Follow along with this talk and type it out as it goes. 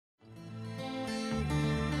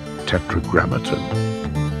Tetragrammaton.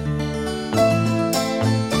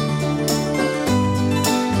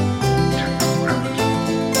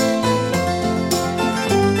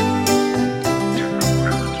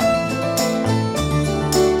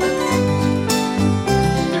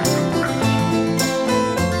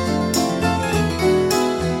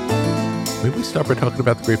 Maybe we start by talking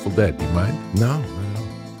about the Grateful Dead. Do you mind? No.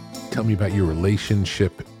 Tell me about your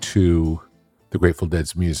relationship to the Grateful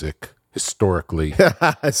Dead's music historically.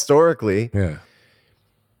 Historically, Yeah.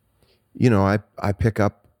 you know, I pick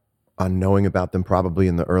up on knowing about them probably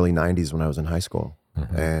in the early 90s when I was in high school.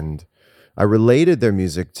 And I related their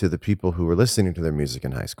music to the people who were listening to their music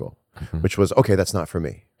in high school, which was, okay, that's not for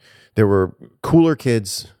me. There were cooler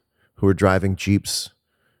kids who were driving Jeeps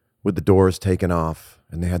with the doors taken off,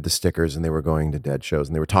 and they had the stickers, and they were going to Dead shows,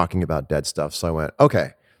 and they were talking about Dead stuff. So I went,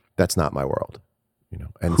 okay, that's not my world, you know.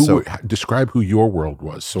 And Describe who your world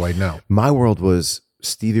was, so I know. my world was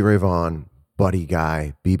Stevie Ray Vaughan, Buddy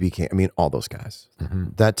Guy, B.B. King. I mean, all those guys.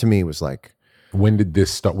 That to me was like When did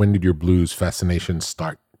this start? When did your blues fascination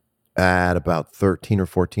start? at about 13 or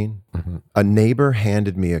 14. A neighbor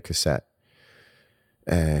handed me a cassette.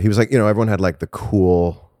 He was like, you know, everyone had like the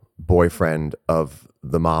cool boyfriend of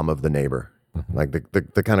the mom of the neighbor, like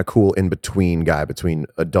the kind of cool in-between guy between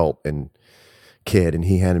adult and kid. And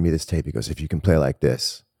he handed me this tape. He goes, if you can play like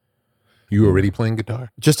this. You were already playing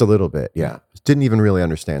guitar? Just a little bit, yeah. Didn't even really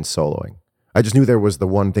understand soloing. I just knew there was the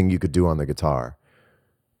one thing you could do on the guitar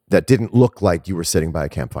that didn't look like you were sitting by a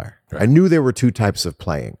campfire. Right. I knew there were two types of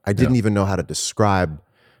playing. I didn't even know how to describe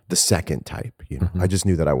the second type. You know, I just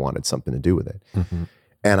knew that I wanted something to do with it.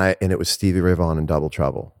 And it was Stevie Ray Vaughan and Double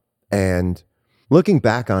Trouble. And looking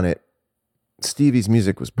back on it, Stevie's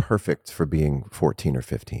music was perfect for being 14 or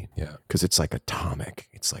 15. Yeah. Because it's like atomic.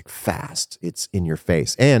 It's like fast. It's in your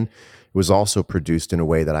face. And it was also produced in a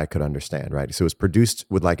way that I could understand, right? So it was produced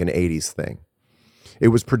with like an 80s thing. It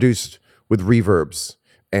was produced with reverbs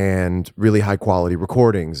and really high quality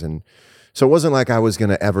recordings. And so it wasn't like I was going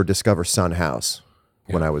to ever discover Sun House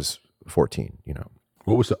when I was 14, you know.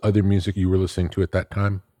 What was the other music you were listening to at that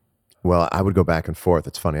time? Well, I would go back and forth.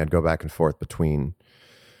 It's funny. I'd go back and forth between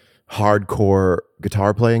hardcore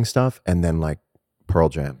guitar playing stuff and then like Pearl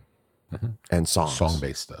Jam and songs.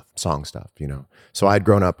 Song-based stuff. Song stuff, you know. So I'd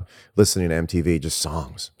grown up listening to MTV, just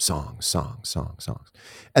songs.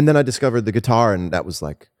 And then I discovered the guitar, and that was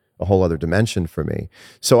like a whole other dimension for me.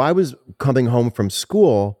 So I was coming home from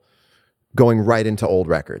school, going right into old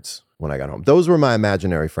records when I got home. Those were my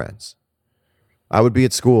imaginary friends. I would be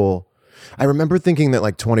at school. I remember thinking that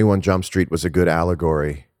like 21 Jump Street was a good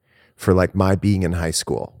allegory for like my being in high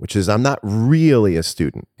school, which is I'm not really a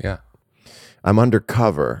student. Yeah. I'm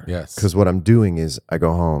undercover. Yes. Because what I'm doing is I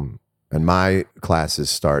go home and my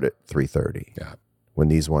classes start at 3:30. Yeah. When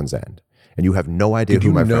these ones end. And you have no idea Did who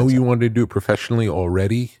you my know friends you are. wanted to do it professionally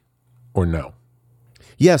already or no?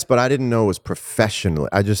 Yes, but I didn't know it was professionally.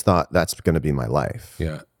 I just thought that's going to be my life.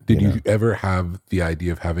 Yeah. Did you ever have the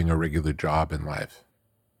idea of having a regular job in life?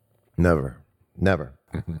 Never.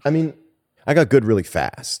 I mean, I got good really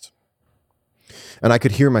fast. And I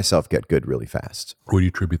could hear myself get good really fast. What do you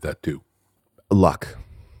attribute that to? Luck.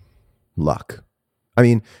 I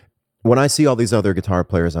mean, when I see all these other guitar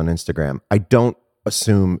players on Instagram, I don't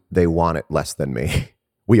assume they want it less than me.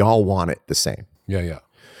 We all want it the same. Yeah.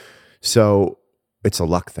 So it's a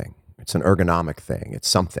luck thing. It's an ergonomic thing. It's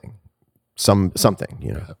something,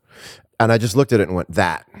 you know. And I just looked at it and went,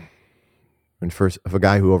 that. And for a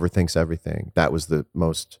guy who overthinks everything, that was the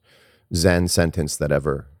most Zen sentence that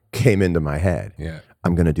ever came into my head. Yeah.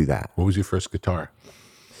 I'm going to do that. What was your first guitar?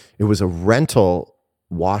 It was a rental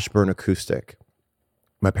Washburn acoustic.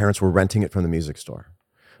 My parents were renting it from the music store.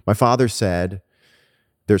 My father said,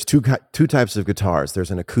 there's two types of guitars.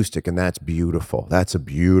 There's an acoustic, and that's beautiful. That's a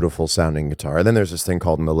beautiful sounding guitar. And then there's this thing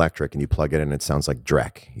called an electric, and you plug it in, and it sounds like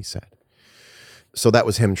Drek, he said. So that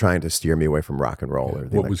was him trying to steer me away from rock and roll. Or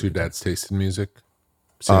the What was your electric dad's taste in music?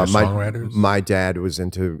 Singer-songwriters? My dad was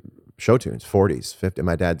into show tunes, 40s, 50s.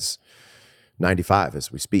 My dad's 95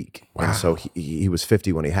 as we speak. Wow. And so he was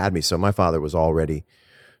 50 when he had me. So my father was already,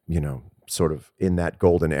 you know, sort of in that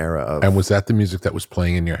golden era of... And was that the music that was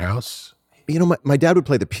playing in your house? You know, my dad would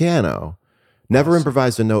play the piano, never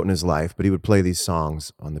improvised a note in his life, but he would play these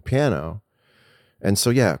songs on the piano. And so,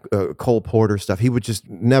 yeah, Cole Porter stuff. He would just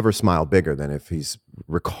never smile bigger than if he's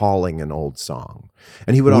recalling an old song.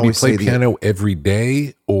 And he would always play say piano every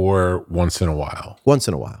day or once in a while? Once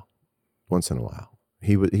in a while.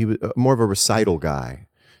 He was more of a recital guy.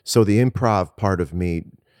 So the improv part of me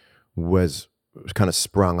was kind of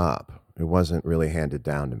sprung up. It wasn't really handed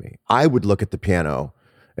down to me. I would look at the piano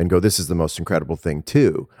and go, this is the most incredible thing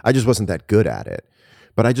too. I just wasn't that good at it.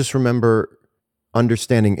 But I just remember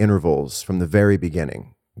understanding intervals from the very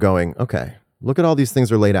beginning, going, okay, look at all these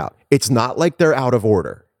things are laid out. It's not like they're out of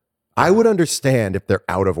order. I would understand if they're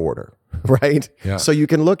out of order, right? Yeah. So you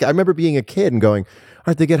can look, I remember being a kid and going, all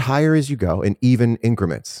right, they get higher as you go in even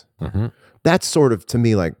increments. Mm-hmm. That's sort of, to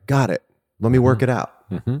me, like, got it. Let me work it out.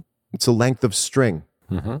 Mm-hmm. It's a length of string.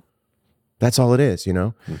 Mm-hmm. That's all it is, you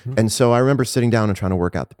know? Mm-hmm. And so I remember sitting down and trying to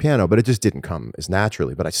work out the piano, but it just didn't come as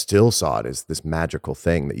naturally. But I still saw it as this magical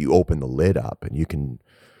thing that you open the lid up and you can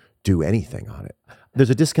do anything on it. There's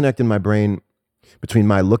a disconnect in my brain between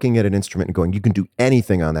my looking at an instrument and going, you can do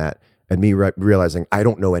anything on that, and me realizing I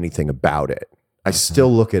don't know anything about it. I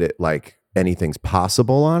still look at it like anything's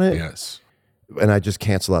possible on it. Yes. And I just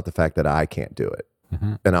cancel out the fact that I can't do it.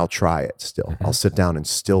 Mm-hmm. And I'll try it still. Mm-hmm. I'll sit down and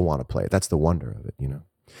still want to play it. That's the wonder of it, you know?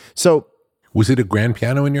 So Was it a grand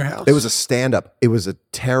piano in your house? it was a stand-up. It was a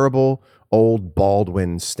terrible old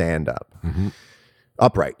Baldwin stand-up. Mm-hmm.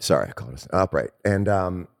 Upright. Sorry, I called it upright.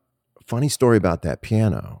 And funny story about that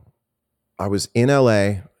piano. I was in LA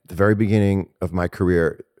at the very beginning of my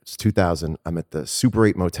career. It's 2000. I'm at the Super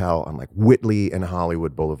 8 Motel on like Whitley and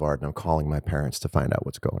Hollywood Boulevard, and I'm calling my parents to find out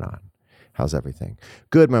what's going on. How's everything?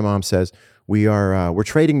 Good. My mom says we're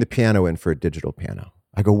trading the piano in for a digital piano.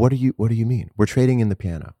 I go, what do you mean? We're trading in the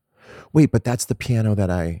piano. Wait, but that's the piano that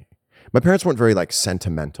my parents weren't very like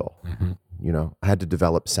sentimental. Mm-hmm. You know, I had to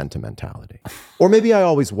develop sentimentality, or maybe I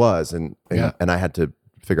always was, and I had to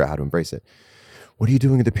figure out how to embrace it. What are you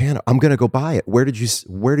doing with the piano? I'm going to go buy it. Where did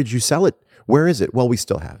you sell it? Where is it? Well, we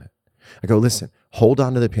still have it. I go, listen, hold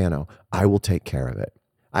on to the piano. I will take care of it.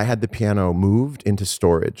 I had the piano moved into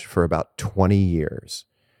storage for about 20 years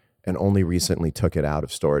and only recently took it out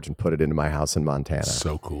of storage and put it into my house in Montana.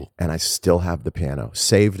 So cool. And I still have the piano.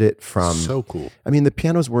 Saved it from... So cool. I mean, the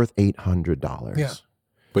piano's worth $800. Yeah.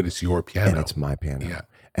 But it's your piano. And it's my piano. Yeah.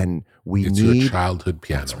 And it's your childhood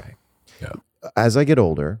piano. That's right. Yeah. As I get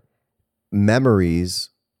older, memories,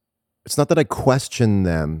 it's not that I question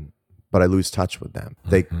them, but I lose touch with them.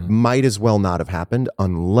 They might as well not have happened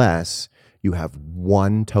unless you have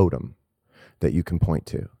one totem that you can point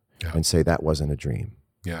to and say that wasn't a dream.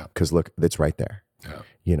 Yeah. Because look, it's right there. Yeah.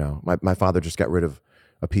 You know, my father just got rid of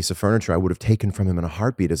a piece of furniture I would have taken from him in a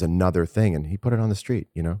heartbeat as another thing, and he put it on the street,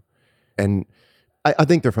 you know? And I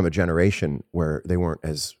think they're from a generation where they weren't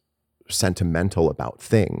as sentimental about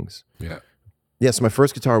things. Yeah. Yes, my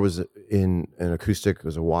first guitar was in an acoustic. It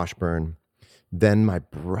was a Washburn. Then my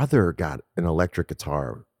brother got an electric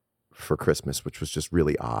guitar for Christmas, which was just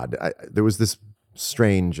really odd. There was this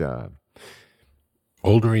strange...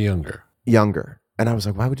 Older or younger? Younger. And I was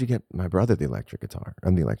like, why would you get my brother the electric guitar?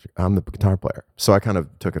 I'm the guitar player. So I kind of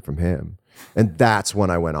took it from him. And that's when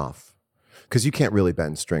I went off. Because you can't really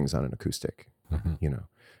bend strings on an acoustic, you know.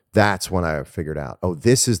 That's when I figured out, oh,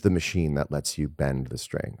 this is the machine that lets you bend the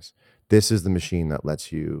strings. This is the machine that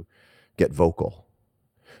lets you get vocal.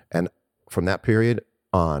 And from that period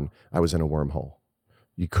on, I was in a wormhole.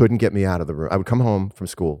 You couldn't get me out of the room. I would come home from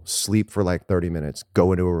school, sleep for like 30 minutes,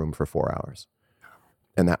 go into a room for 4 hours.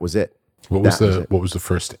 And that was it. What was the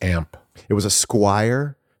first amp? It was a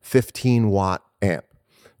Squier 15-watt amp.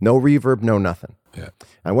 No reverb, no nothing. Yeah.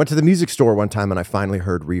 I went to the music store one time and I finally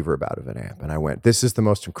heard reverb out of an amp. And I went, this is the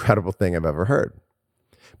most incredible thing I've ever heard.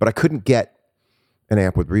 But I couldn't get an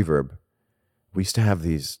amp with reverb. We used to have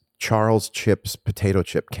these Charles Chips potato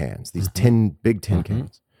chip cans, these big tin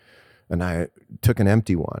cans. And I took an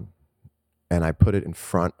empty one and I put it in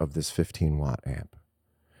front of this 15-watt amp.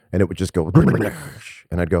 And it would just go,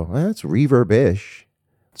 and I'd go, that's reverb-ish.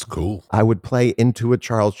 It's cool. I would play into a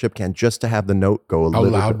Charles Chip can just to have the note go a little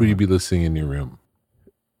bit. How loud would you be listening in your room?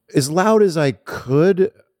 As loud as I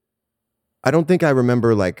could. I don't think I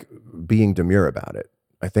remember like being demure about it.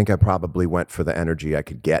 I think I probably went for the energy I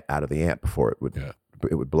could get out of the amp before it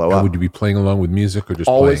would blow up. Would you be playing along with music or just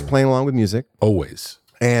always playing along with music? Always.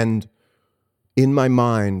 And in my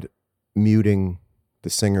mind, muting the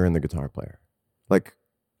singer and the guitar player. Like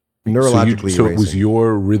neurologically. So it was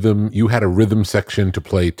your rhythm. You had a rhythm section to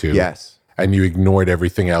play to. Yes. And you ignored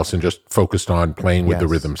everything else and just focused on playing with the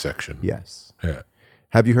rhythm section. Yes. Yeah.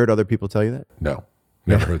 Have you heard other people tell you that? No.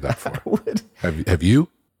 Never heard that before. Have you?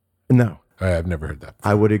 No. I've never heard that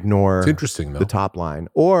before. I would ignore it's interesting, though. the top line.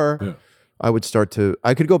 Or I would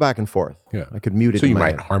I could go back and forth. Yeah. I could mute it. So you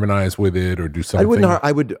might harmonize with it or do something.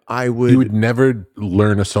 I would. You would never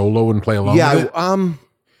learn a solo and play along with it?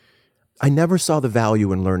 I never saw the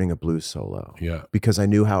value in learning a blues solo. Yeah. Because I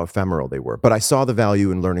knew how ephemeral they were. But I saw the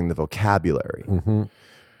value in learning the vocabulary. Mm-hmm.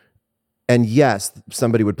 And yes,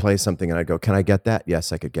 somebody would play something and I'd go, can I get that?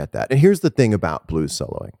 Yes, I could get that. And here's the thing about blues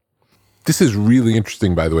soloing. This is really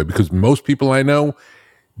interesting, by the way, because most people I know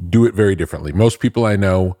do it very differently. Most people I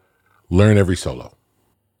know learn every solo.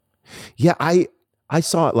 Yeah, I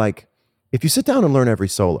saw it like, if you sit down and learn every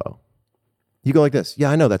solo, you go like this. Yeah,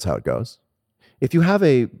 I know that's how it goes. If you have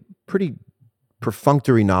a pretty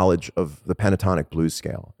perfunctory knowledge of the pentatonic blues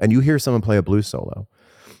scale and you hear someone play a blues solo,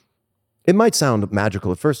 it might sound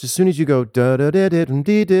magical at first. As soon as you go, got it.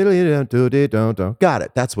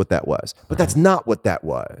 That's what that was. But that's not what that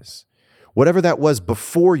was. Whatever that was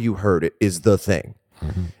before you heard it is the thing.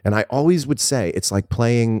 Mm-hmm. And I always would say it's like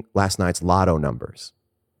playing last night's lotto numbers.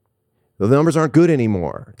 The numbers aren't good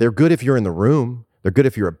anymore. They're good if you're in the room. They're good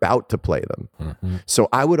if you're about to play them. Mm-hmm. So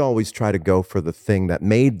I would always try to go for the thing that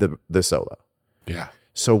made the solo. Yeah.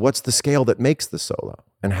 So what's the scale that makes the solo?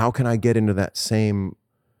 And how can I get into that same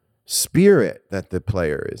spirit that the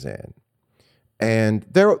player is in? And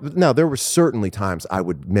there were certainly times I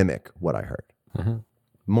would mimic what I heard, mm-hmm.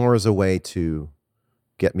 more as a way to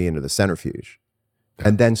get me into the centrifuge,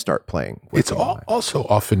 and then start playing. It's also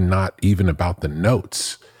often not even about the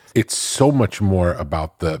notes. It's so much more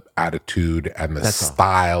about the attitude and the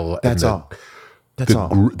style. That's and all. That's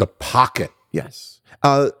all. The pocket. Yes.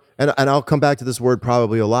 And I'll come back to this word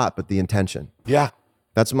probably a lot, but the intention. Yeah.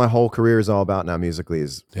 That's what my whole career is all about now musically,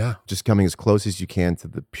 is just coming as close as you can to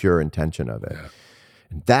the pure intention of it. Yeah.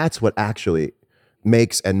 And that's what actually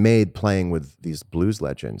makes and made playing with these blues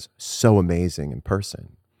legends so amazing in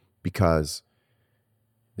person, because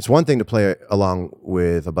it's one thing to play along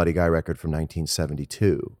with a Buddy Guy record from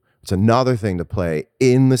 1972. It's another thing to play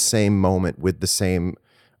in the same moment with the same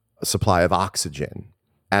supply of oxygen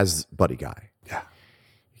as Buddy Guy. Yeah.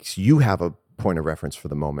 You have a point of reference for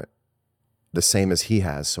the moment, the same as he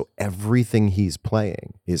has. So everything he's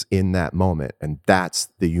playing is in that moment. And that's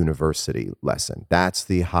the university lesson. That's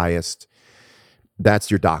the highest,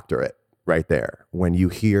 that's your doctorate right there. When you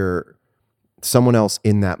hear someone else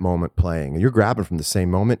in that moment playing and you're grabbing from the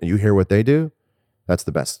same moment and you hear what they do, that's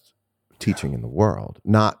the best teaching in the world.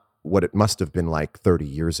 Not what it must have been like 30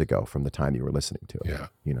 years ago from the time you were listening to it. Yeah.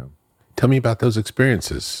 You know. Tell me about those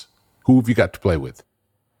experiences. Who have you got to play with?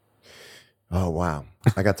 Oh, wow.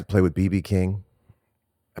 I got to play with B.B. King.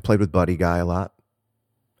 I played with Buddy Guy a lot.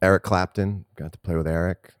 Eric Clapton, got to play with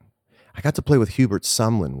Eric. I got to play with Hubert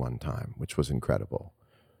Sumlin one time, which was incredible.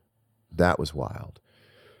 That was wild.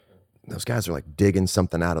 Those guys are like digging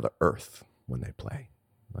something out of the earth when they play,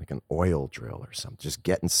 like an oil drill or something, just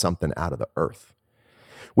getting something out of the earth,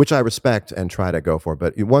 which I respect and try to go for.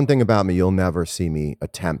 But one thing about me, you'll never see me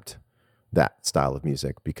attempt that style of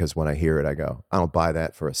music, because when I hear it, I go, I don't buy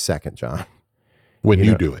that for a second, John. When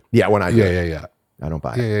you do it. Yeah, when I do it. Yeah. I don't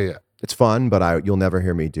buy it. Yeah. It's fun, but you'll never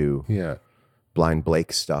hear me do Blind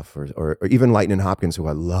Blake stuff or even Lightning Hopkins, who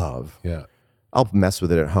I love. Yeah. I'll mess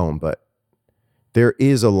with it at home, but there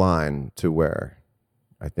is a line to where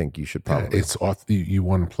I think you should probably... it's you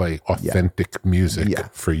want to play authentic music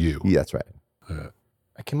for you. Yeah, that's right.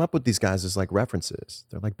 I came up with these guys as like references.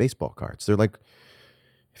 They're like baseball cards. They're like,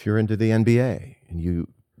 if you're into the NBA and you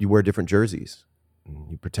wear different jerseys,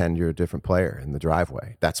 and you pretend you're a different player in the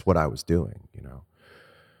driveway. That's what I was doing, you know.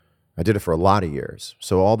 I did it for a lot of years.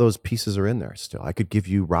 So all those pieces are in there still. I could give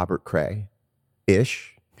you Robert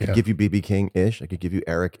Cray-ish. I could give you B.B. King-ish. I could give you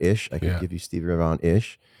Eric-ish. I could give you Stevie Ray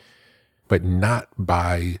Vaughan-ish. But not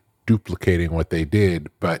by duplicating what they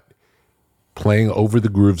did, but playing over the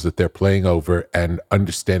grooves that they're playing over and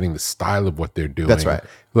understanding the style of what they're doing. That's right.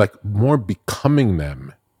 Like more becoming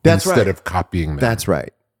them instead of copying them. That's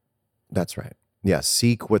right. That's right. Yeah,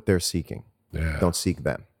 seek what they're seeking. Yeah. Don't seek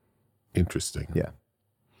them. Interesting. Yeah.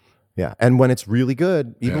 Yeah. And when it's really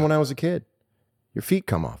good, even when I was a kid, your feet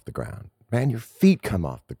come off the ground. Man, your feet come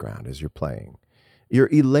off the ground as you're playing. You're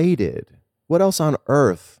elated. What else on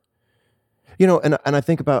earth? You know, and I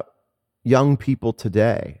think about young people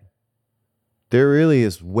today. There really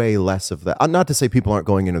is way less of that. Not to say people aren't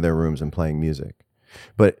going into their rooms and playing music,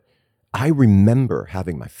 but I remember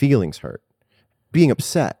having my feelings hurt, being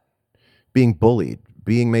upset, being bullied,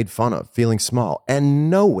 being made fun of, feeling small, and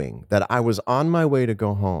knowing that I was on my way to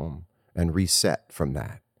go home and reset from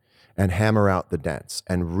that and hammer out the dents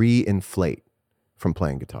and re-inflate from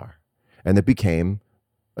playing guitar. And it became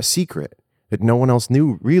a secret that no one else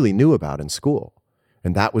really knew about in school.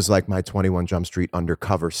 And that was like my 21 Jump Street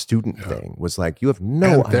undercover student thing, was like, you have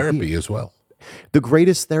no idea. Therapy as well. The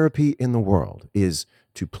greatest therapy in the world is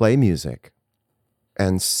to play music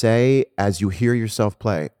and say, as you hear yourself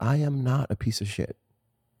play, I am not a piece of shit.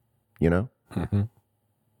 You know? Mm-hmm.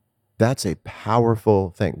 That's a powerful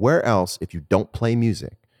thing. Where else, if you don't play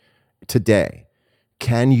music today,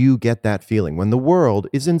 can you get that feeling when the world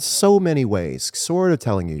is in so many ways sort of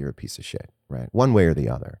telling you you're a piece of shit, right? One way or the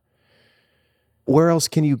other. Where else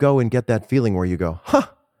can you go and get that feeling where you go, huh,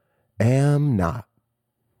 am not.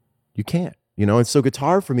 You can't, and so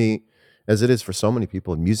guitar for me, as it is for so many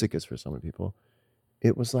people, and music is for so many people,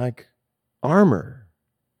 it was like armor.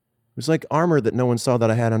 It was like armor that no one saw that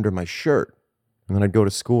I had under my shirt. And then I'd go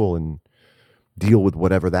to school and deal with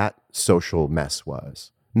whatever that social mess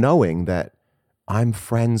was, knowing that I'm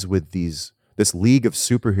friends with this league of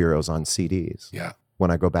superheroes on CDs. Yeah. When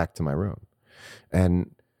I go back to my room,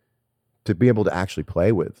 and to be able to actually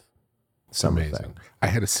play with some of Amazing. them. I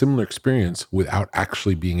had a similar experience without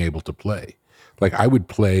actually being able to play. Like I would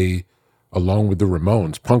play along with the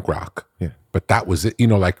Ramones, punk rock. Yeah. But that was it,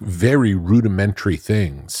 like very rudimentary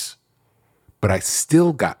things. But I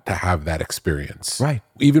still got to have that experience. Right.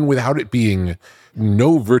 Even without it being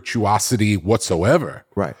no virtuosity whatsoever.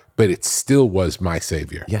 Right. But it still was my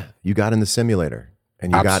savior. Yeah. You got in the simulator,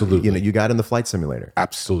 and you got in the flight simulator.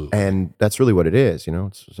 Absolutely. And that's really what it is,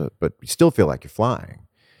 but you still feel like you're flying.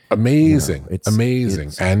 Amazing.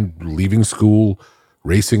 Amazing. And leaving school,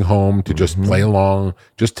 racing home to just play along,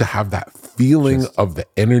 just to have that feeling of the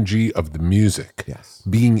energy of the music. Yes.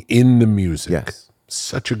 Being in the music. Yes.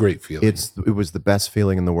 Such a great feeling. It was the best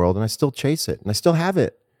feeling in the world, and I still chase it, and I still have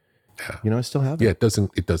it. Yeah. I still have it. Yeah, it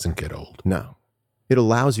doesn't get old. No. It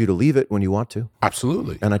allows you to leave it when you want to.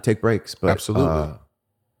 Absolutely. And I take breaks, but Absolutely.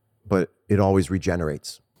 But it always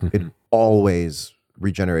regenerates. Mm-hmm. It always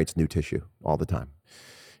regenerates new tissue all the time.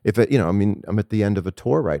 If it, I'm at the end of a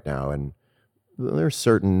tour right now, and there are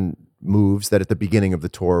certain moves that at the beginning of the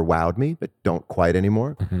tour wowed me, but don't quite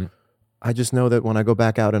anymore. Mm-hmm. I just know that when I go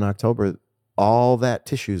back out in October, all that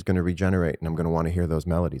tissue is going to regenerate, and I'm going to want to hear those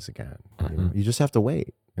melodies again. Mm-hmm. You just have to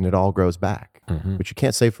wait, and it all grows back, which you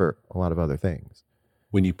can't say for a lot of other things.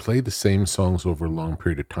 When you play the same songs over a long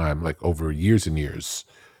period of time, like over years and years,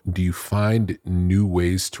 do you find new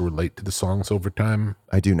ways to relate to the songs over time?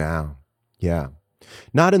 I do now. Yeah.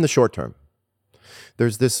 Not in the short term.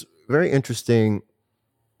 There's this very interesting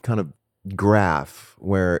kind of graph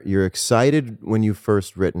where you're excited when you've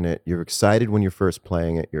first written it, you're excited when you're first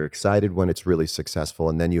playing it, you're excited when it's really successful,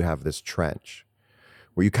 and then you have this trench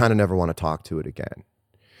where you kind of never want to talk to it again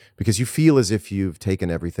because you feel as if you've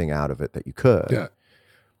taken everything out of it that you could. Yeah.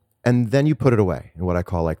 And then you put it away in what I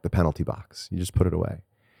call like the penalty box. You just put it away.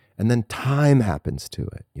 And then time happens to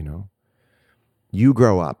it, You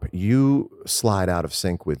grow up, you slide out of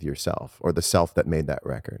sync with yourself or the self that made that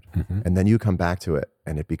record. Mm-hmm. And then you come back to it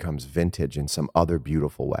and it becomes vintage in some other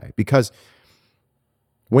beautiful way. Because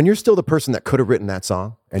when you're still the person that could have written that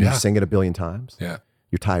song and you sing it a billion times,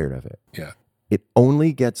 you're tired of it. Yeah. It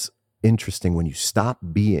only gets interesting when you stop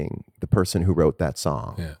being the person who wrote that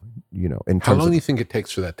song. Yeah. How long do you think it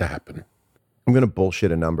takes for that to happen? I'm going to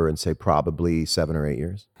bullshit a number and say probably 7 or 8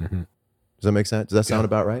 years. Mm-hmm. Does that make sense? Does that sound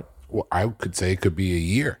about right? Well, I could say it could be a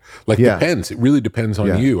year. Depends. It really depends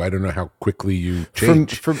on you. I don't know how quickly you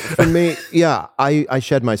change. For me, I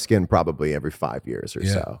shed my skin probably every 5 years or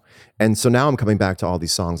so. And so now I'm coming back to all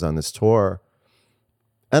these songs on this tour.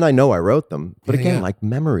 And I know I wrote them, but again, like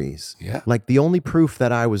memories. Yeah. Like the only proof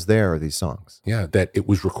that I was there are these songs. Yeah, that it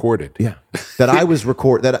was recorded. Yeah. That I was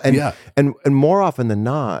and more often than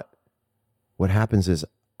not, what happens is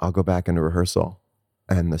I'll go back into rehearsal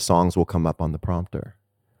and the songs will come up on the prompter.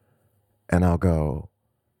 And I'll go,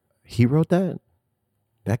 he wrote that?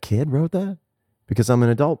 That kid wrote that? Because I'm an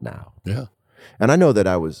adult now. Yeah. And I know that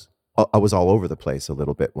I was all over the place a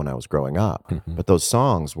little bit when I was growing up, but those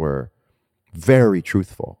songs were very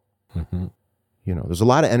truthful. Mm-hmm. There's a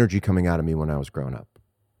lot of energy coming out of me when I was growing up.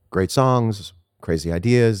 Great songs, crazy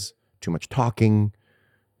ideas, too much talking,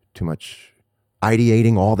 too much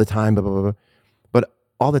ideating all the time, blah, blah, blah. But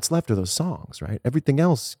all that's left are those songs, right? Everything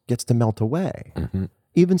else gets to melt away. Mm-hmm.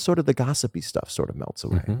 Even sort of the gossipy stuff sort of melts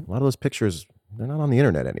away. Mm-hmm. A lot of those pictures, they're not on the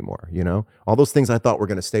internet anymore, All those things I thought were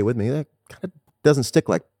going to stay with me, that kind of doesn't stick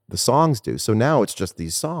like the songs do. So now it's just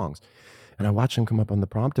these songs. And I watch them come up on the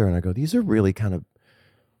prompter and I go, these are really kind of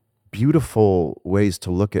beautiful ways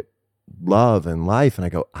to look at love and life. And I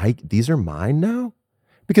go, these are mine now?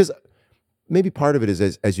 Because maybe part of it is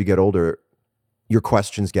as you get older, your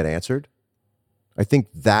questions get answered. I think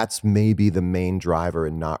that's maybe the main driver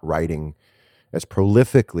in not writing as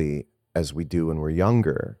prolifically as we do when we're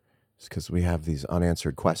younger. It's because we have these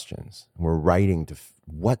unanswered questions. We're writing to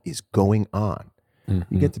what is going on.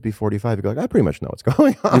 Mm-hmm. You get to be 45, you go like, I pretty much know what's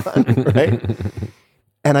going on, right?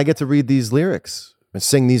 And I get to read these lyrics and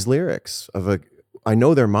sing these lyrics I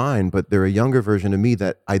know they're mine, but they're a younger version of me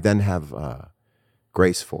that I then have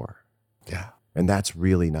grace for. Yeah. And that's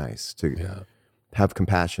really nice to have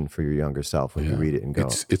compassion for your younger self when you read it and go.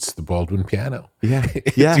 It's the Baldwin piano. Yeah.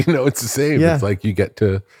 Yeah. It's the same. Yeah. It's like you get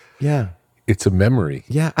to, it's a memory.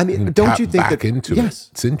 Yeah. I mean, don't you think back into it.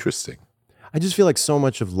 It's interesting. I just feel like so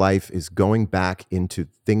much of life is going back into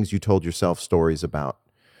things you told yourself stories about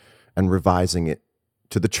and revising it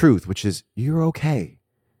to the truth, which is you're okay.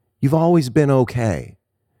 You've always been okay.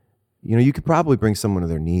 You know, you could probably bring someone to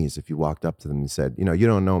their knees if you walked up to them and said, you know, you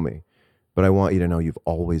don't know me, but I want you to know you've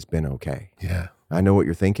always been okay. Yeah. I know what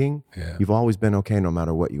you're thinking. Yeah. You've always been okay no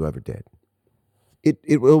matter what you ever did.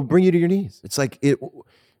 It will bring you to your knees. It's like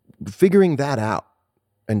figuring that out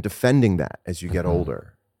and defending that as you get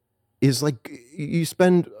older is like you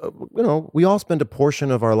spend, we all spend a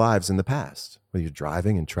portion of our lives in the past, whether you're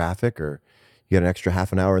driving in traffic or you get an extra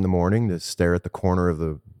half an hour in the morning to stare at the corner of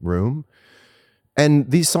the room.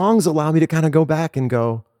 And these songs allow me to kind of go back and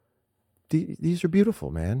go, these are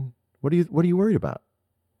beautiful, man. What are you worried about?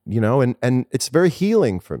 You know, and it's very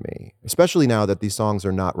healing for me, especially now that these songs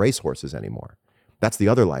are not racehorses anymore. That's the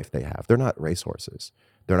other life they have. They're not racehorses.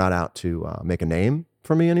 They're not out to make a name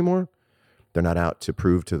for me anymore. They're not out to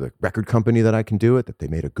prove to the record company that I can do it, that they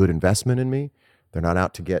made a good investment in me. They're not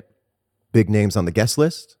out to get big names on the guest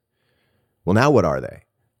list. Well, now what are they?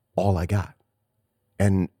 All I got.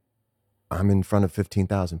 And I'm in front of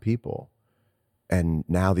 15,000 people. And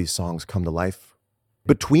now these songs come to life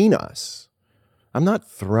between us. I'm not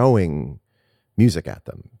throwing music at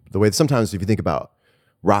them. The way sometimes if you think about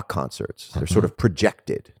rock concerts, they're sort of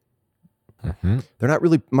projected. They're not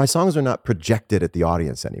really, my songs are not projected at the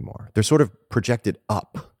audience anymore. They're sort of projected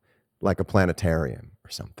up like a planetarium or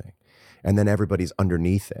something. And then everybody's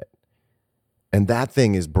underneath it. And that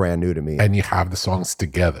thing is brand new to me. And you have the songs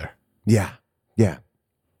together. Yeah. Yeah.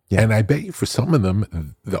 And I bet you for some of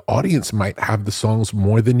them, the audience might have the songs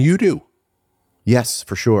more than you do. Yes,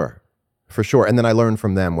 for sure. For sure. And then I learn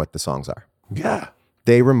from them what the songs are. Yeah.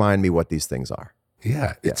 They remind me what these things are.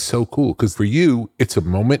 Yeah. It's so cool. Because for you, it's a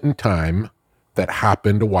moment in time that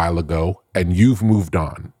happened a while ago and you've moved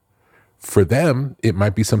on. For them, it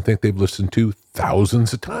might be something they've listened to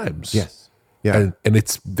thousands of times. Yes. Yeah. And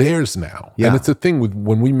it's theirs now. Yeah. And it's a thing with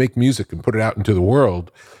when we make music and put it out into the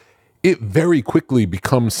world, it very quickly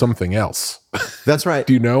becomes something else. That's right.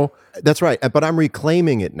 Do you know? That's right. But I'm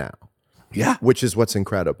reclaiming it now. Yeah. Which is what's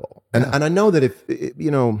incredible. And I know that if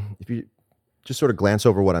you just sort of glance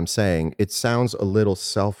over what I'm saying, it sounds a little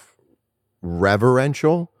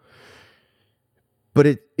self-reverential, but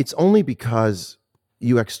it's only because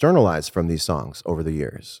you externalize from these songs over the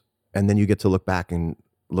years. And then you get to look back and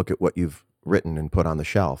look at what you've written and put on the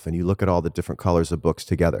shelf, and you look at all the different colors of books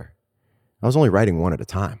together. I was only writing one at a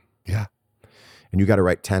time. Yeah. And you got to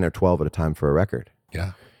write 10 or 12 at a time for a record.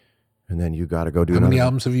 Yeah. And then you got to go do How another. many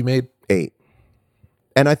albums have you made? 8.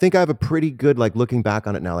 And I think I have a pretty good, like looking back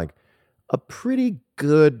on it now, like a pretty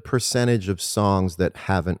good percentage of songs that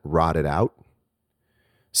haven't rotted out.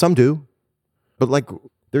 Some do, but like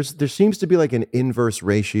there seems to be like an inverse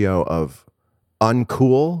ratio of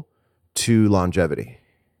uncool to longevity.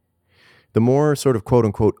 The more sort of quote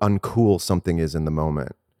unquote uncool something is in the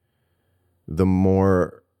moment, the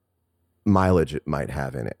more mileage it might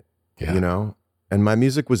have in it, you know? And my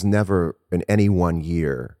music was never in any one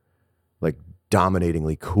year like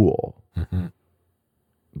dominatingly cool,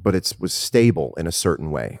 but it was stable in a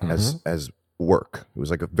certain way as work. It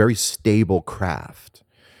was like a very stable craft.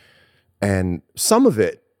 And some of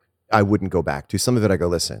it I wouldn't go back to. Some of it I go,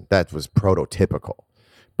 listen, that was prototypical.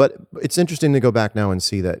 But it's interesting to go back now and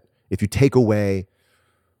see that if you take away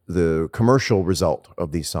the commercial result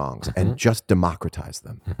of these songs and just democratize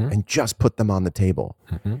them and just put them on the table,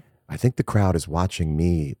 I think the crowd is watching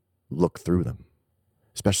me look through them,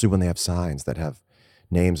 especially when they have signs that have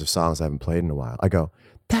names of songs I haven't played in a while. I go,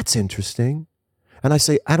 that's interesting. And I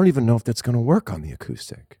say, I don't even know if that's going to work on the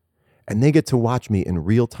acoustic. And they get to watch me in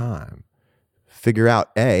real time figure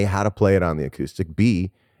out A, how to play it on the acoustic,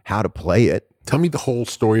 B, how to play it. Tell me the whole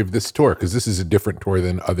story of this tour, because this is a different tour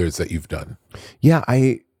than others that you've done. Yeah,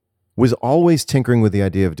 I was always tinkering with the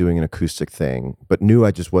idea of doing an acoustic thing, but knew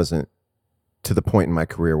I just wasn't to the point in my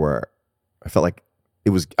career where I felt like I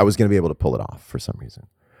was going to be able to pull it off for some reason.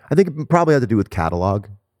 I think it probably had to do with catalog.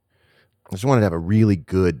 I just wanted to have a really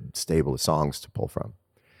good stable of songs to pull from.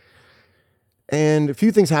 And a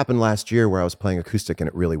few things happened last year where I was playing acoustic and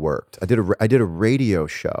it really worked. I did a radio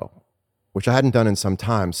show, which I hadn't done in some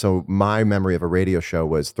time. So my memory of a radio show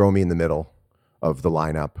was throw me in the middle of the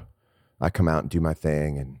lineup. I come out and do my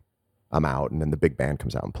thing and I'm out, and then the big band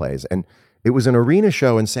comes out and plays. And it was an arena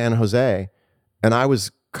show in San Jose, and I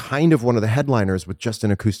was kind of one of the headliners with just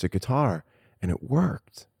an acoustic guitar, and it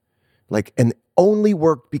worked. And only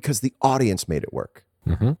worked because the audience made it work.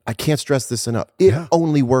 I can't stress this enough. It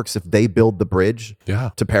only works if they build the bridge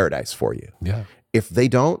to paradise for you. Yeah. If they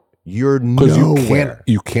don't, You're Because nowhere.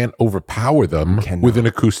 you can't overpower them with an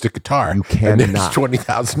acoustic guitar. You And there's cannot.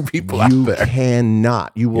 20,000 people out You there.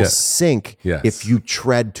 cannot. You will Yes. sink Yes. if you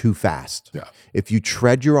tread too fast. Yeah. If you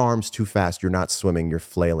tread your arms too fast, you're not swimming, you're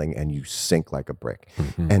flailing, and you sink like a brick.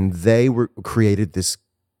 Mm-hmm. And they created this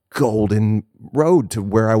golden road to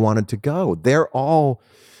where I wanted to go. They're all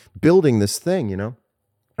building this thing, you know?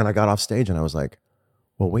 And I got off stage and I was like,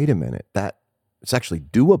 well, wait a minute, it's actually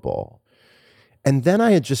doable. And then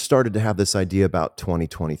I had just started to have this idea about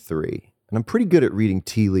 2023. And I'm pretty good at reading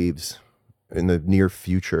tea leaves in the near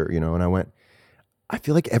future, you know? And I went, I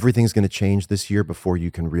feel like everything's going to change this year before you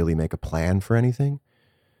can really make a plan for anything.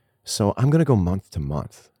 So I'm going to go month to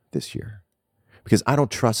month this year because I don't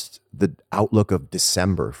trust the outlook of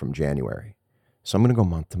December from January. So I'm going to go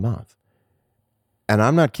month to month. And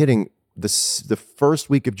I'm not kidding. The first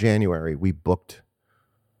week of January, we booked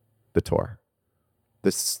the tour.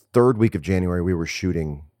 This third week of January, we were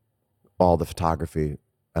shooting all the photography,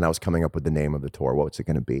 and I was coming up with the name of the tour. What's it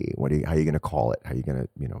going to be? How are you going to call it? How are you going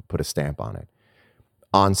to, put a stamp on it?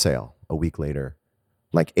 On sale a week later,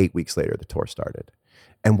 like 8 weeks later, the tour started.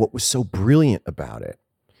 And what was so brilliant about it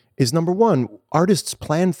is, number one, artists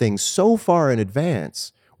plan things so far in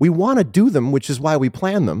advance. We want to do them, which is why we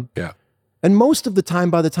plan them. Yeah. And most of the time,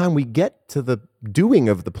 by the time we get to the doing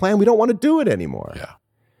of the plan, we don't want to do it anymore. Yeah.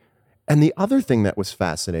 And the other thing that was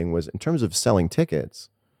fascinating was in terms of selling tickets,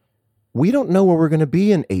 we don't know where we're going to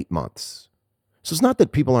be in 8 months. So it's not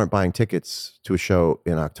that people aren't buying tickets to a show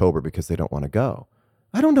in October because they don't want to go.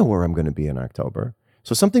 I don't know where I'm going to be in October.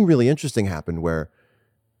 So something really interesting happened where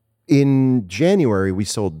in January, we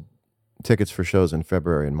sold tickets for shows in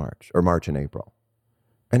February and March, or March and April.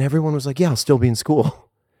 And everyone was like, yeah, I'll still be in school.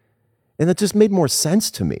 And that just made more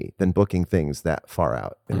sense to me than booking things that far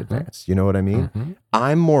out in advance. You know what I mean?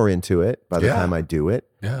 I'm more into it by the time I do it.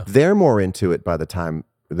 Yeah. They're more into it by the time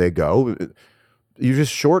they go. You're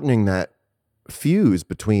just shortening that fuse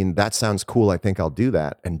between that sounds cool, I think I'll do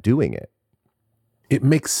that, and doing it. It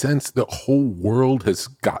makes sense. The whole world has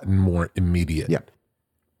gotten more immediate. Yeah.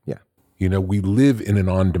 We live in an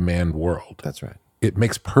on-demand world. That's right. It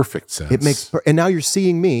makes perfect sense. And now you're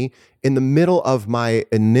seeing me in the middle of my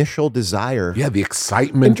initial desire. Yeah, the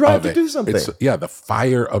excitement And drive of to it. do something. The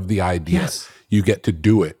fire of the idea. Yes. You get to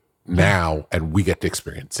do it now, and we get to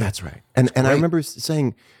experience it. That's right. And I remember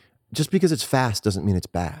saying, just because it's fast doesn't mean it's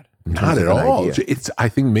bad. in Not terms at of an all. idea. It's, I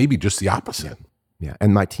think, maybe just the opposite. Yeah.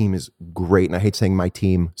 And my team is great. And I hate saying my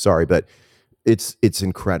team, sorry, but it's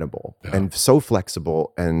incredible and so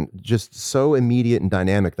flexible and just so immediate and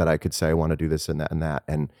dynamic that I could say, I want to do this and that and that.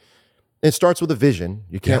 And it starts with a vision.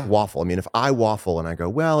 You can't waffle. I mean, if I waffle and I go,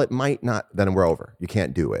 well, it might not, then we're over. You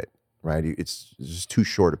can't do it, right? It's just too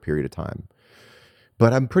short a period of time.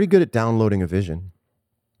 But I'm pretty good at downloading a vision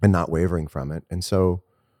and not wavering from it. And so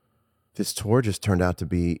this tour just turned out to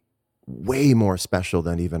be way more special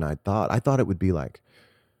than even I thought. I thought it would be like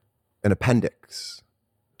an appendix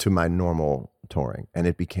to my normal touring. And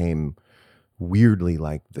it became weirdly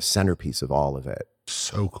like the centerpiece of all of it.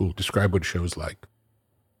 So cool. Describe what a show's like.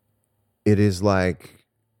 It is like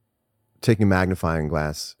taking a magnifying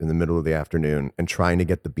glass in the middle of the afternoon and trying to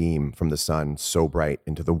get the beam from the sun so bright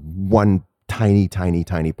into the one tiny, tiny,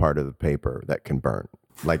 tiny part of the paper that can burn.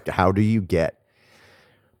 Like, how do you get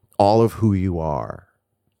all of who you are?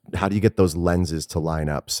 How do you get those lenses to line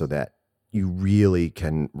up so that you really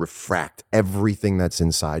can refract everything that's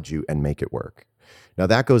inside you and make it work? Now,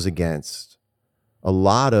 that goes against a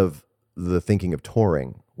lot of the thinking of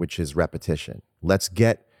touring, which is repetition. Let's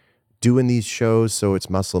get doing these shows so it's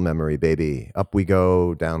muscle memory, baby. Up we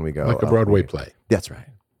go, down we go. Like a Broadway play. That's right.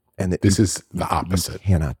 And This is the opposite. You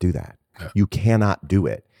cannot do that. Yeah. You cannot do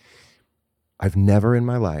it. I've never in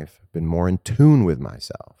my life been more in tune with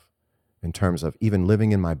myself in terms of even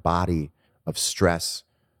living in my body of stress.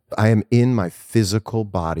 I am in my physical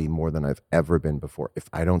body more than I've ever been before. If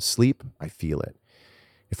I don't sleep, I feel it.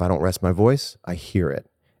 If I don't rest my voice, I hear it.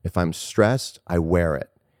 If I'm stressed, I wear it.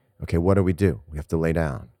 Okay, what do? We have to lay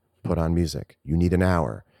down, put on music. You need an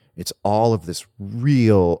hour. It's all of this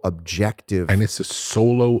real objective. And it's a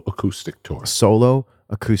solo acoustic tour. Solo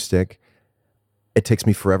acoustic. It takes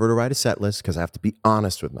me forever to write a set list because I have to be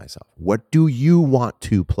honest with myself. What do you want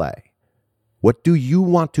to play? What do you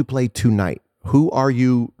want to play tonight? Who are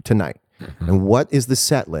you tonight? Mm-hmm. And what is the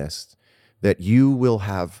set list that you will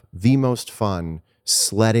have the most fun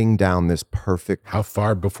sledding down this perfect? How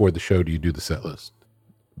far before the show do you do the set list?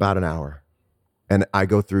 About an hour. And I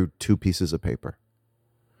go through 2 pieces of paper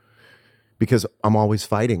because I'm always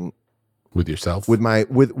fighting With yourself? with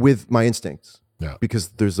my instincts. Yeah. Because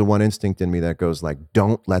there's the one instinct in me that goes like,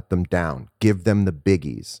 don't let them down. Give them the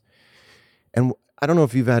biggies. And I don't know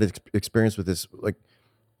if you've had experience with this. Like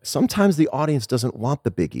sometimes the audience doesn't want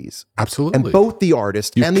the biggies. Absolutely. And both the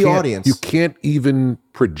artist and the audience. You can't even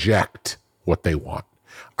project what they want.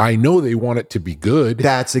 I know they want it to be good.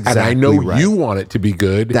 That's exactly right. And I know right. you want it to be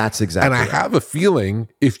good. That's exactly And I have a feeling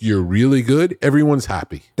if you're really good, everyone's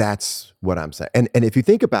happy. That's what I'm saying. And if you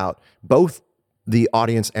think about both the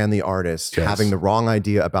audience and the artist having the wrong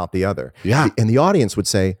idea about the other. Yeah. And the audience would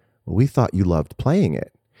say, well, we thought you loved playing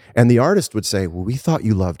it. And the artist would say, well, we thought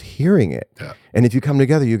you loved hearing it. Yeah. And if you come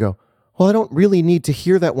together, you go, well, I don't really need to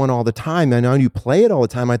hear that one all the time. I know you play it all the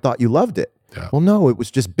time. I thought you loved it. Yeah. Well, no, it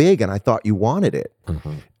was just big and I thought you wanted it.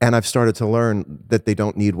 Mm-hmm. And I've started to learn that they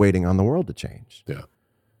don't need waiting on the world to change. Yeah.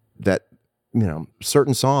 That,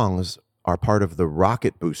 certain songs are part of the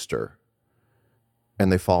rocket booster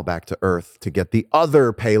and they fall back to earth to get the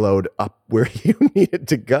other payload up where you need it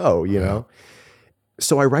to go, you know?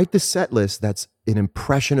 So I write this set list that's an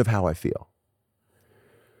impression of how I feel.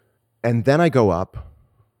 And then I go up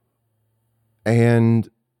and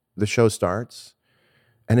the show starts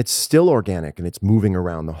and it's still organic and it's moving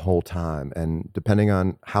around the whole time. And depending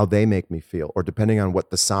on how they make me feel or depending on what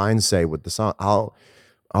the signs say with the song, I'll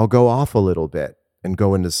go off a little bit and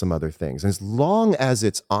go into some other things. And as long as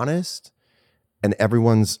it's honest and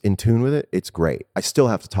everyone's in tune with it, it's great. I still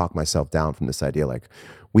have to talk myself down from this idea like,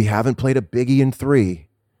 we haven't played a biggie in 3.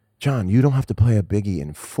 John, you don't have to play a biggie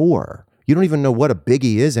in 4. You don't even know what a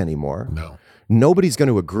biggie is anymore. No. Nobody's going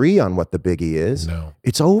to agree on what the biggie is. No.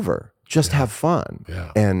 It's over. Just have fun.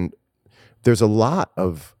 Yeah. And there's a lot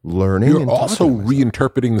of learning. You're and also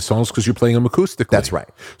reinterpreting the songs because you're playing them acoustically. That's right.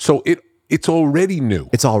 So it's already new.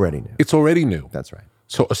 It's already new. It's already new. That's right.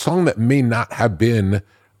 So a song that may not have been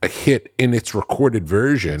a hit in its recorded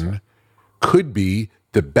version could be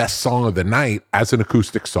the best song of the night as an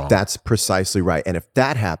acoustic song. That's precisely right. And if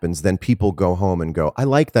that happens, then people go home and go, I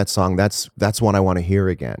like that song. That's one I want to hear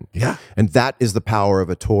again. Yeah. And that is the power of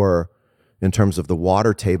a tour in terms of the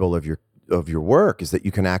water table of your work, is that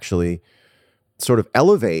you can actually sort of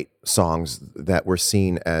elevate songs that were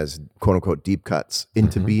seen as quote unquote deep cuts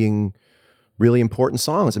into being really important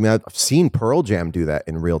songs. I mean, I've seen Pearl Jam do that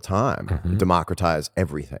in real time, democratize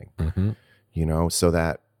everything, so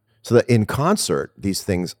that in concert, these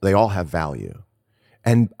things, they all have value.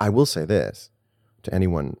 And I will say this to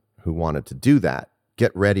anyone who wanted to do that,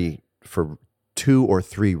 get ready for 2 or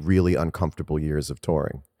 3 really uncomfortable years of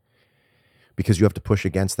touring, because you have to push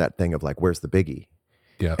against that thing of like, where's the biggie?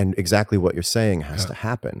 Yeah. And exactly what you're saying has to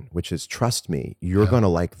happen, which is, trust me, you're going to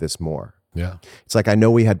like this more. Yeah. It's like, I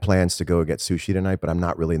know we had plans to go get sushi tonight, but I'm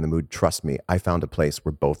not really in the mood. Trust me, I found a place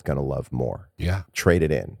we're both going to love more. Yeah. Trade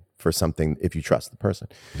it in for something if you trust the person.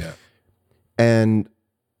 Yeah. And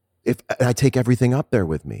I take everything up there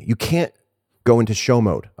with me. You can't go into show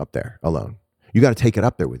mode up there alone. You got to take it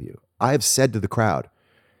up there with you. I have said to the crowd,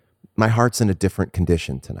 my heart's in a different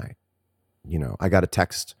condition tonight. I got a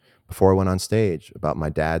text before I went on stage about my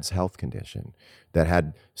dad's health condition that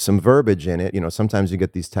had some verbiage in it. Sometimes you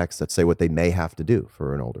get these texts that say what they may have to do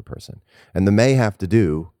for an older person. And the may have to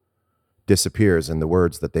do disappears and the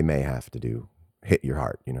words that they may have to do hit your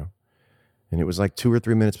heart, And it was like 2 or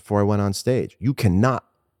 3 minutes before I went on stage. You cannot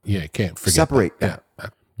you can't forget separate that.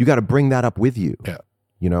 You got to bring that up with you. Yeah.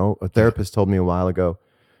 A therapist told me a while ago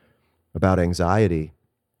about anxiety.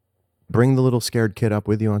 Bring the little scared kid up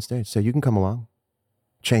with you on stage. Say, you can come along.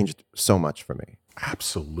 Changed so much for me.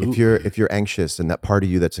 Absolutely. If you're anxious and that part of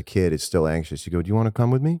you that's a kid is still anxious, you go, do you want to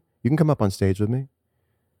come with me? You can come up on stage with me.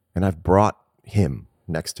 And I've brought him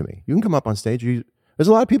next to me. You can come up on stage. There's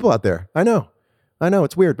a lot of people out there. I know.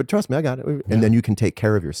 It's weird, but trust me, I got it. And then you can take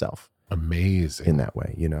care of yourself. Amazing. In that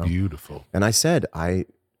way, Beautiful. And I said,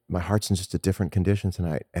 my heart's in just a different condition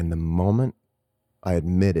tonight. And the moment I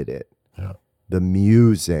admitted it, the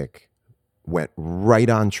music went right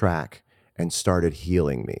on track and started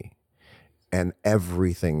healing me. And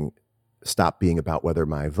everything stopped being about whether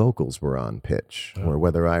my vocals were on pitch or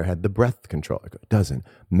whether I had the breath control. It doesn't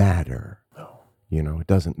matter. No. It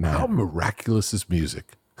doesn't matter. How miraculous is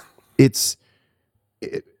music? It's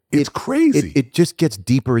crazy. It just gets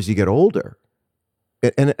deeper as you get older.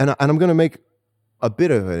 And I'm going to make a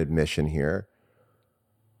bit of an admission here.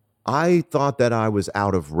 I thought that I was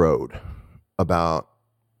out of road about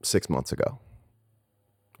 6 months ago.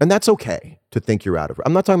 And that's okay to think you're out of road.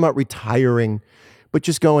 I'm not talking about retiring, but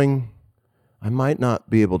just going, I might not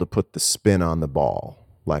be able to put the spin on the ball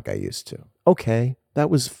like I used to. Okay, that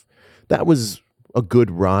was a good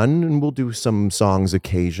run, and we'll do some songs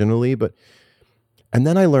occasionally, and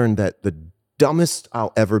then I learned that the dumbest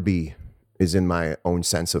I'll ever be is in my own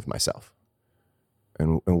sense of myself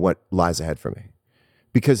and what lies ahead for me.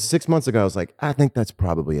 Because 6 months ago, I was like, I think that's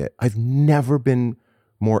probably it. I've never been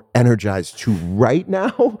more energized to write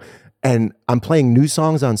now. And I'm playing new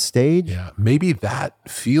songs on stage. Yeah. Maybe that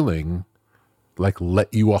feeling like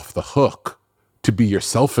let you off the hook to be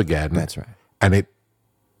yourself again. That's right. And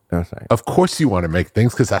That's right. of course you want to make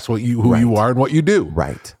things because that's what who you are and what you do.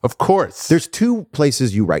 Right. Of course. There's two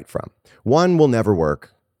places you write from. One will never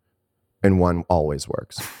work and one always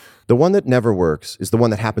works. The one that never works is the one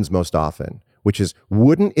that happens most often, which is,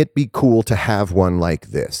 wouldn't it be cool to have one like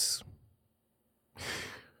this?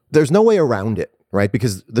 There's no way around it, right?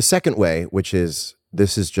 Because the second way, which is,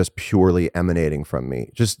 this is just purely emanating from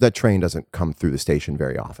me, just that train doesn't come through the station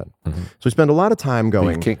very often. So we spend a lot of time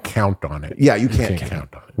going, you can't count on it. yeah, you can't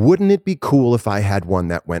count on it. Wouldn't it be cool if I had one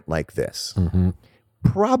that went like this?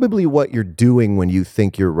 Probably what you're doing when you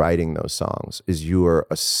think you're writing those songs is you are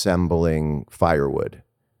assembling firewood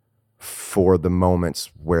for the moments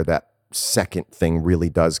where that second thing really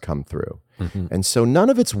does come through. And so none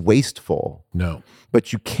of it's wasteful, No.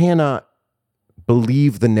 but you cannot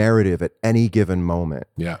believe the narrative at any given moment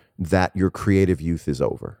Yeah. that your creative youth is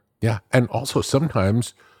over. Yeah. And also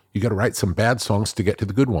sometimes you got to write some bad songs to get to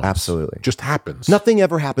the good ones. Absolutely. Just happens. Nothing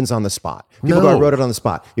ever happens on the spot. People go, I wrote it on the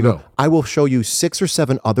spot. You go, I will show you 6 or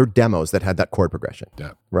 7 other demos that had that chord progression.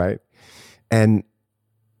 Yeah. Right? And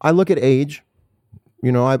I look at age,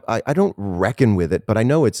 you know, I don't reckon with it, but I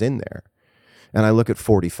know it's in there. And I look at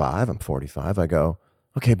 45, I'm 45, I go,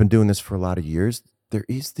 okay, I've been doing this for a lot of years. There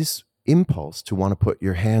is this impulse to want to put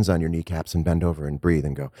your hands on your kneecaps and bend over and breathe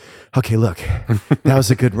and go, okay, look, that was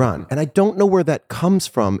a good run. And I don't know where that comes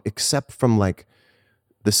from, except from like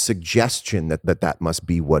the suggestion that must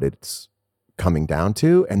be what it's coming down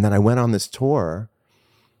to. And then I went on this tour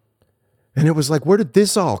and it was like, where did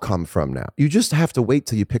this all come from now? You just have to wait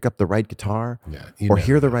till you pick up the right guitar or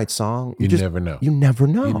hear the right song. You never know. You never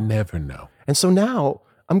know. You never know. And so now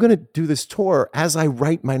I'm going to do this tour as I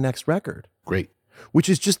write my next record. Great. Which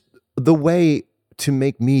is just the way to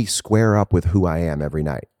make me square up with who I am every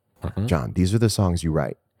night. John, these are the songs you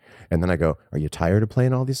write. And then I go, are you tired of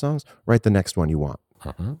playing all these songs? Write the next one you want.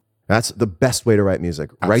 That's the best way to write music.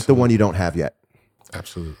 Absolutely. Write the one you don't have yet.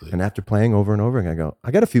 Absolutely. And after playing over and over again, I go,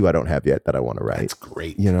 I got a few I don't have yet that I want to write. That's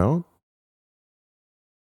great. You know?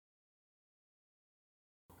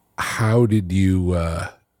 How did you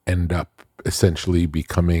end up essentially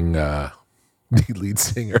becoming the lead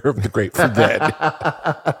singer of the Grateful Dead?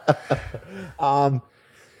 I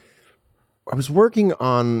was working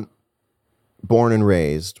on Born and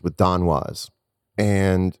Raised with Don Was,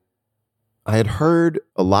 and I had heard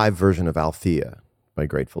a live version of Althea by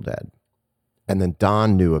Grateful Dead. And then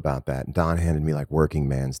Don knew about that. And Don handed me like Working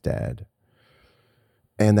Man's Dead.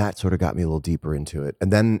 And that sort of got me a little deeper into it.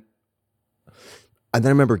 And then I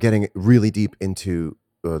remember getting really deep into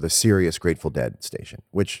the Sirius Grateful Dead station,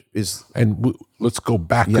 which is... And let's go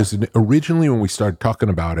back, because originally when we started talking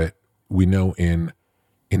about it, we know in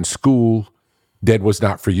school, Dead was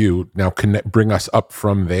not for you. Now bring us up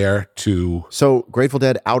from there to... So Grateful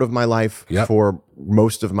Dead out of my life for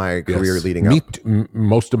most of my career leading up.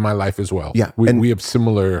 Most of my life as well. Yeah. We have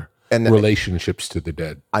similar relationships to the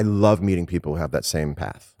Dead. I love meeting people who have that same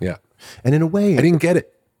path. Yeah. And in a way... I didn't get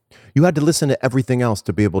it. You had to listen to everything else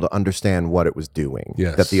to be able to understand what it was doing.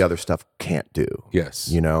 Yes. That the other stuff can't do. Yes.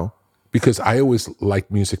 You know? Because I always liked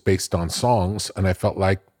music based on songs, and I felt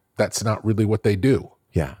like that's not really what they do.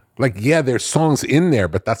 Yeah. Like, yeah, there's songs in there,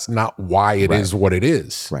 but that's not why it is what it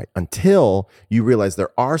is. Right. Until you realize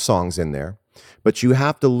there are songs in there, but you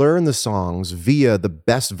have to learn the songs via the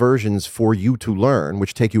best versions for you to learn,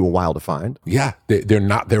 which take you a while to find. Yeah, they're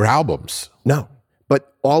not their albums. No.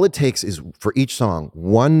 But all it takes is for each song,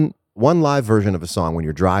 one live version of a song when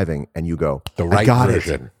you're driving and you go, the right I got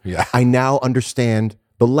version. It. Yeah. I now understand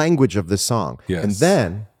the language of this song. Yes. And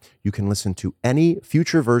then you can listen to any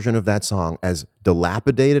future version of that song, as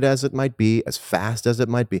dilapidated as it might be, as fast as it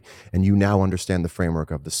might be, and you now understand the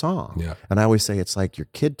framework of the song. Yeah. And I always say it's like your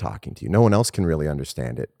kid talking to you. No one else can really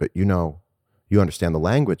understand it, but you understand the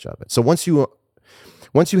language of it. So once you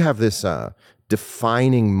have this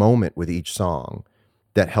defining moment with each song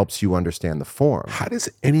that helps you understand the form. How does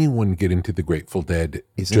anyone get into the Grateful Dead?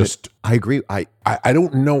 I agree. I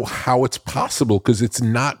don't know how it's possible, because it's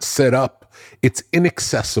not set up. It's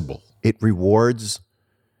inaccessible. It rewards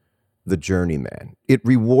the journeyman. It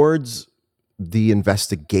rewards the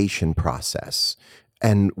investigation process.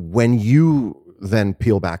 And when you then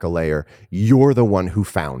peel back a layer, you're the one who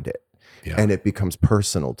found it. Yeah. And it becomes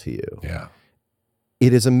personal to you. Yeah.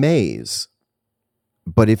 It is a maze.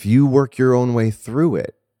 But if you work your own way through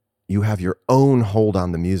it, you have your own hold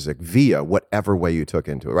on the music via whatever way you took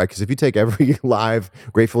into it, right? Because if you take every live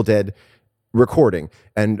Grateful Dead recording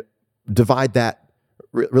and divide that,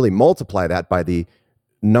 really multiply that by the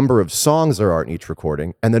number of songs there are in each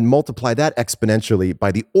recording, and then multiply that exponentially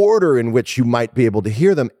by the order in which you might be able to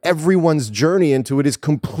hear them, everyone's journey into it is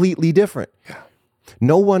completely different. Yeah.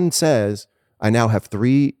 No one says, I now have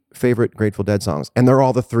 3 favorite Grateful Dead songs, and they're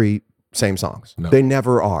all the 3 same songs. No. They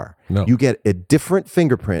never are. No. You get a different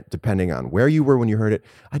fingerprint depending on where you were when you heard it.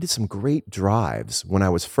 I did some great drives when I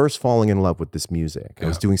was first falling in love with this music. I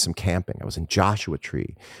was doing some camping. I was in Joshua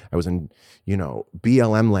Tree. I was in,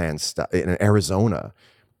 BLM land in Arizona,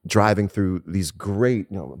 driving through these great,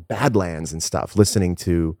 Badlands and stuff, listening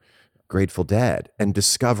to Grateful Dead and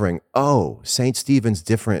discovering, St. Stephen's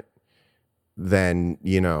different than,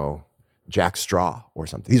 Jack Straw or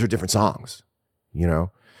something. These are different songs,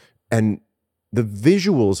 and the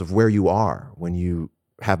visuals of where you are when you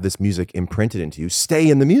have this music imprinted into you stay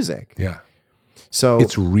in the music. Yeah. So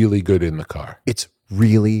It's really good in the car. it's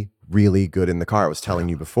really, really good in the car. I was telling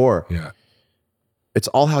you before, Yeah. it's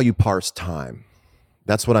all how you parse time.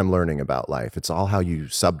 That's what I'm learning about life. It's all how you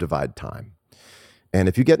subdivide time. And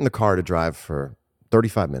if you get in the car to drive for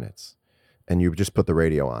 35 minutes and you just put the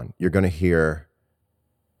radio on, you're going to hear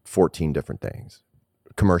 14 different things,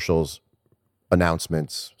 commercials,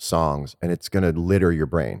 announcements, songs, and it's going to litter your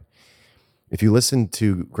brain. If you listen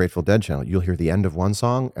to Grateful Dead channel, you'll hear the end of one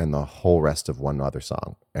song and the whole rest of one other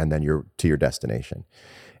song, and then you're to your destination.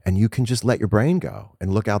 And you can just let your brain go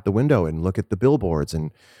and look out the window and look at the billboards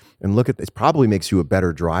and look at, it probably makes you a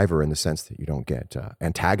better driver in the sense that you don't get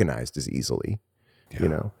antagonized as easily,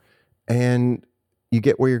 and you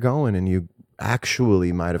get where you're going, and you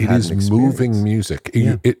actually might have had an experience. It is moving music.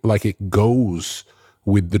 Yeah. It goes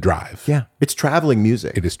with the drive. Yeah, it's traveling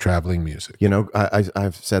music. It is traveling music.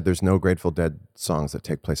 I've said there's no Grateful Dead songs that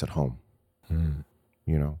take place at home.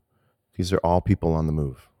 These are all people on the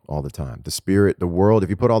move all the time. The spirit, the world, if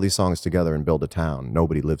you put all these songs together and build a town,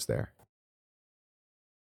 nobody lives there.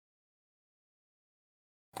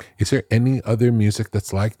 Is there any other music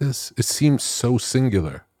that's like this? It seems so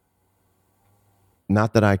singular.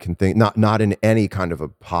 Not that I can think, not in any kind of a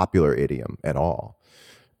popular idiom at all.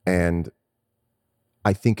 And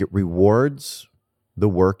I think it rewards the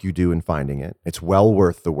work you do in finding it. It's well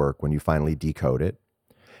worth the work when you finally decode it.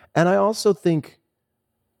 And I also think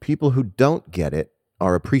people who don't get it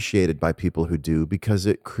are appreciated by people who do, because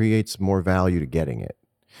it creates more value to getting it.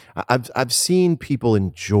 I've seen people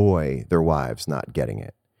enjoy their wives not getting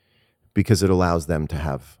it because it allows them to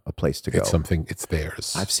have a place to go. It's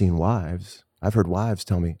theirs. I've heard wives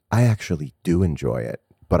tell me, I actually do enjoy it,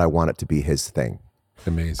 but I want it to be his thing.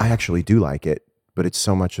 Amazing. I actually do like it, but it's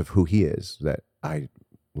so much of who he is that I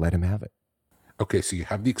let him have it. Okay, so you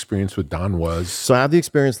have the experience with Don Was. So I have the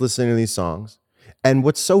experience listening to these songs. And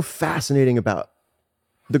what's so fascinating about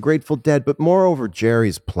the Grateful Dead, but moreover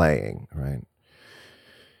Jerry's playing, right,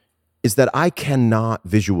 is that I cannot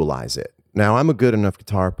visualize it. Now, I'm a good enough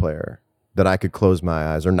guitar player that I could close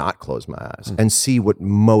my eyes or not close my eyes and see what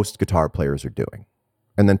most guitar players are doing.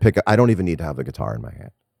 And then I don't even need to have the guitar in my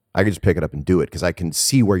hand. I can just pick it up and do it because I can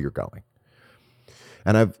see where you're going.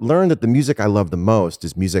 And I've learned that the music I love the most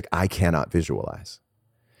is music I cannot visualize.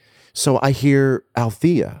 So I hear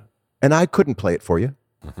Althea, and I couldn't play it for you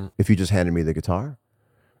if you just handed me the guitar.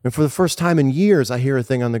 And for the first time in years, I hear a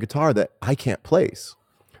thing on the guitar that I can't place.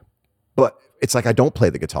 But it's like I don't play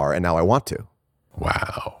the guitar, and now I want to.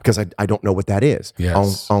 Wow. Because I don't know what that is.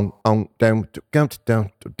 Yes.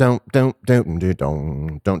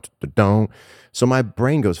 So my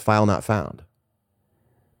brain goes, file not found.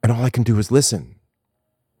 And all I can do is listen.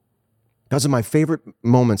 Those are my favorite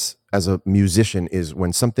moments as a musician, is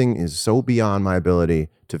when something is so beyond my ability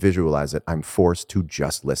to visualize it, I'm forced to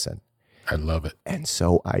just listen. I love it. And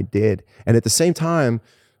so I did. And at the same time,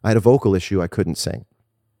 I had a vocal issue. I couldn't sing.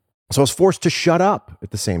 So I was forced to shut up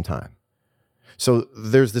at the same time. So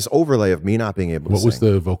there's this overlay of me not being able to sing. What was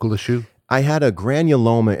the vocal issue? I had a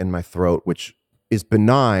granuloma in my throat, which is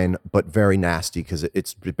benign, but very nasty because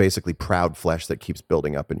it's basically proud flesh that keeps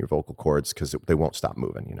building up in your vocal cords because they won't stop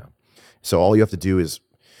moving, So all you have to do is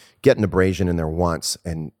get an abrasion in there once,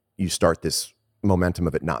 and you start this momentum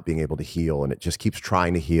of it not being able to heal, and it just keeps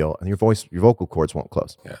trying to heal, and your vocal cords won't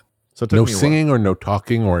close. Yeah. So it took No me a while. singing or no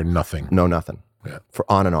talking or nothing. No, nothing. Yeah.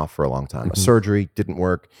 For on and off for a long time. A surgery didn't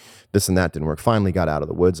work. This and that didn't work. Finally got out of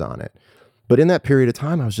the woods on it. But in that period of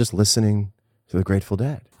time, I was just listening to the Grateful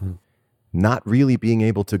Dead, not really being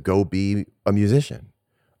able to go be a musician.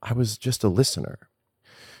 I was just a listener.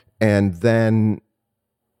 And then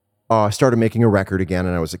I started making a record again,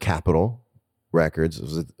 and I was at Capitol Records.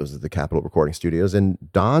 It was at the Capitol Recording Studios. And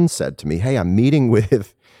Don said to me, hey, I'm meeting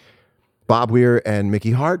with Bob Weir and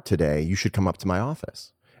Mickey Hart today. You should come up to my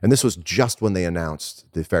office. And this was just when they announced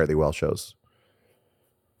the Fare Thee Well shows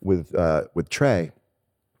with Trey.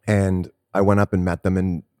 And I went up and met them,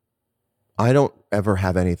 and I don't ever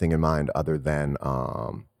have anything in mind other than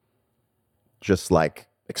just like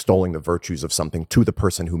extolling the virtues of something to the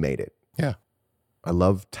person who made it. Yeah. I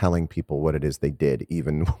love telling people what it is they did,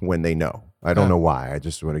 even when they know. I don't know why. I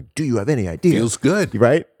just want to, do you have any idea? Feels good.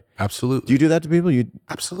 Right? Absolutely. Do you do that to people?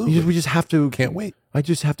 Absolutely. We just have to. Can't wait. I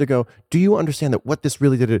just have to go, do you understand that what this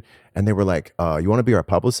really did? And they were like, you want to be our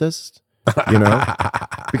publicist? You know?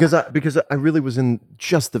 because I really was in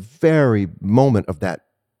just the very moment of that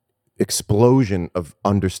explosion of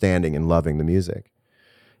understanding and loving the music.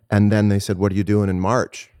 And then they said, what are you doing in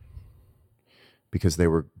March? Because they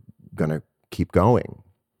were going to keep going.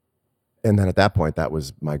 And then at that point, that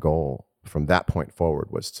was my goal. From that point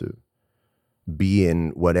forward was to be in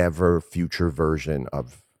whatever future version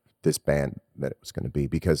of this band that it was going to be.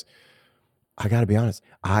 Because I got to be honest,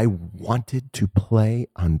 I wanted to play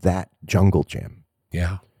on that Jungle Jam.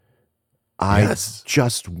 Yeah. I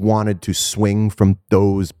just wanted to swing from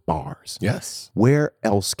those bars. Yes. Where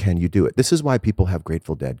else can you do it? This is why people have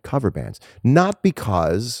Grateful Dead cover bands. Not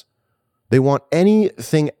because they want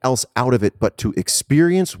anything else out of it, but to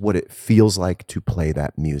experience what it feels like to play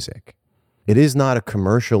that music. It is not a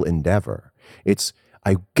commercial endeavor. It's,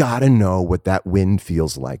 I gotta know what that wind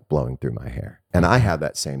feels like blowing through my hair. And I had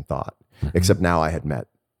that same thought, except now I had met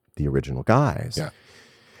the original guys. Yeah.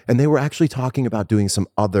 And they were actually talking about doing some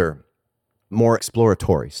other more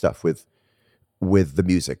exploratory stuff with the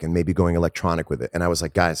music and maybe going electronic with it. And I was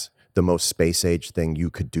like, guys, the most space age thing you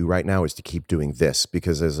could do right now is to keep doing this,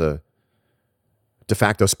 because as a de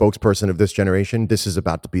facto spokesperson of this generation, this is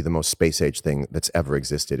about to be the most space age thing that's ever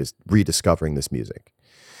existed, is rediscovering this music.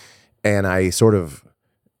 And I sort of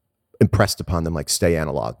impressed upon them, like, stay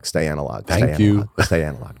analog, stay analog. Thank you. Stay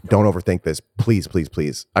analog. Don't overthink this. Please, please,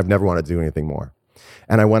 please. I've never wanted to do anything more.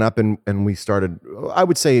 And I went up and we started, I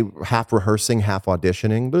would say, half rehearsing, half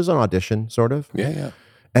auditioning. There's an audition, sort of. Yeah, yeah.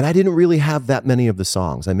 And I didn't really have that many of the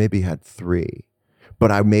songs. I maybe had 3.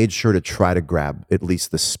 But I made sure to try to grab at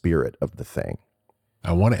least the spirit of the thing.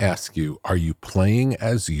 I want to ask you, are you playing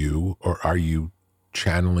as you, or are you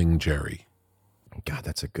channeling Jerry? God,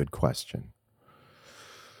 that's a good question.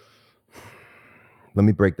 Let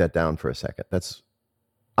me break that down for a second.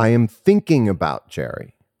 I am thinking about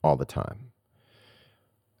Jerry all the time.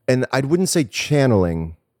 And I wouldn't say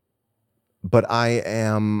channeling, but I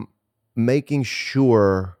am making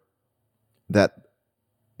sure that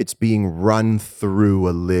it's being run through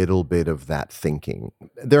a little bit of that thinking.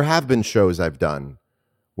 There have been shows I've done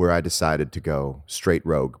where I decided to go straight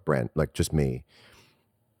rogue, Brent, like just me.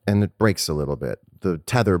 And it breaks a little bit. The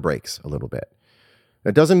tether breaks a little bit.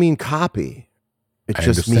 It doesn't mean copy. It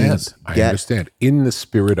just means I understand. In the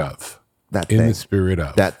spirit of. That thing. In the spirit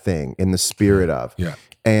of. That thing. In the spirit of. Yeah.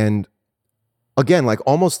 And again, like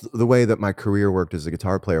almost the way that my career worked as a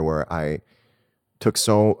guitar player, where I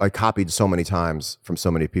copied so many times from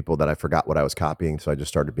so many people that I forgot what I was copying, so I just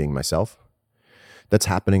started being myself. That's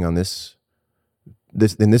happening on this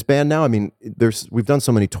in this band now. I mean, we've done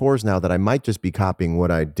so many tours now that I might just be copying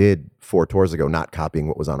what I did 4 tours ago, not copying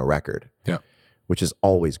what was on a record. Yeah. Which is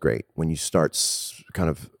always great when you start kind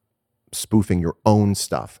of spoofing your own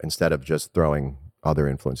stuff instead of just throwing other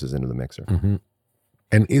influences into the mixer. Mm-hmm.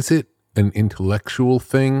 And is it an intellectual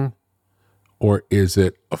thing, or is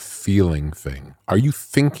it a feeling thing? Are you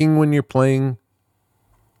thinking when you're playing?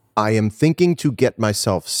 I am thinking to get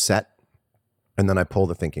myself set, and then I pull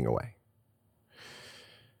the thinking away.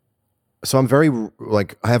 So I'm very,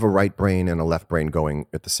 like, I have a right brain and a left brain going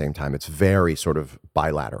at the same time. It's very sort of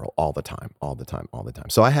bilateral all the time.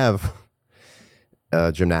 So I have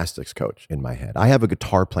a gymnastics coach in my head. I have a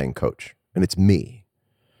guitar playing coach, and it's me.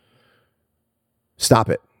 Stop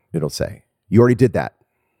it, it'll say. You already did that.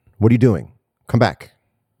 What are you doing? Come back.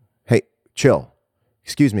 Hey, chill.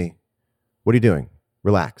 Excuse me. What are you doing?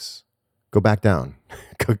 Relax. Go back down.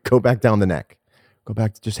 Go back down the neck. Go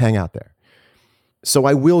back, just hang out there. So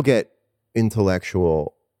I will get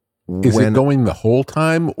intellectual. Is it going the whole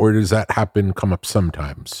time, or does that come up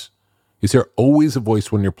sometimes? Is there always a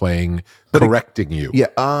voice when you're playing correcting you? Yeah.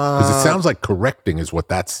 Because it sounds like correcting is what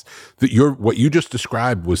what you just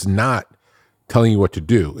described was not telling you what to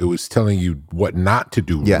do. It was telling you what not to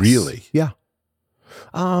do, yes. Really. Yeah.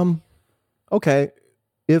 Okay.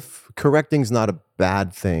 If correcting's not a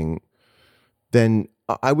bad thing, then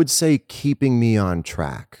I would say keeping me on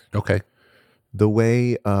track. Okay. The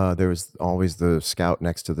way there's always the scout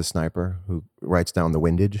next to the sniper who writes down the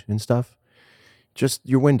windage and stuff. Just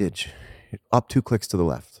your windage, up 2 clicks to the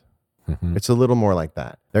left. Mm-hmm. It's a little more like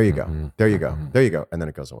that. There you go. There you go. There you go. And then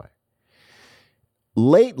it goes away.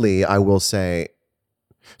 Lately, I will say,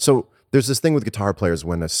 so there's this thing with guitar players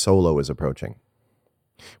when a solo is approaching,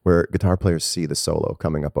 where guitar players see the solo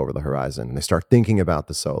coming up over the horizon and they start thinking about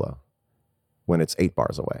the solo when it's 8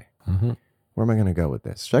 bars away. Mm-hmm. Where am I going to go with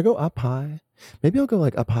this? Should I go up high? Maybe I'll go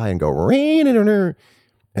like up high and go rain.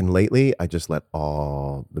 And lately, I just let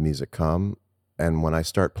all the music come. And when I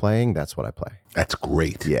start playing, that's what I play. That's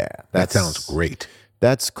great. Yeah. That sounds great.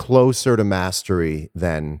 That's closer to mastery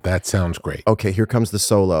than, That sounds great. okay, here comes the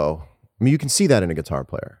solo. I mean, you can see that in a guitar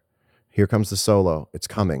player. Here comes the solo. It's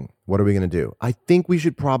coming. What are we going to do? I think we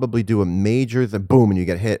should probably do a major, the boom, and you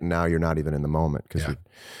get hit, and now you're not even in the moment because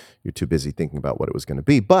you're too busy thinking about what it was going to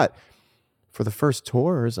be. But for the first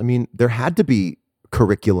tours, I mean, there had to be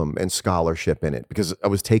curriculum and scholarship in it because I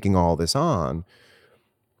was taking all this on.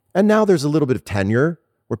 And now there's a little bit of tenure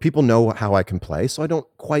where people know how I can play, so I don't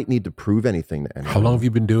quite need to prove anything to anyone. How long have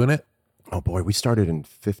you been doing it? Oh boy, we started in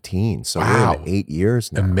 15, so Wow. we're in 8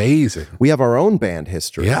 years now. Amazing. We have our own band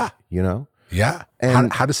history. Yeah. You know? Yeah.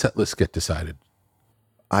 And- how does set list get decided?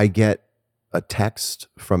 I get a text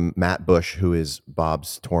from Matt Bush, who is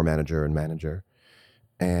Bob's tour manager and manager.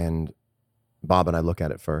 And Bob and I look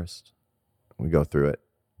at it first. We go through it.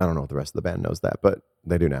 I don't know if the rest of the band knows that, but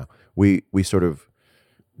they do now. We sort of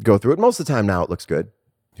go through it. Most of the time now it looks good.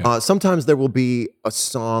 Yeah. Sometimes there will be a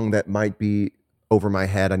song that might be over my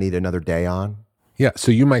head. I need another day on. Yeah.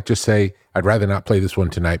 So you might just say, I'd rather not play this one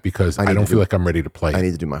tonight because I don't feel like I'm ready to play. I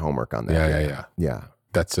need to do my homework on that. Yeah. Yeah.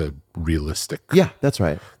 That's a realistic. Yeah, that's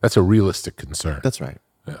right. That's a realistic concern. That's right.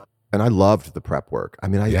 Yeah. And I loved the prep work. I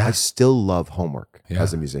mean, I still love homework Yeah.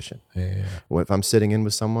 as a musician. Yeah. Well, if I'm sitting in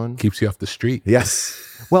with someone. Keeps you off the street.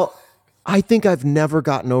 Yes. Well, I think I've never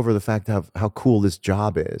gotten over the fact of how cool this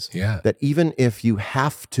job is. Yeah. That even if you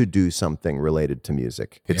have to do something related to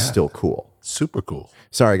music, it's Yeah. still cool. Super cool.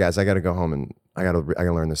 Sorry, guys, I got to go home and I got to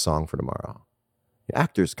learn this song for tomorrow.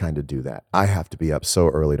 Actors kind of do that. I have to be up so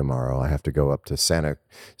early tomorrow. I have to go up to Santa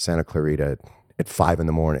Clarita at 5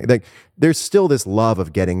 a.m. Like, there's still this love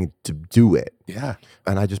of getting to do it. Yeah.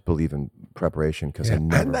 And I just believe in preparation because Yeah. I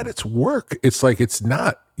never. And that it's work. It's like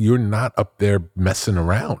you're not up there messing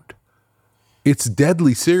around. It's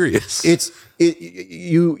deadly serious.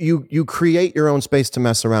 You create your own space to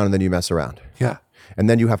mess around and then you mess around. Yeah. And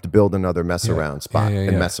then you have to build another mess around spot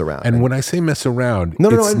and mess around. And when I say mess around,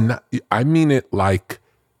 I mean it like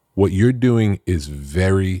what you're doing is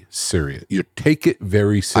very serious. You take it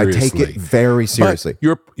very seriously. I take it very seriously.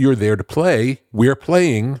 But you're there to play. We're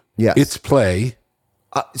playing. Yes. It's play.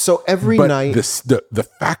 So every But night, the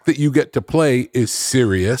fact that you get to play is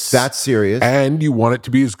serious. that's serious. And you want it to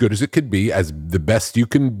be as good as it could be, as the best you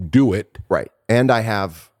can do it. Right. And I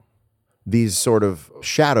have these sort of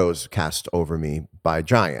shadows cast over me by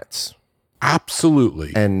giants.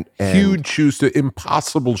 Absolutely. And huge shoes to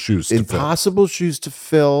impossible shoes to fill. impossible shoes to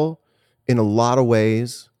fill in a lot of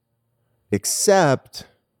ways, except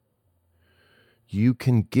you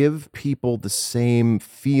can give people the same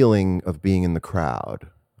feeling of being in the crowd.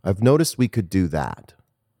 I've noticed we could do that.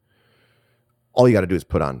 All you got to do is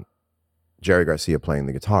put on Jerry Garcia playing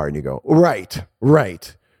the guitar and you go, right,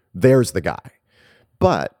 there's the guy.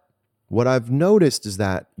 But what I've noticed is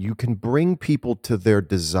that you can bring people to their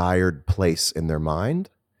desired place in their mind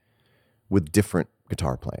with different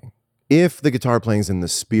guitar playing. If the guitar playing is in the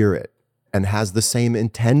spirit and has the same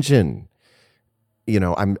intention,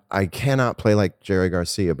 I cannot play like Jerry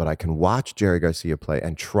Garcia, but I can watch Jerry Garcia play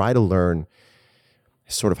and try to learn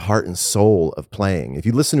his sort of heart and soul of playing. If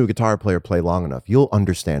you listen to a guitar player play long enough, you'll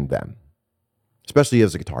understand them, especially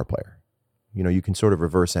as a guitar player. You can sort of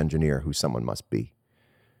reverse engineer who someone must be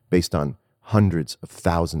based on hundreds of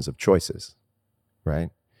thousands of choices, right?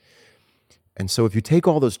 And so if you take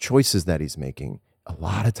all those choices that he's making, a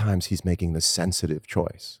lot of times he's making the sensitive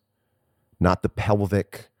choice, not the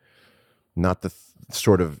pelvic, not the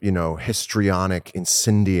sort of, histrionic,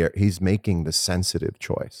 incendiary. He's making the sensitive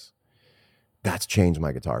choice. That's changed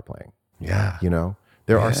my guitar playing. Yeah.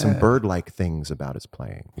 There are some bird-like things about his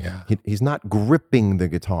playing. Yeah. He's not gripping the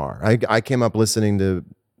guitar. I came up listening to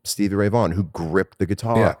Stevie Ray Vaughan, who gripped the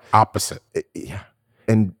guitar. Yeah. Opposite. Yeah.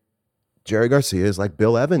 And Jerry Garcia is like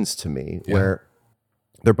Bill Evans to me, where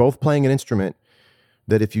they're both playing an instrument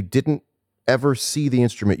that if you didn't ever see the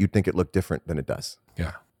instrument, you'd think it looked different than it does.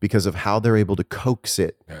 Yeah. Because of how they're able to coax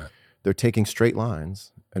it. Yeah. They're taking straight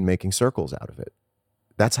lines and making circles out of it.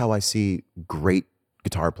 That's how I see great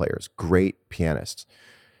guitar players, great pianists.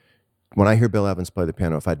 When I hear Bill Evans play the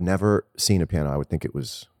piano, if I'd never seen a piano, I would think it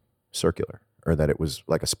was circular or that it was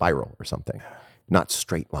like a spiral or something, not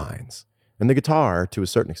straight lines. And the guitar, to a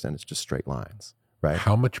certain extent, is just straight lines, right?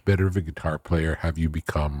 How much better of a guitar player have you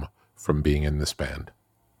become from being in this band?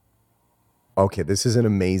 Okay, this is an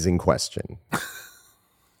amazing question.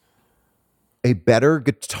 A better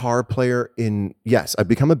guitar player yes, I've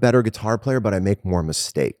become a better guitar player, but I make more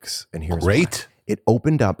mistakes. And here's Great. why. It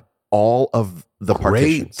opened up all of the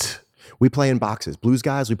partitions. Great. We play in boxes. Blues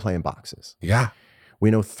guys, we play in boxes. Yeah.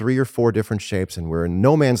 We know 3 or 4 different shapes, and we're in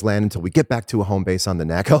no man's land until we get back to a home base on the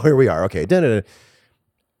neck. Oh, here we are. Okay. Da-da-da.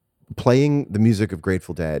 Playing the music of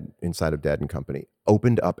Grateful Dead inside of Dead and Company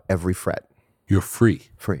opened up every fret. You're free.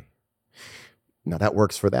 Free. Now that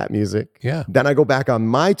works for that music. Yeah. Then I go back on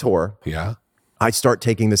my tour. Yeah. I start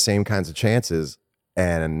taking the same kinds of chances,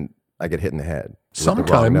 and I get hit in the head. with the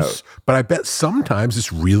wrong note. Sometimes, but I bet sometimes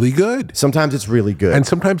it's really good. Sometimes it's really good. And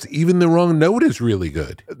sometimes even the wrong note is really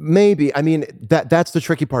good. Maybe. I mean, that's the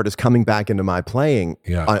tricky part, is coming back into my playing.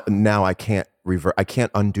 Yeah. Now I can't revert. I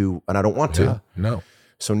can't undo, and I don't want to. Yeah. No.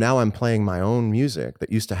 So now I'm playing my own music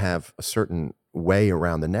that used to have a certain way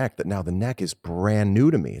around the neck, that now the neck is brand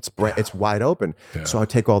new to me. It's wide open. Yeah. So I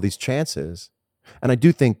take all these chances. And I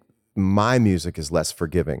do think my music is less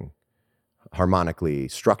forgiving harmonically,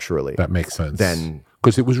 structurally. That makes sense. Then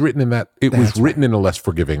because it was written in that, it was written in a less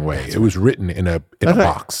forgiving way. It was written in a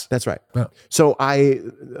box. That's right. Yeah. So I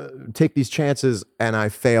take these chances, and I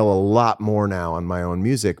fail a lot more now on my own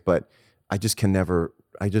music, but I just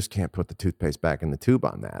can't put the toothpaste back in the tube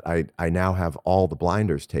on that. I now have all the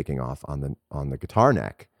blinders taking off on the guitar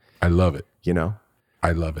neck. I love it. You know,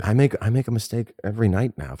 I love it. I make a mistake every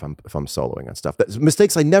night now if I'm soloing on stuff. That's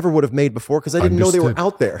mistakes I never would have made before because I didn't know they were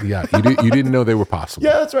out there. Yeah, you didn't know they were possible.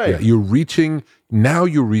 Yeah, that's right. Yeah, you're reaching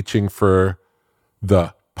for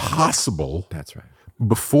the possible. That's right.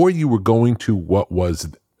 Before you were going to what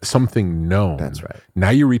was something known. That's right. Now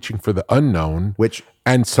you're reaching for the unknown,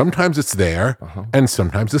 and sometimes it's there, and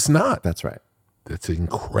sometimes it's not. That's right. That's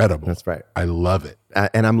incredible. That's right. I love it.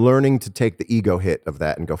 And I'm learning to take the ego hit of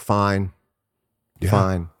that and go, fine,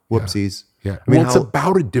 whoopsies. Yeah. I mean, it's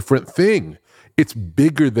about a different thing. It's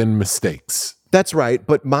bigger than mistakes. That's right.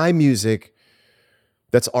 But my music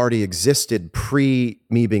that's already existed pre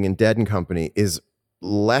me being in Dead and Company is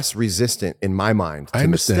less resistant in my mind to I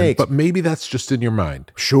understand, mistakes. but maybe that's just in your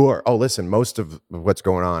mind. Sure. Oh, listen, most of what's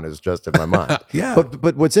going on is just in my mind. Yeah.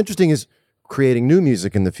 But what's interesting is creating new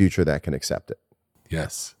music in the future that can accept it.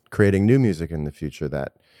 Yes. Creating new music in the future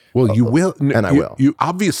that Well, you will. And I will. You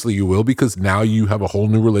obviously you will, because now you have a whole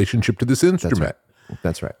new relationship to this instrument.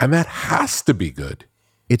 That's right. And that has to be good.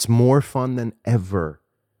 It's more fun than ever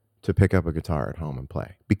to pick up a guitar at home and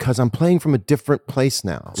play, because I'm playing from a different place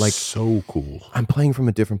now. Like, so cool. I'm playing from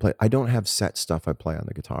a different place. I don't have set stuff I play on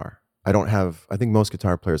the guitar. I think most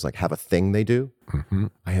guitar players have a thing they do. Mm-hmm.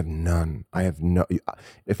 I have none. I have no.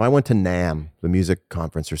 If I went to NAMM, the music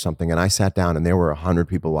conference or something, and I sat down and there were 100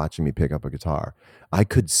 people watching me pick up a guitar, I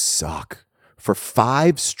could suck for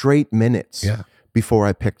 5 straight minutes before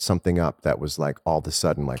I picked something up that was all of a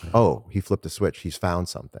sudden oh, he flipped a switch. He's found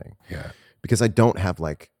something. Yeah. Because I don't have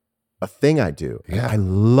a thing I do. Yeah. I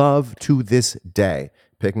love to this day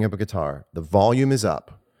picking up a guitar. The volume is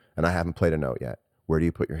up and I haven't played a note yet. Where do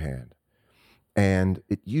you put your hand? And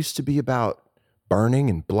it used to be about burning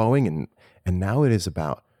and blowing, and now it is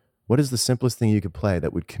about what is the simplest thing you could play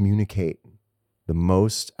that would communicate the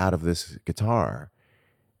most out of this guitar.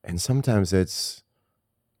 And sometimes it's,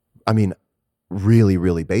 really,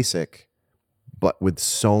 really basic, but with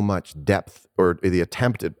so much depth, or the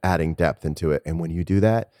attempt at adding depth into it. And when you do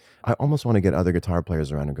that, I almost want to get other guitar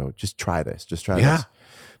players around and go, just try this. Just try this.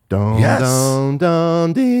 Dum, dum,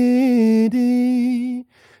 dum, dee, dee,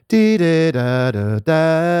 dee, da, da, da,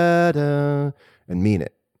 da, da, and mean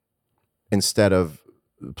it, instead of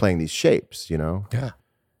playing these shapes, Yeah.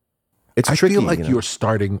 It's I tricky. feel like you're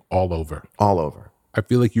starting all over. all over. I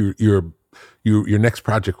feel like your next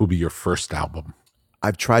project will be your first album.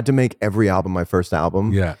 I've tried to make every album my first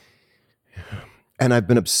album. Yeah. And I've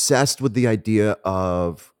been obsessed with the idea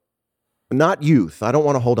of not youth. I don't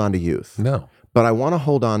want to hold on to youth. No. But I want to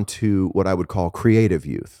hold on to what I would call creative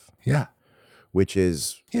youth, Yeah. which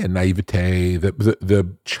is Naivete,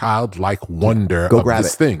 the childlike wonder go of grab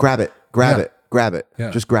this it, thing. grab it, Yeah.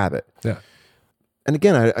 just grab it. Yeah. And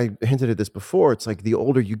again, I hinted at this before. It's the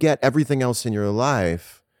older you get, everything else in your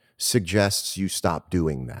life suggests you stop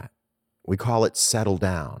doing that. We call it settle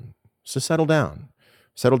down. So settle down.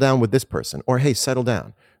 Settle down with this person. Or, hey, settle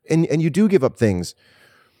down. And you do give up things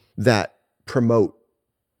that promote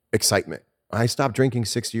excitement. I stopped drinking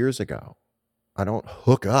 6 years ago. I don't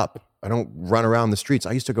hook up. I don't run around the streets.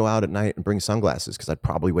 I used to go out at night and bring sunglasses because I'd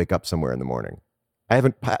probably wake up somewhere in the morning. I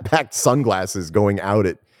haven't packed sunglasses going out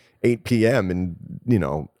at 8 p.m. in,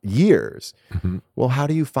 years. Mm-hmm. Well, how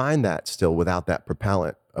do you find that still without that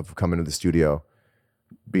propellant of coming to the studio,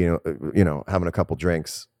 being, having a couple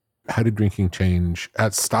drinks, did drinking change,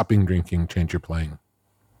 stopping drinking change your playing?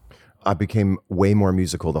 I became way more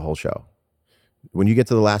musical the whole show. When you get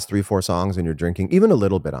to the last 3-4 songs and you're drinking, even a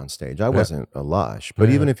little bit on stage, I wasn't a lush, but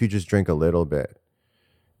even if you just drink a little bit,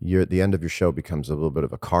 you're at the end of your show becomes a little bit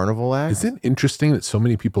of a carnival act. Is it interesting that so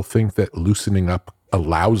many people think that loosening up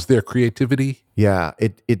allows their creativity? Yeah,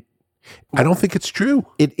 I don't think it's true.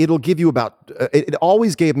 It'll give you about, it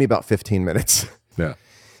always gave me about 15 minutes. Yeah.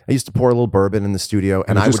 I used to pour a little bourbon in the studio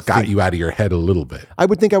And I just got you out of your head a little bit. I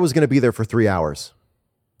would think I was going to be there for 3 hours.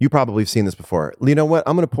 You probably have seen this before. You know what?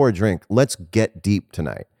 I'm going to pour a drink. Let's get deep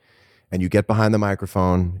tonight. And you get behind the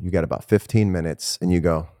microphone, you got about 15 minutes and you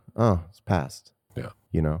go, oh, it's passed. Yeah.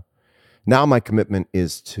 You know, now my commitment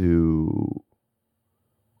is to,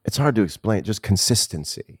 it's hard to explain, just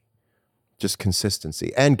consistency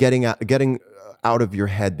and getting out of your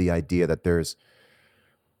head the idea that there's,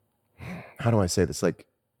 how do I say this? Like,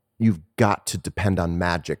 you've got to depend on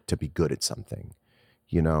magic to be good at something.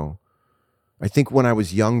 You know, I think when I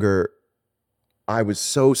was younger, I was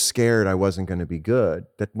so scared I wasn't going to be good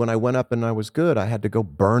that when I went up and I was good, I had to go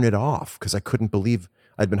burn it off because I couldn't believe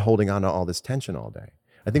I'd been holding on to all this tension all day.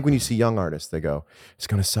 I think when you see young artists, they go, it's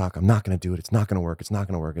going to suck. I'm not going to do it. It's not going to work. It's not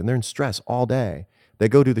going to work. And they're in stress all day. They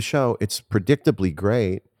go do the show. It's predictably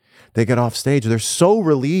great. They get off stage. They're so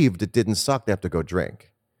relieved it didn't suck. They have to go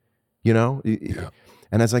drink, you know? Yeah.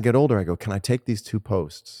 And as I get older, I go, can I take these 2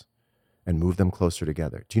 posts and move them closer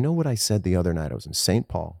together? Do you know what I said the other night? I was in St.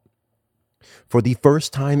 Paul. For the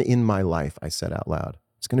first time in my life, I said out loud,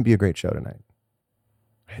 it's going to be a great show tonight.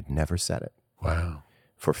 I had never said it. Wow.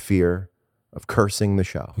 For fear of cursing the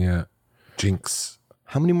show. Yeah. Jinx.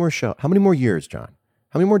 How many more years, John?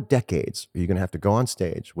 How many more decades are you going to have to go on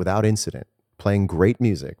stage without incident, playing great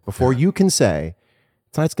music before you can say,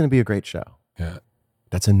 tonight's going to be a great show? Yeah.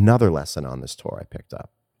 That's another lesson on this tour I picked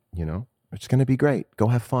up. You know, it's going to be great. Go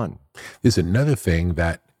have fun. There's another thing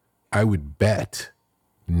that I would bet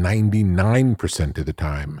 99% of the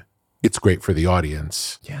time, it's great for the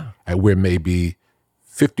audience. Yeah. Where maybe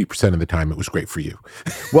 50% of the time it was great for you.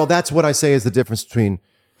 Well, that's what I say is the difference between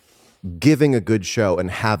giving a good show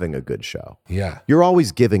and having a good show. Yeah. You're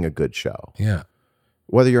always giving a good show. Yeah.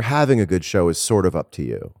 Whether you're having a good show is sort of up to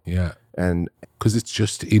you. Yeah. And because it's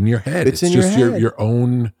just in your head. It's in your just head. your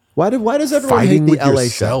own. Why does everyone fighting hate the with LA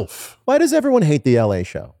yourself. show? Why does everyone hate the LA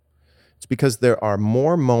show? It's because there are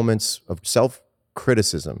more moments of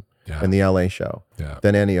self-criticism in the LA show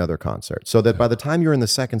than any other concert. So that by the time you're in the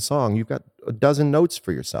second song, you've got a dozen notes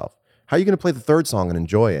for yourself. How are you going to play the third song and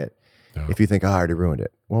enjoy it if you think, oh, I already ruined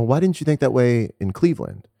it? Well, why didn't you think that way in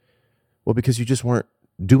Cleveland? Well, because you just weren't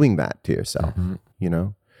doing that to yourself, you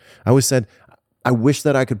know? I always said, I wish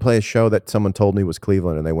that I could play a show that someone told me was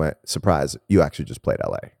Cleveland and they went, surprise, you actually just played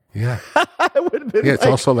LA. Yeah. I would have been It's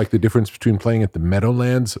also like the difference between playing at the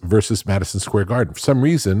Meadowlands versus Madison Square Garden. For some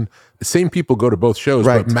reason, the same people go to both shows,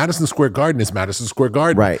 but Madison Square Garden is Madison Square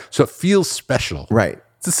Garden. Right. So it feels special. Right.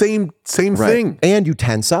 It's the same thing. And you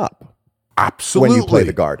tense up. Absolutely. When you play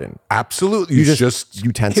the Garden. Absolutely. You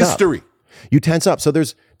tense history. up. You tense up. So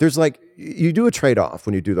there's like, you do a trade-off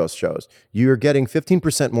when you do those shows. You're getting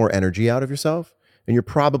 15% more energy out of yourself, and you're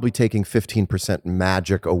probably taking 15%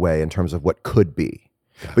 magic away in terms of what could be.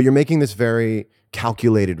 Yeah. But you're making this very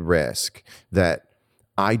calculated risk that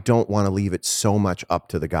I don't want to leave it so much up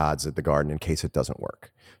to the gods at the Garden in case it doesn't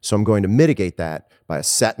work. So I'm going to mitigate that by a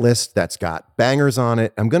set list that's got bangers on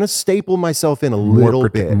it. I'm going to staple myself in a little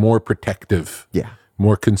bit. More protective. Yeah.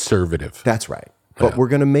 More conservative. That's right. But we're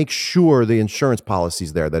going to make sure the insurance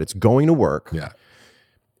policy's there, that it's going to work. Yeah.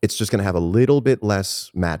 It's just going to have a little bit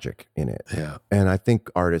less magic in it. Yeah. And I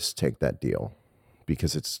think artists take that deal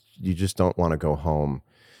because you just don't want to go home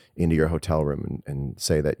into your hotel room and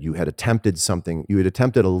say that you had attempted something, you had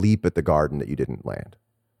attempted a leap at the Garden that you didn't land.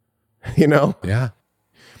 You know? Yeah.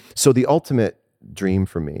 So the ultimate dream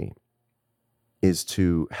for me is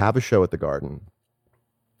to have a show at the Garden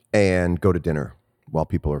and go to dinner while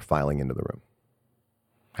people are filing into the room.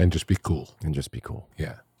 And just be cool.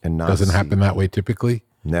 Yeah. And not doesn't happen that way typically?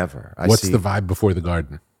 Never. What's the vibe before the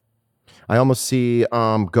Garden? I almost see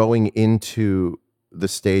going into the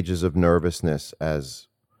stages of nervousness as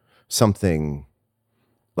something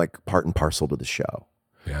like part and parcel to the show.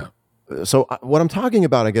 Yeah. So what I'm talking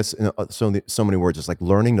about, I guess, in so many words, is like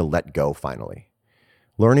learning to let go finally.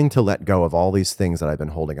 Learning to let go of all these things that I've been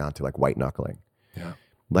holding on to, like white knuckling. Yeah.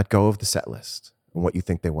 Let go of the set list and what you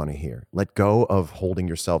think they want to hear. Let go of holding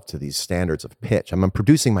yourself to these standards of pitch. I'm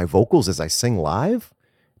producing my vocals as I sing live.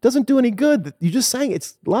 It doesn't do any good. You just sang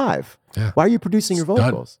it's live. Yeah. Why are you producing your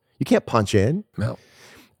vocals? Done. You can't punch in. No.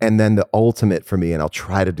 And then the ultimate for me, and I'll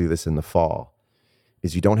try to do this in the fall,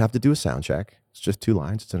 is you don't have to do a sound check. It's just 2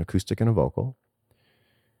 lines. It's an acoustic and a vocal.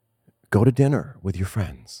 Go to dinner with your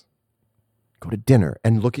friends. Go to dinner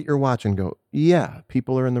and look at your watch and go, yeah,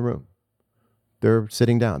 people are in the room. They're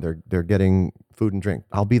sitting down. They're getting food and drink.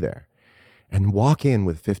 I'll be there. And walk in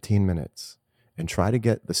with 15 minutes and try to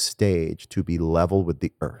get the stage to be level with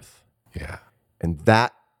the earth. Yeah. And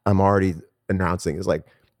that I'm already announcing is like,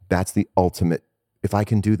 that's the ultimate. If I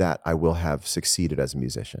can do that, I will have succeeded as a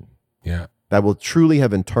musician. Yeah. That will truly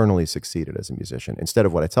have internally succeeded as a musician. Instead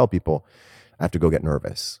of what I tell people, I have to go get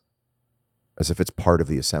nervous as if it's part of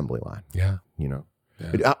the assembly line. Yeah. You know,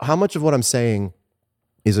 Yeah. how much of what I'm saying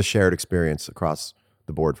is a shared experience across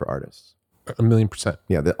the board for artists? 1,000,000%.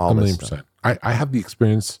 Yeah, A million percent. I have the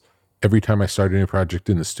experience every time I start a new project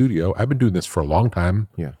in the studio. I've been doing this for a long time.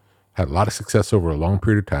 Yeah. Had a lot of success over a long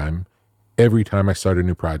period of time. Every time I start a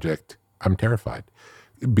new project, I'm terrified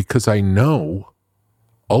because I know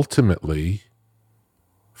ultimately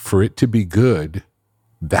for it to be good,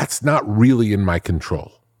 that's not really in my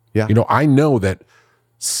control. Yeah. You know, I know that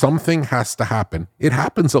something has to happen. It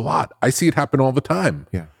happens a lot. I see it happen all the time.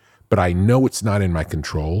 Yeah. But I know it's not in my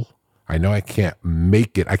control. I know I can't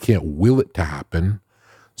make it. I can't will it to happen.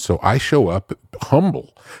 So I show up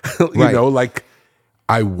humble, you Right. know, like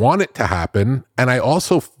I want it to happen. And I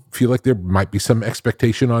also feel like there might be some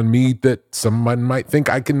expectation on me that someone might think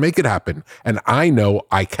I can make it happen. And I know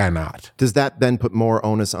I cannot. Does that then put more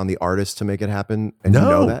onus on the artist to make it happen? And you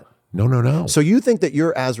know that? No. So you think that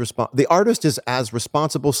you're the artist is as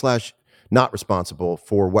responsible / not responsible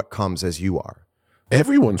for what comes as you are?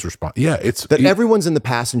 Everyone's response. Yeah. Everyone's in the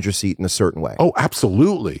passenger seat in a certain way. Oh,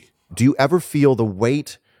 absolutely. Do you ever feel the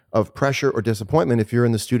weight of pressure or disappointment if you're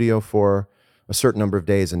in the studio for a certain number of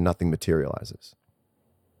days and nothing materializes?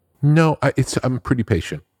 No, I'm pretty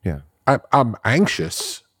patient. Yeah. I'm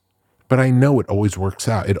anxious, but I know it always works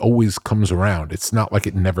out. It always comes around. It's not like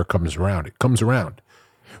it never comes around. It comes around.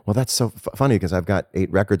 Well, that's so funny because I've got 8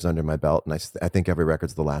 records under my belt, and I think every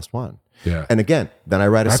record's the last one. Yeah. And again, then I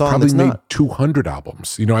write a I've song probably that's made not. 200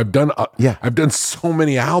 albums. You know, I've done so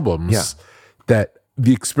many albums Yeah. that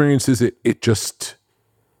the experience is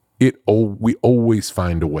we always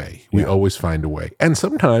find a way. We always find a way. And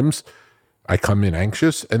sometimes I come in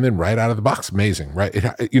anxious and then right out of the box, amazing, right?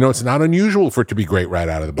 It's not unusual for it to be great right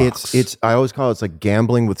out of the box. I always call it's like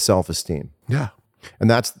gambling with self-esteem. Yeah. And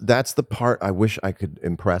that's the part I wish I could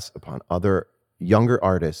impress upon other younger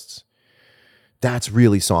artists. That's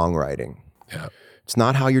really songwriting. Yeah. It's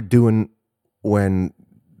not how you're doing when,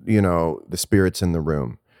 the spirit's in the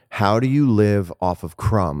room. How do you live off of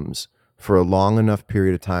crumbs for a long enough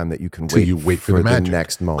period of time that you can wait for the magic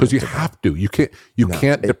next moment? Because you have to. You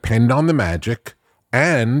can't depend on the magic,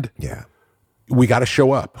 and Yeah. we got to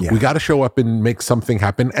show up. Yeah. We got to show up and make something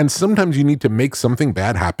happen. And sometimes you need to make something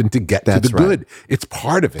bad happen to get to the That's right. good. It's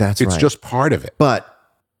part of it. That's it's right. just part of it. But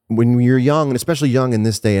when you're young, and especially young in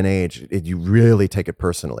this day and age, you really take it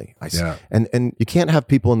personally. Yeah. And you can't have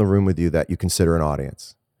people in the room with you that you consider an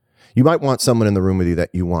audience. You might want someone in the room with you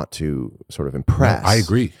that you want to sort of impress. No, I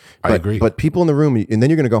agree. I agree. But people in the room, and then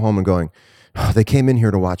you're going to go home and going, oh, they came in here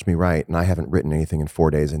to watch me write, and I haven't written anything in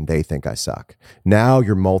 4 days, and they think I suck. Now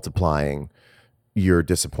you're multiplying your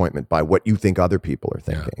disappointment by what you think other people are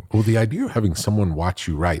thinking. Well, the idea of having someone watch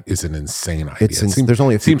you write is an insane idea. There's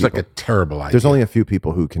only a few seems like people. a terrible idea. There's only a few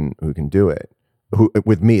people who can do it,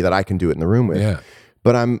 with me that I can do it in the room with. Yeah.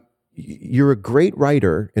 But you're a great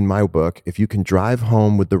writer in my book if you can drive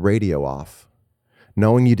home with the radio off,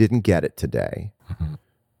 knowing you didn't get it today,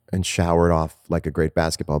 and shower it off like a great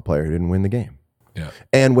basketball player who didn't win the game. Yeah.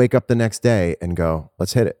 And wake up the next day and go,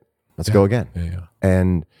 let's hit it. Let's go again. Yeah.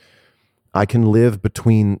 And I can live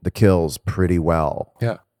between the kills pretty well.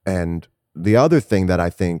 Yeah. And the other thing that I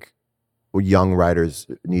think young writers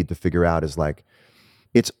need to figure out is like,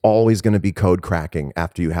 it's always going to be code cracking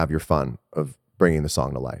after you have your fun of bringing the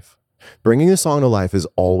song to life. Bringing the song to life is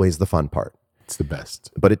always the fun part. It's the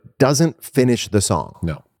best. But it doesn't finish the song.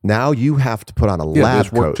 No. Now you have to put on a Yeah, lab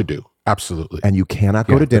there's work coat. to do. Absolutely. And you cannot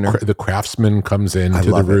go to dinner. The craftsman comes into the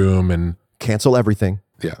love it. room and Cancel everything.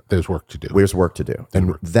 yeah, there's work to do. There's work to do.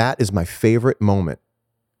 And that is my favorite moment.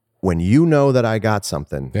 When you know that I got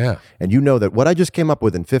something, Yeah. and you know that what I just came up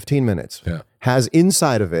with in 15 minutes Yeah. has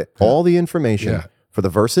inside of it all the information Yeah. for the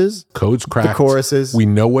verses, Code's cracked. the choruses. We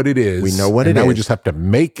know what it is. We know what and it now we is. just have to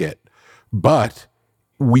make it. But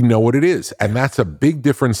we know what it is. And that's a big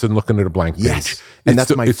difference than looking at a blank page. Yes. And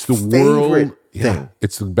that's my it's the favorite world. thing. Yeah,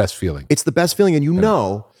 it's the best feeling. It's the best feeling. And you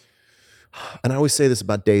know, and I always say this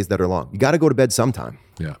about days that are long. You got to go to bed sometime.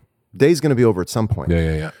 Yeah. Day's going to be over at some point.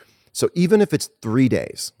 Yeah. So even if it's 3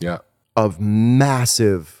 days Yeah. of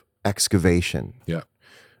massive excavation, Yeah.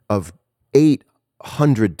 of 8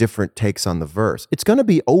 100 different takes on the verse. It's going to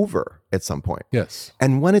be over at some point. Yes.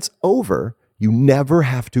 And when it's over, you never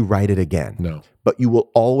have to write it again. No. But you will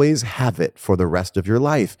always have it for the rest of your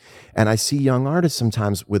life. And I see young artists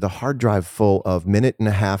sometimes with a hard drive full of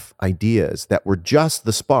 1.5-minute ideas that were just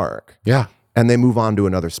the spark. Yeah. And they move on to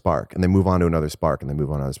another spark, and they move on to another spark, and they move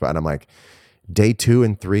on to another spark. And I'm like, day 2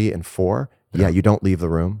 and 3 and 4, yeah, you don't leave the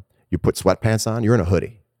room. You put sweatpants on, you're in a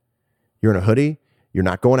hoodie. You're in a hoodie, you're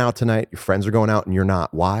not going out tonight, your friends are going out and you're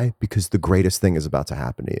not. Why? Because the greatest thing is about to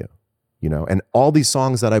happen to you. You know, and all these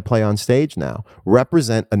songs that I play on stage now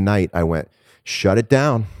represent a night I went, shut it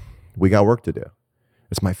down. We got work to do.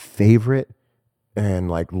 It's my favorite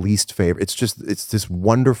and like least favorite. It's this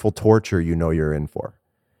wonderful torture you know you're in for.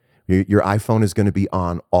 Your iPhone is going to be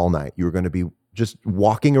on all night. You're going to be just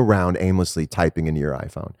walking around aimlessly typing into your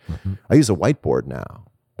iPhone. Mm-hmm. I use a whiteboard now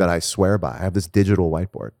that I swear by. I have this digital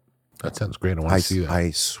whiteboard. That sounds great. I want to see that.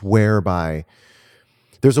 I swear by.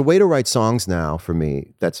 There's a way to write songs now for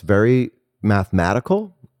me that's very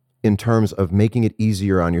mathematical in terms of making it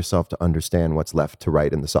easier on yourself to understand what's left to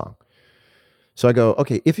write in the song. So I go,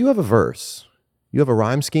 okay, if you have a verse, you have a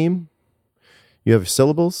rhyme scheme, you have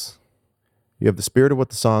syllables, you have the spirit of what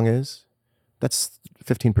the song is, that's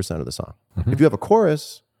 15% of the song. Mm-hmm. If you have a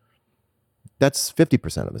chorus, that's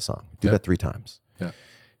 50% of the song. Do that 3 times. Yeah.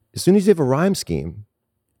 As soon as you have a rhyme scheme,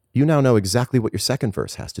 you now know exactly what your second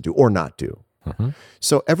verse has to do or not do. Mm-hmm.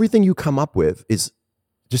 So everything you come up with is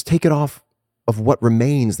just take it off of what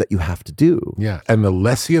remains that you have to do. Yeah. And the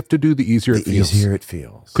less you have to do, the easier it feels. The easier it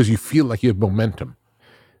feels. Because you feel like you have momentum.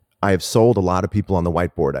 I have sold a lot of people on the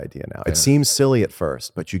whiteboard idea now. It seems silly at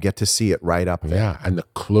first, but you get to see it right up there. Yeah. And the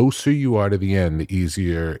closer you are to the end, the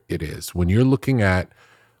easier it is. When you're looking at,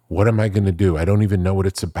 what am I going to do? I don't even know what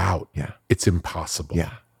it's about. Yeah. It's impossible.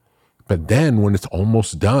 Yeah. But then when it's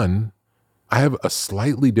almost done, I have a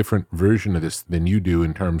slightly different version of this than you do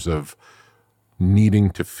in terms of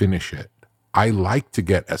needing to finish it. I like to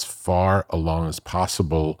get as far along as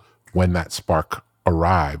possible when that spark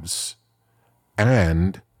arrives.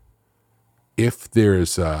 And if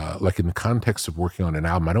there's, like in the context of working on an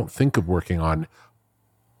album, I don't think of working on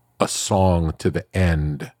a song to the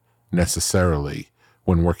end necessarily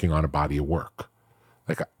when working on a body of work.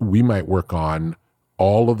 Like we might work on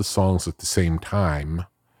all of the songs at the same time,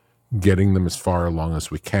 getting them as far along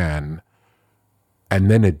as we can. And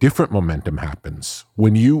then a different momentum happens.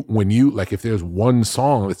 When you like, if there's one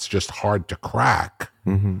song that's just hard to crack,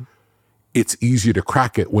 mm-hmm. it's easier to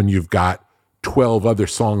crack it when you've got 12 other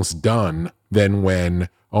songs done than when,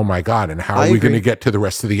 oh my God, and how are we going to get to the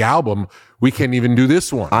rest of the album? We can't even do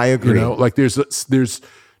this one. I agree. You know, like there's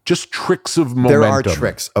just tricks of momentum. There are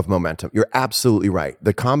tricks of momentum. You're absolutely right.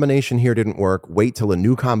 The combination here didn't work. Wait till a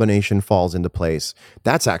new combination falls into place.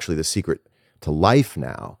 That's actually the secret to life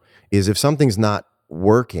now, is if something's not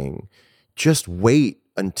working, just wait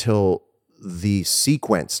until the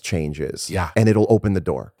sequence changes. Yeah. And it'll open the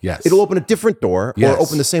door. Yes. It'll open a different door or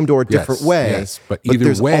open the same door a different way. Yes. But either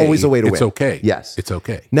there's way, always a way to win. It's okay. Yes. It's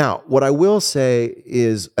okay. Now, what I will say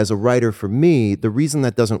is, as a writer for me, the reason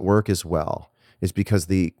that doesn't work as well is because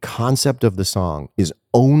the concept of the song is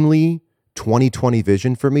only 20/20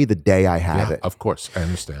 vision for me the day I have it. Of course. I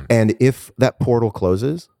understand. And if that portal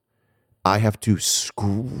closes, I have to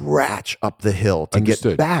scratch up the hill to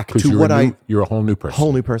get back to what you're a whole new person.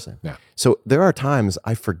 Whole new person. Yeah. So there are times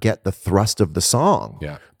I forget the thrust of the song.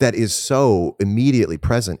 Yeah. That is so immediately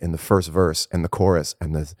present in the first verse and the chorus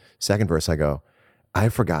and the second verse. I go, I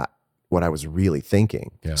forgot what I was really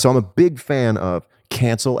thinking. Yeah. So I'm a big fan of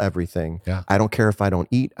cancel everything. Yeah. I don't care if I don't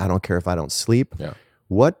eat. I don't care if I don't sleep. Yeah.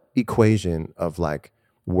 What equation of like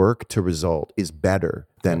work to result is better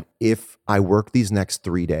than if I work these next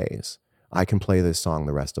 3 days, I can play this song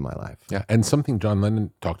the rest of my life. Yeah. And something John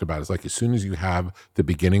Lennon talked about is like, as soon as you have the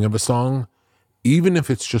beginning of a song, even if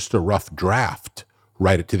it's just a rough draft,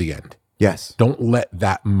 write it to the end. Yes. Don't let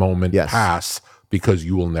that moment pass, because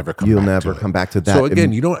you will never come back to that. So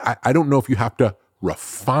again, I don't know if you have to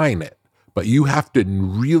refine it, but you have to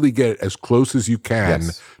really get it as close as you can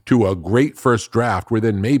to a great first draft, where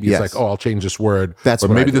then maybe it's like, oh, I'll change this word. That's or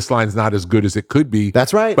maybe this line's not as good as it could be.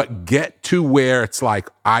 That's right. But get to where it's like,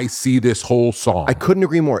 I see this whole song. I couldn't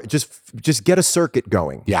agree more. Just get a circuit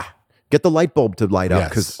going. Yeah. Get the light bulb to light up,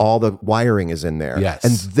 because all the wiring is in there. Yes.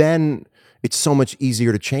 And then it's so much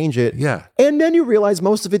easier to change it. Yeah. And then you realize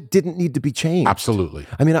most of it didn't need to be changed. Absolutely.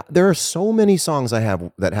 I mean, there are so many songs I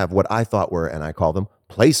have that have what I thought were, and I call them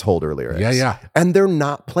placeholder lyrics. Yeah. And they're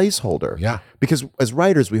not placeholder. Yeah. Because as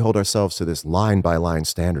writers, we hold ourselves to this line by line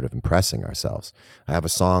standard of impressing ourselves. I have a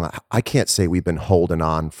song, I can't say we've been holding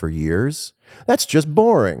on for years. That's just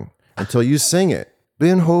boring until you sing it.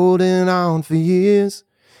 Been holding on for years.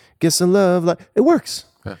 Guess I love like it works.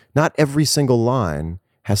 Yeah. Not every single line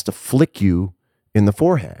has to flick you in the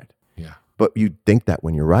forehead. Yeah. But you think that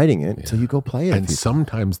when you're writing it until you go play it. And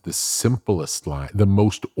sometimes the simplest line, the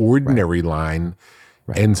most ordinary line,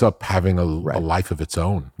 ends up having a life of its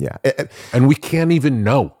own. Yeah. And we can't even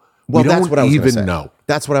know. Well, we that's don't what I was even gonna say. know.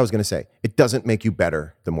 That's what I was going to say. It doesn't make you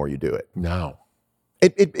better the more you do it. No.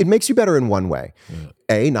 It makes you better in one way.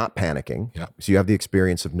 A, not panicking. Yeah. So you have the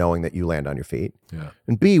experience of knowing that you land on your feet. Yeah.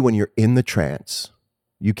 And B, when you're in the trance,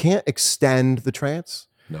 you can't extend the trance,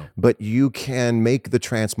 but you can make the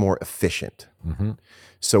trance more efficient. Mm-hmm.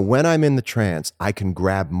 So when I'm in the trance, I can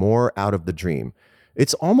grab more out of the dream.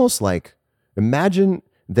 It's almost like, imagine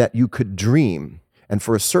that you could dream, and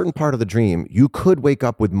for a certain part of the dream, you could wake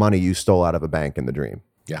up with money you stole out of a bank in the dream.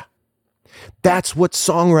 Yeah. That's what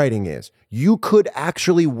songwriting is. You could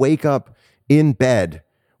actually wake up in bed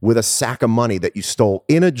with a sack of money that you stole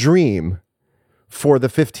in a dream for the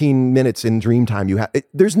 15 minutes in dream time you have.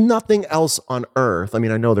 There's nothing else on earth. I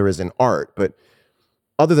mean, I know there is in art, but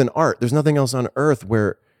other than art, there's nothing else on earth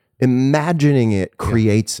where imagining it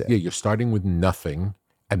creates it. Yeah, you're starting with nothing,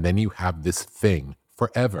 and then you have this thing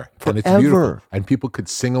forever. And it's Forever. beautiful. And people could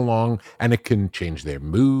sing along, and it can change their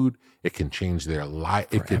mood. It can change their life.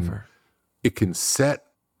 It can set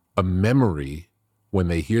a memory when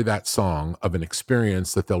they hear that song of an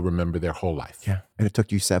experience that they'll remember their whole life. Yeah. And it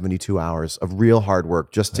took you 72 hours of real hard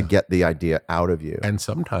work just to get the idea out of you. And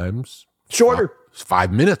sometimes Shorter.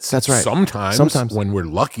 5 minutes. That's right. Sometimes when we're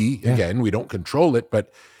lucky, again, we don't control it,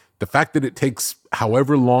 but the fact that it takes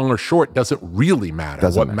however long or short doesn't really matter.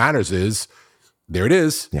 What matters is, there it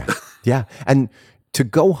is. Yeah. Yeah. And to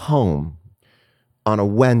go home on a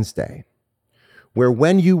Wednesday where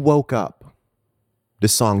when you woke up, the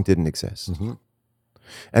song didn't exist. Mm-hmm.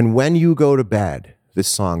 And when you go to bed, this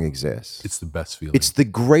song exists. It's the best feeling. It's the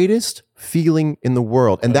greatest feeling in the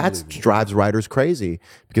world. And that drives writers crazy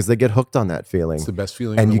because they get hooked on that feeling. It's the best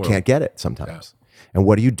feeling and in the you world. can't get it sometimes. And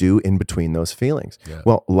what do you do in between those feelings? Yeah.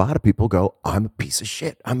 Well, a lot of people go, I'm a piece of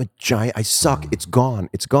shit. I'm a giant. I suck. It's gone.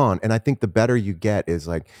 It's gone. And I think the better you get is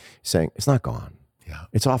like saying, it's not gone. Yeah.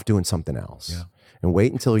 It's off doing something else. Yeah. And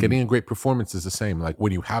wait until Getting a great performance is the same. Like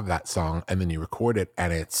when you have that song and then you record it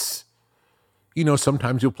and it's,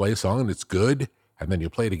 sometimes you'll play a song and it's good. And then you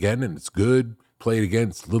play it again and it's good. Play it again,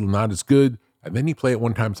 it's a little not as good. And then you play it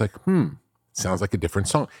one time, it's like, it sounds like a different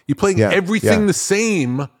song. You're playing everything the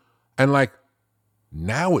same. And like,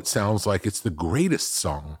 now it sounds like it's the greatest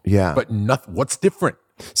song. Yeah. But what's different?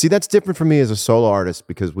 See, that's different for me as a solo artist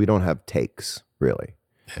because we don't have takes, really.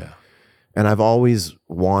 Yeah. And I've always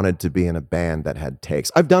wanted to be in a band that had takes.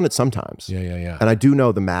 I've done it sometimes. Yeah. And I do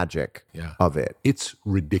know the magic of it. It's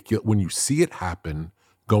ridiculous. When you see it happen,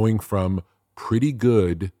 going from pretty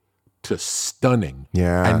good to stunning.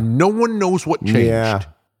 Yeah. And no one knows what changed.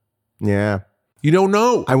 Yeah. You don't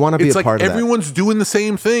know. I want to be it's a like part of that. everyone's doing the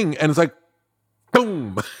same thing. And it's like,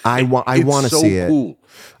 boom. I want to so see it. Cool.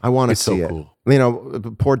 I want to It's so see it. cool.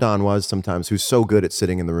 Poor Don Was sometimes, who's so good at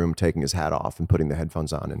sitting in the room, taking his hat off and putting the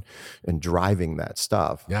headphones on and driving that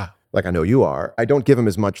stuff. Yeah. Like I know you are. I don't give him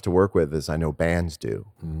as much to work with as I know bands do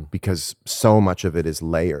because so much of it is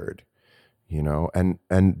layered, and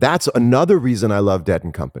that's another reason I love Dead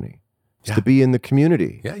and Company is to be in the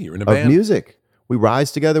community. Yeah, you're in a of band. music. We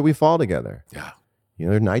rise together, we fall together. Yeah.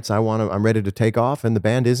 There are nights I'm ready to take off and the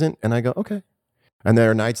band isn't, and I go, okay. And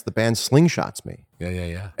there are nights the band slingshots me.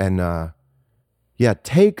 Yeah. And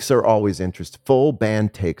takes are always interesting. Full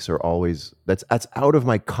band takes are always, that's out of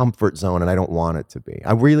my comfort zone and I don't want it to be.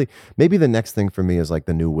 Maybe the next thing for me is like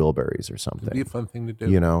the new Wilburys or something. It'd be a fun thing to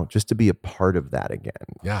do. Just to be a part of that again.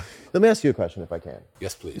 Yeah. Let me ask you a question if I can.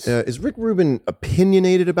 Yes, please. Is Rick Rubin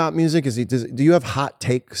opinionated about music? Do you have hot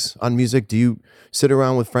takes on music? Do you sit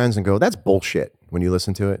around with friends and go, that's bullshit when you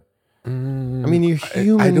listen to it? I mean, you're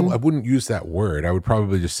human. I wouldn't use that word. I would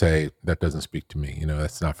probably just say that doesn't speak to me.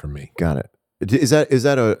 That's not for me. Got it. Is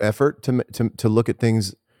that an effort to look at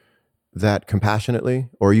things that compassionately,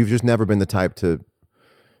 or you've just never been the type to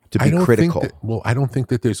be critical? I don't think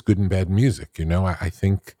that there's good and bad music. I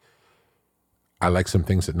think I like some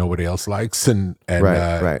things that nobody else likes, and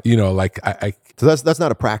right. So that's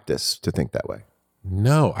not a practice to think that way.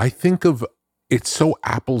 No, I think of it's so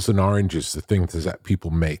apples and oranges, the things that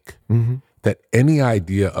people make, that any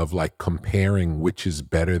idea of like comparing which is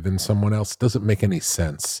better than someone else doesn't make any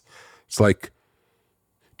sense. It's like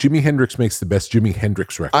Jimi Hendrix makes the best Jimi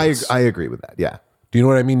Hendrix records. I agree with that. Yeah. Do you know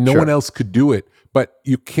what I mean? No one else could do it, but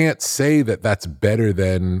you can't say that that's better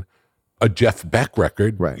than a Jeff Beck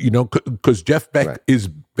record, Right. you know, because Jeff Beck Right. is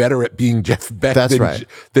better at being Jeff Beck That's than, right.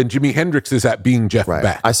 than Jimi Hendrix is at being Jeff Right.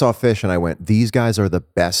 Beck. I saw Fish and I went, these guys are the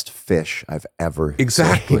best Fish I've ever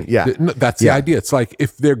Exactly. seen. Yeah. That's the Yeah. idea. It's like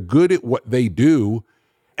if they're good at what they do,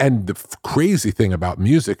 and the crazy thing about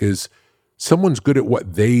music is someone's good at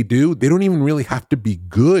what they do, they don't even really have to be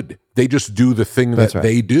good. They just do the thing That's that right.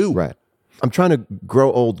 they do. Right. I'm trying to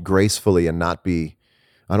grow old gracefully and not be,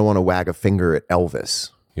 I don't want to wag a finger at Elvis.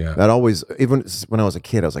 Yeah. That always, even when I was a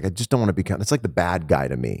kid, I was like, I just don't want to become, it's like the bad guy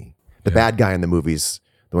to me. The bad guy in the movies,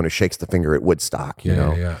 the one who shakes the finger at Woodstock, you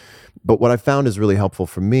know? Yeah. But what I found is really helpful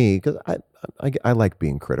for me, because I like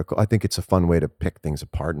being critical. I think it's a fun way to pick things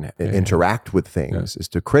apart and interact with things, is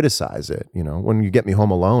to criticize it. You know, when you get me home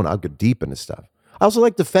alone, I'll go deep into stuff. I also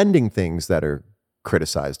like defending things that are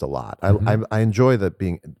criticized a lot. I enjoy the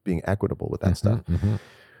being equitable with that stuff.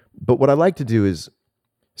 But what I like to do is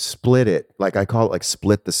split it, like I call it like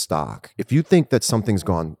split the stock. If you think that something's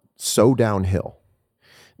gone so downhill,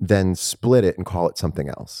 then split it and call it something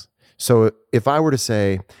else. So if I were to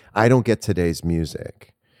say, I don't get today's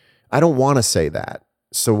music, I don't want to say that.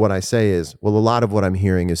 So what I say is, well, a lot of what I'm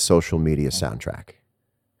hearing is social media soundtrack.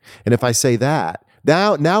 And if I say that,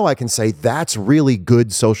 now I can say that's really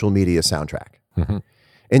good social media soundtrack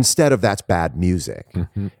instead of that's bad music.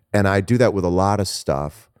 And I do that with a lot of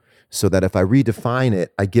stuff so that if I redefine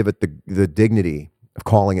it, I give it the dignity of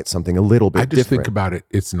calling it something a little bit I just different. think about it,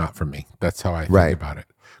 it's not for me. That's how I think Right. about it.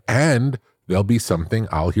 And there'll be something,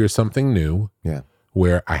 I'll hear something new Yeah.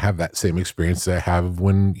 where I have that same experience that I have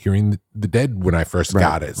when hearing the Dead when I first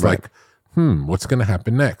got it. It's like, what's going to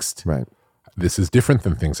happen next? Right. This is different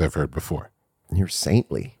than things I've heard before. You're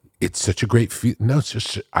saintly. It's such a great feel. No, it's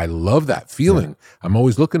just, I love that feeling. I'm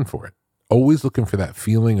always looking for it. Always looking for that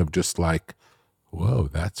feeling of just like, whoa,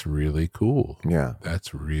 that's really cool. Yeah.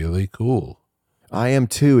 That's really cool. I am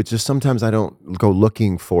too. It's just sometimes I don't go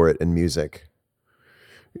looking for it in music.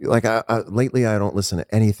 Like lately, I don't listen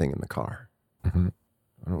to anything in the car. I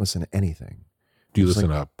don't listen to anything. Do you listen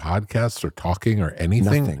to podcasts or talking or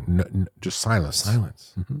anything? Nothing. No, just silence.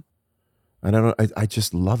 Silence. And I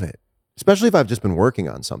just love it. Especially if I've just been working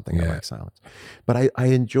on something. I like silence. But I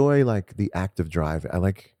enjoy like the act of drive.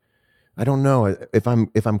 I don't know. If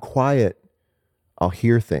I'm quiet, I'll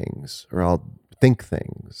hear things or I'll think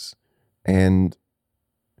things. And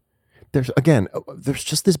there's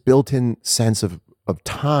just this built-in sense of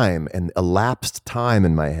time and elapsed time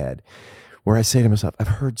in my head where I say to myself, I've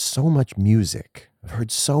heard so much music. I've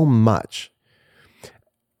heard so much.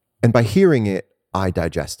 And by hearing it, I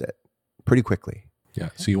digest it pretty quickly. Yeah.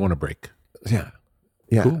 So you want a break. Yeah.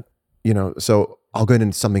 Cool. You know, so I'll go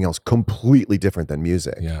into something else completely different than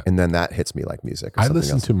music. Yeah. And then that hits me like music. Or I something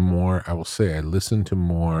listen else. to more, I will say, I listen to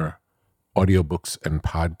more audiobooks and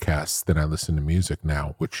podcasts than I listen to music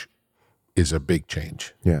now, which is a big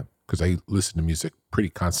change. Yeah. Because I listen to music pretty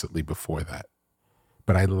constantly before that.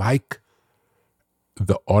 But I like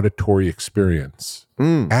the auditory experience.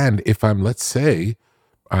 And if I'm, let's say,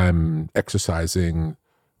 I'm exercising,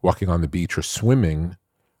 walking on the beach or swimming,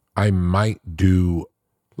 I might do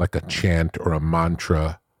like a chant or a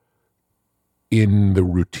mantra in the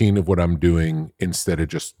routine of what I'm doing instead of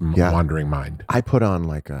just wandering mind. I put on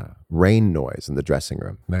like a rain noise in the dressing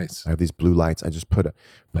room. Nice. I have these blue lights. I just put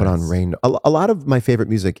on rain. A lot of my favorite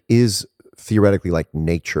music is theoretically like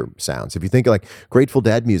nature sounds. If you think like Grateful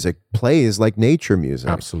Dead music plays like nature music.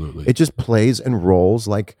 Absolutely. It just plays and rolls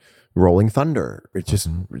like Rolling Thunder. It just,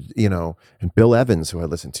 you know, and Bill Evans, who I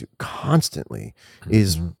listen to constantly,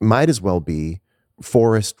 might as well be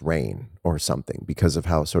forest rain or something because of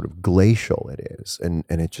how sort of glacial it is. And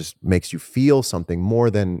it just makes you feel something more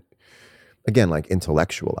than, again, like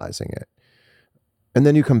intellectualizing it. And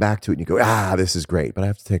then you come back to it and you go, this is great. But I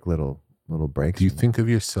have to take little breaks. Do you think of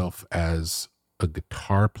yourself as a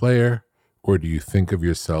guitar player or do you think of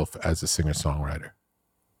yourself as a singer-songwriter?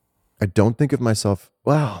 I don't think of myself,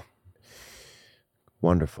 wow,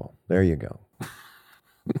 wonderful. There you go.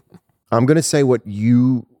 I'm going to say what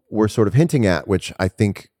you were sort of hinting at, which I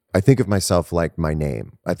think of myself like my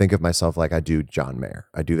name. I think of myself like I do John Mayer.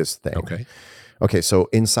 I do this thing. Okay. So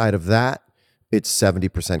inside of that, it's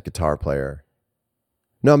 70% guitar player.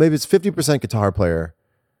 No, maybe it's 50% guitar player,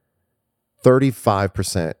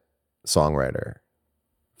 35% songwriter,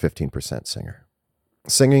 15% singer.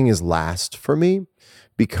 Singing is last for me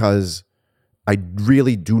because I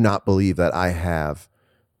really do not believe that I have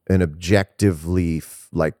an objectively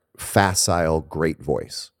like facile great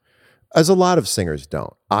voice, as a lot of singers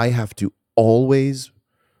don't. I have to always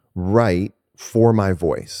write for my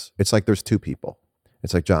voice. It's like there's two people.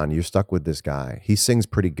 It's like, John, you're stuck with this guy. He sings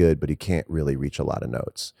pretty good, but he can't really reach a lot of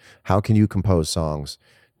notes. How can you compose songs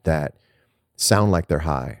that sound like they're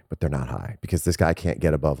high, but they're not high because this guy can't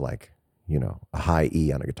get above like, a high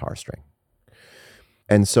E on a guitar string.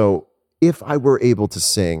 And so if I were able to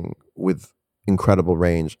sing with incredible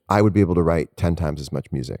range, I would be able to write 10 times as much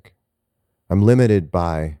music. I'm limited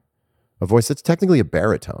by a voice that's technically a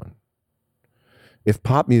baritone. If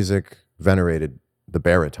pop music venerated the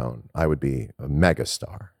baritone, I would be a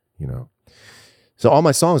megastar, So all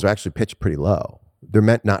my songs are actually pitched pretty low. They're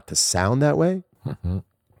meant not to sound that way. Mm-hmm.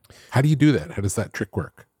 How do you do that? How does that trick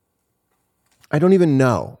work? I don't even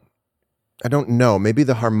know. I don't know. Maybe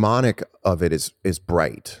the harmonic of it is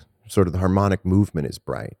bright. Sort of the harmonic movement is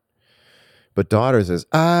bright. But Daughters is,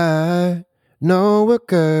 I know a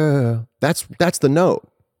girl. That's the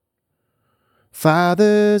note.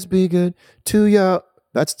 Fathers, be good to your...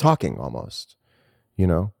 That's talking almost,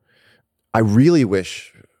 I really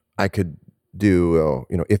wish I could do,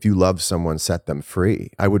 if you love someone, set them free.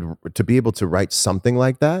 I would, to be able to write something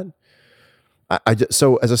like that.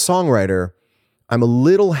 So as a songwriter, I'm a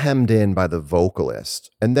little hemmed in by the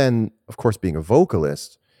vocalist. And then, of course, being a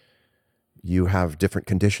vocalist, you have different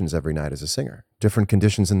conditions every night as a singer, different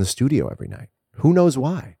conditions in the studio every night. Who knows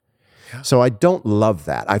why? Yeah. So I don't love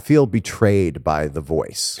that. I feel betrayed by the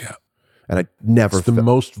voice. Yeah. And I never... It's the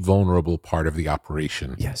most vulnerable part of the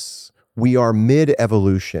operation. Yes. We are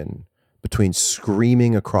mid-evolution between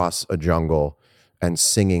screaming across a jungle and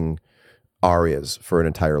singing arias for an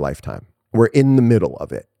entire lifetime. We're in the middle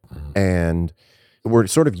of it. Mm-hmm. And we're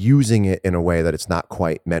sort of using it in a way that it's not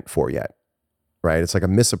quite meant for yet, right? It's like a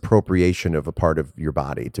misappropriation of a part of your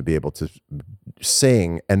body to be able to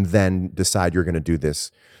sing and then decide you're going to do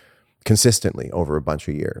this consistently over a bunch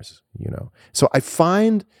of years, So I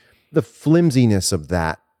find the flimsiness of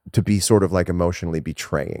that to be sort of like emotionally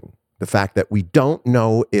betraying. The fact that we don't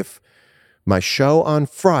know if my show on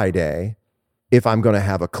Friday, if I'm going to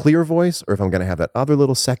have a clear voice or if I'm going to have that other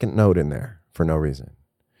little second note in there for no reason.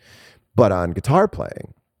 But on guitar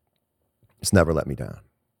playing, it's never let me down.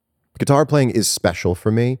 Guitar playing is special for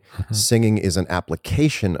me. Mm-hmm. Singing is an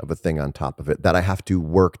application of a thing on top of it that I have to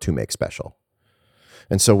work to make special.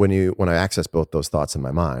 And so when I access both those thoughts in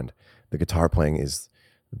my mind, the guitar playing is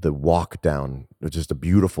the walk down just a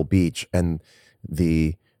beautiful beach, and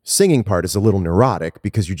the singing part is a little neurotic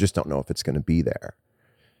because you just don't know if it's going to be there.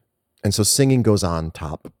 And so singing goes on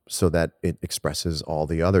top so that it expresses all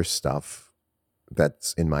the other stuff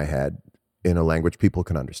that's in my head in a language people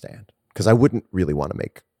can understand. Because I wouldn't really want to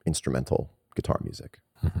make instrumental guitar music,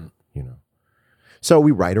 So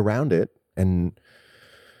we write around it, and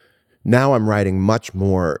now I'm writing much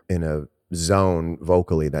more in a zone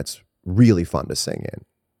vocally that's really fun to sing in,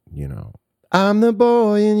 I'm the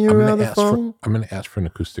boy in your other phone. I'm going to ask for an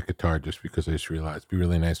acoustic guitar just because I just realized it'd be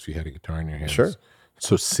really nice if you had a guitar in your hands. Sure.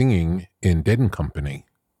 So singing in Dead & Company.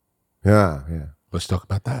 Yeah. Let's talk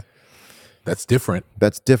about that. That's different.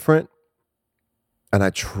 And I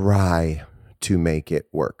try to make it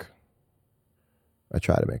work.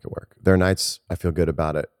 There are nights I feel good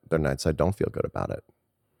about it. There are nights I don't feel good about it.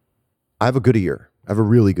 I have a good ear. I have a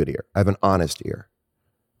really good ear. I have an honest ear.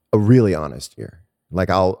 A really honest ear. Like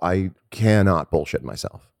I cannot bullshit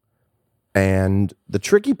myself. And the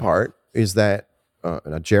tricky part is that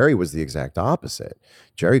now Jerry was the exact opposite.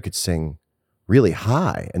 Jerry could sing really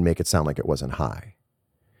high and make it sound like it wasn't high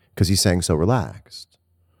because he sang so relaxed.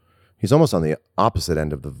 He's almost on the opposite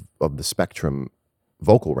end of the spectrum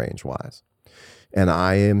vocal range wise. And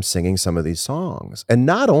I am singing some of these songs. And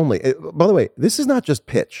not only, by the way, this is not just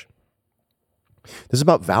pitch. This is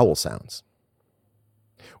about vowel sounds.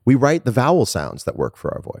 We write the vowel sounds that work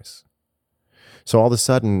for our voice. So all of a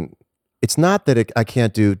sudden, it's not that I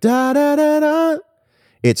can't do da da da da.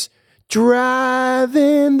 It's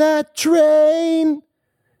driving that train.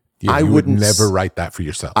 Yeah, I would never write that for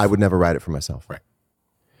yourself. I would never write it for myself. Right.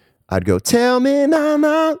 I'd go, tell me na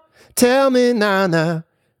na, tell me na na.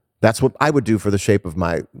 That's what I would do for the shape of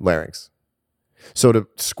my larynx. So to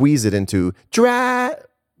squeeze it into drive,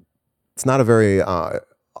 it's not a very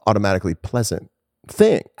automatically pleasant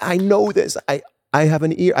thing. I know this. I have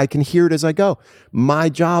an ear. I can hear it as I go. My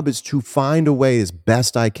job is to find a way as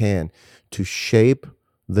best I can to shape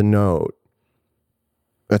the note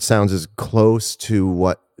that sounds as close to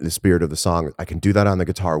what the spirit of the song. I can do that on the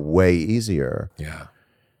guitar way easier. Yeah.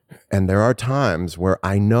 And there are times where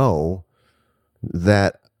I know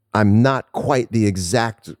that I'm not quite the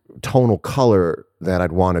exact tonal color that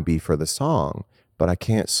I'd want to be for the song, but I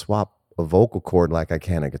can't swap a vocal cord like I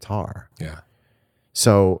can a guitar. Yeah.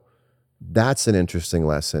 So that's an interesting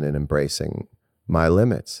lesson in embracing my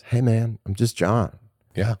limits. Hey, man, I'm just John.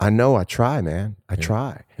 Yeah. I know I try, man. I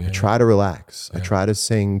try. Yeah. I try to relax. Yeah. I try to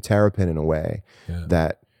sing Terrapin in a way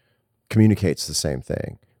that communicates the same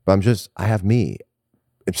thing. I have me.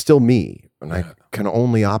 It's still me. And I Yeah. can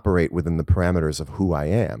only operate within the parameters of who I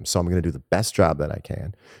am. So I'm going to do the best job that I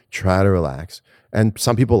can, try to relax. And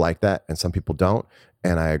some people like that and some people don't.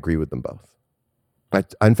 And I agree with them both.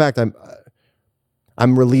 In fact,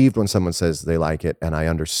 I'm relieved when someone says they like it. And I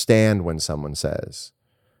understand when someone says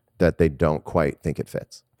that they don't quite think it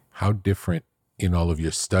fits. How different in all of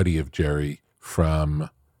your study of Jerry from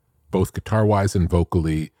both guitar-wise and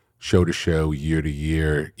vocally, show to show, year to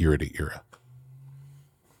year, era to era?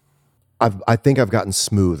 I think I've gotten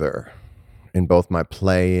smoother in both my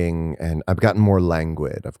playing, and I've gotten more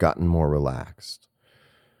languid. I've gotten more relaxed.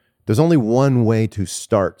 There's only one way to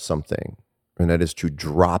start something, and that is to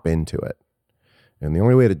drop into it. And the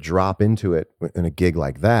only way to drop into it in a gig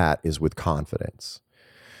like that is with confidence.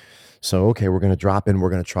 So, okay, we're going to drop in.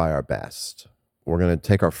 We're going to try our best. We're going to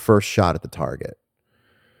take our first shot at the target.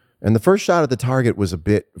 And the first shot at the target was a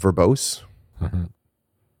bit verbose. Mm-hmm.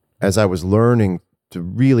 As I was learning to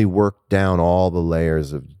really work down all the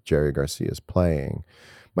layers of Jerry Garcia's playing,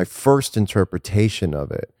 my first interpretation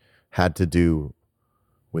of it had to do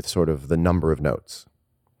with sort of the number of notes.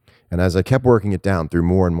 And as I kept working it down through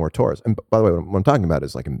more and more tours, and by the way, what I'm talking about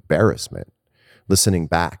is like embarrassment, listening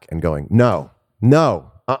back and going, no.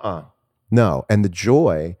 And the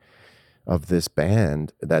joy of this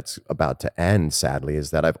band that's about to end, sadly,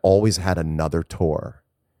 is that I've always had another tour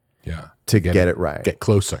Yeah. to get it right. Get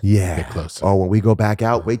closer. Yeah. Get closer. Oh, when we go back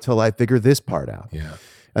out, wait till I figure this part out. Yeah.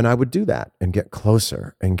 And I would do that and get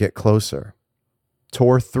closer and get closer.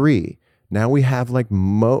 Tour 3. Now we have like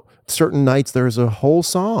certain nights there's a whole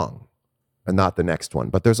song, and not the next one,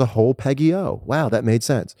 but there's a whole Peggy O. Wow, that made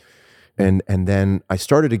sense. And then I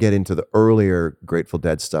started to get into the earlier Grateful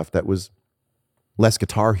Dead stuff that was less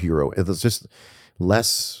Guitar Hero. It was just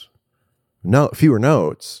fewer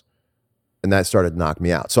notes. And that started to knock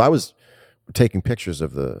me out. So I was taking pictures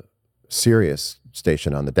of the Sirius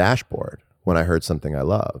station on the dashboard when I heard something I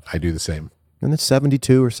loved. I do the same. And it's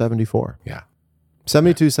 72 or 74. Yeah.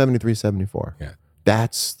 72, 73, 74. Yeah.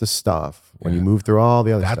 That's the stuff. When you move through all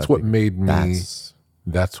the other stuff. That's what made me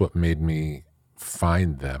That's what made me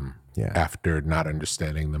find them Yeah. after not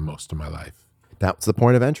understanding them most of my life. That's the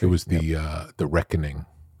point of entry. It was the reckoning.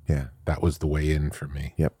 Yeah. That was the way in for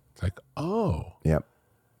me. Yep. It's like, oh, Yep.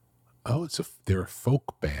 they're a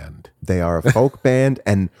folk band. They are a folk band,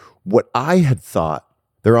 and what I had thought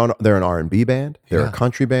they're an R&B band. They're Yeah. a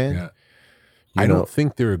country band. Yeah. You I know- don't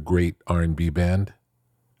think they're a great R&B band.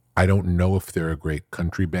 I don't know if they're a great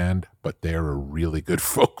country band, but they're a really good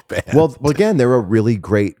folk band. Well, again, they're a really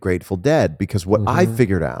great Grateful Dead, because what I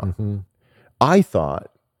figured out, I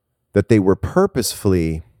thought that they were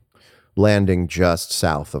purposefully landing just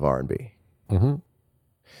south of R&B. Mm-hmm.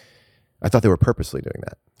 I thought they were purposely doing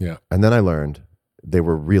that. Yeah. And then I learned they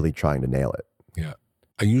were really trying to nail it. Yeah.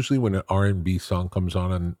 I usually, when an R&B song comes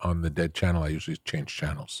on the Dead channel, I usually change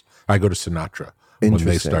channels. I go to Sinatra when they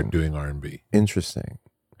Interesting. start doing R&B. Interesting.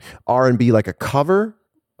 R&B like a cover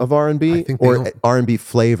of R&B, I think they or don't- R&B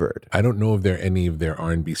flavored? I don't know if there are any of their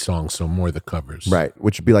R&B songs, so more the covers. Right,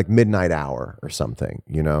 which would be like Midnight Hour or something,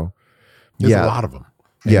 you know? There's Yeah. a lot of them.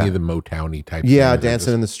 Any Yeah. of the Motown-y type Yeah, things, they're dancing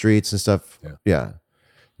just- in the streets and stuff. Yeah.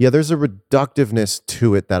 Yeah, there's a reductiveness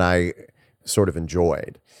to it that I sort of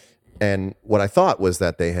enjoyed. And what I thought was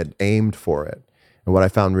that they had aimed for it. And what I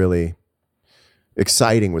found really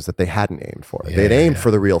exciting was that they hadn't aimed for it. Yeah, They'd aimed yeah. for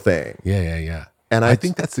the real thing. Yeah. And I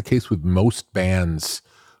think that's the case with most bands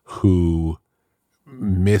who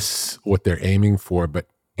miss what they're aiming for, but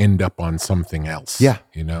end up on something else. Yeah.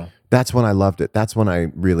 You know? that's when I loved it. That's when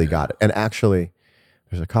I really got it. And actually,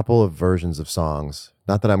 there's a couple of versions of songs.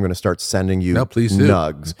 Not that I'm going to start sending you No, please do.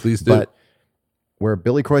 nugs. Please do. But where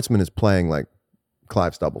Billy Kreutzmann is playing like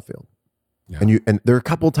Clive Stubblefield. Yeah. And there are a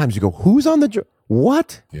couple of times you go, who's on the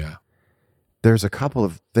what? Yeah. There's a couple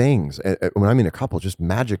of things. When I mean a couple, just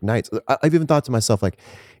magic nights. I've even thought to myself, like,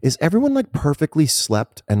 is everyone like perfectly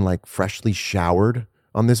slept and like freshly showered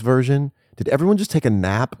on this version? Did everyone just take a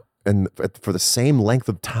nap and for the same length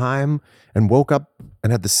of time and woke up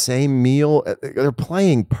and had the same meal? They're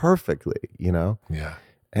playing perfectly, you know? Yeah.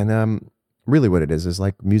 And really what it is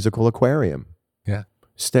like musical aquarium. Yeah.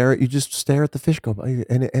 You just stare at the fish go by,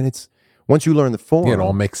 and it's, once you learn the form, Yeah, it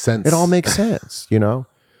all makes sense. it all makes sense, you know?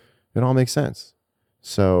 It all makes sense.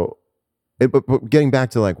 So, but getting back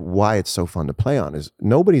to like why it's so fun to play on is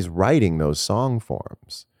nobody's writing those song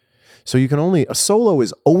forms. So a solo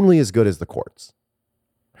is only as good as the chords,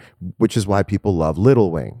 which is why people love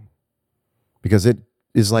Little Wing, because it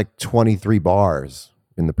is like 23 bars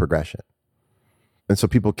in the progression. And so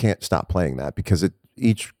people can't stop playing that because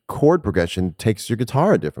each chord progression takes your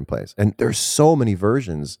guitar a different place. And there's so many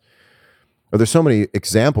versions Or there's so many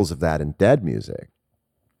examples of that in dead music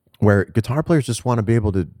where guitar players just want to be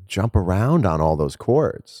able to jump around on all those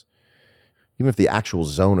chords. Even if the actual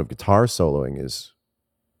zone of guitar soloing is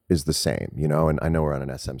the same, you know, and I know we're on an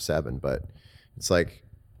SM7, but it's like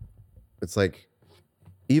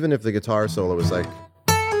even if the guitar solo was like,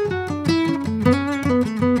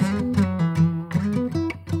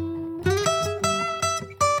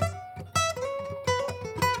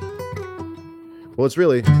 well, it's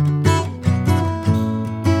really,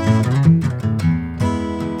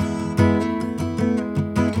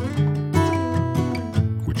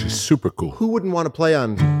 which is super cool. who wouldn't want to play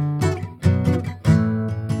on?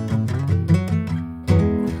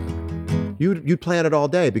 You'd play on it all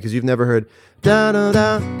day because you've never heard da da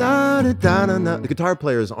da da da da da da. The guitar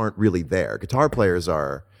players aren't really there. Guitar players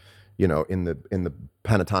are, you know, in the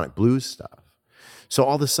pentatonic blues stuff. So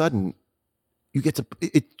all of a sudden, you get to,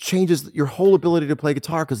 it changes your whole ability to play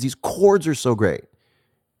guitar because these chords are so great.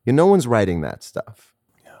 You know, no one's writing that stuff.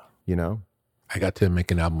 Yeah. You know? I got to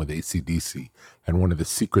make an album with AC/DC, and one of the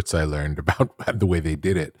secrets I learned about the way they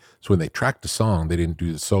did it is when they tracked a song, they didn't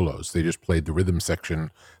do the solos. They just played the rhythm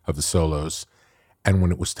section of the solos. And when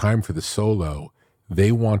it was time for the solo,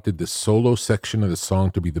 they wanted the solo section of the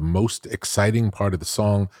song to be the most exciting part of the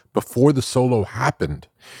song before the solo happened.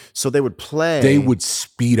 So they would play. They would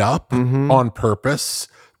speed up on purpose.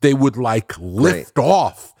 They would like lift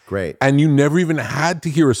off. Great. And you never even had to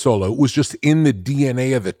hear a solo. It was just in the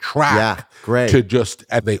DNA of the track. Yeah, great. To just,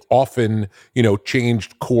 and they often, you know,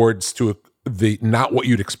 changed chords to the not what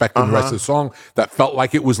you'd expect in the rest of the song that felt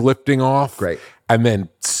like it was lifting off. Great. And then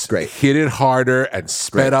Great. hit it harder and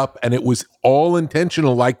sped up. And it was all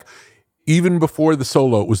intentional. Like even before the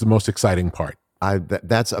solo, it was the most exciting part.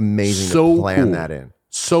 That's amazing So to plan cool. that in.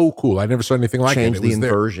 So cool. I never saw anything like Change it. the It was there.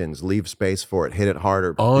 inversions, leave space for it, hit it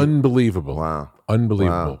harder. Unbelievable. Wow.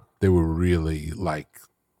 Unbelievable. Wow. They were really like,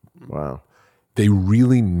 Wow. they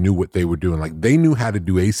really knew what they were doing. Like they knew how to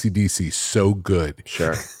do AC/DC so good.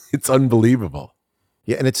 Sure. It's unbelievable.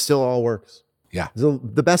 Yeah, and it still all works. Yeah.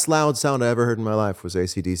 The best loud sound I ever heard in my life was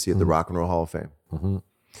AC/DC at the Rock and Roll Hall of Fame.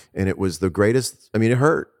 And it was the greatest. I mean, it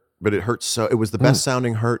hurt, but it hurt so. It was the best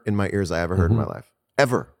sounding hurt in my ears I ever heard in my life.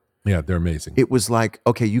 Ever. Yeah, they're amazing. It was like,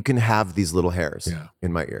 okay, you can have these little hairs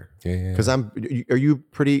in my ear. Yeah. Because are you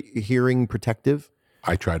pretty hearing protective?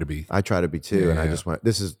 I try to be. I try to be too. And I just went,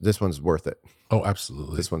 this one's worth it. Oh,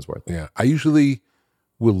 absolutely. This one's worth it. Yeah. I usually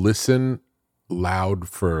will listen loud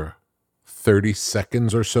for 30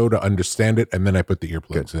 seconds or so to understand it, and then I put the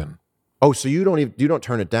earplugs in. Oh, so you don't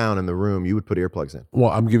turn it down in the room. You would put earplugs in.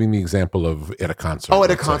 Well, I'm giving the example of at a concert. Oh,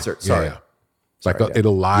 at a let's say. concert. Sorry. Yeah. Like at a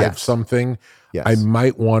live something. Yes. I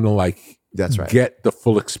might want to like That's right. get the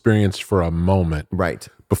full experience for a moment Right.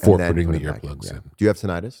 before And then putting put the it back earplugs in. Do you have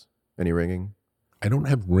tinnitus? Any ringing? I don't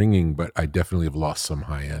have ringing, but I definitely have lost some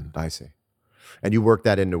high end. I see. And you work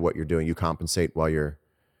that into what you're doing. You compensate while you're.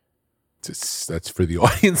 That's for the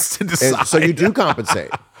audience to decide. And so you do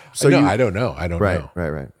compensate. So I don't know. I don't know.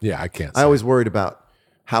 Right. Yeah, I can't. I always worried about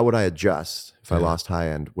how would I adjust if I lost high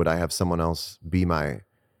end. Would I have someone else be my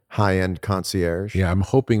high end concierge? Yeah, I'm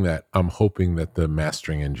hoping that the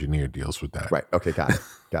mastering engineer deals with that. Right. Okay.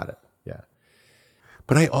 Got it. Yeah.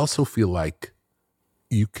 But I also feel like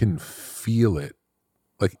you can feel it.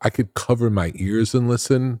 Like I could cover my ears and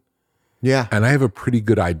listen. Yeah. And I have a pretty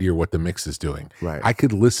good idea what the mix is doing. Right. I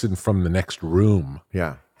could listen from the next room.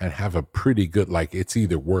 Yeah. And have a pretty good, like it's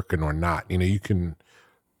either working or not. You know, you can,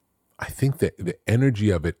 I think that the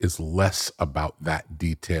energy of it is less about that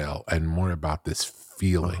detail and more about this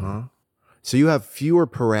feeling. So you have fewer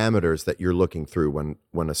parameters that you're looking through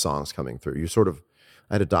when a song's coming through. You sort of,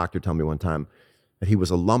 I had a doctor tell me one time that he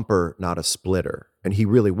was a lumper, not a splitter. And he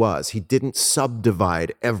really was. He didn't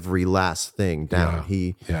subdivide every last thing down.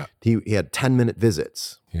 He had 10-minute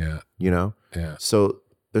visits. Yeah. You know? Yeah. So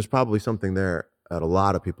there's probably something there that a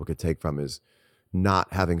lot of people could take from is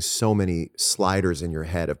not having so many sliders in your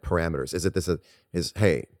head of parameters. Is it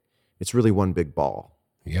hey, it's really one big ball.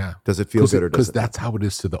 Yeah. Does it feel good or does it? Because that's how it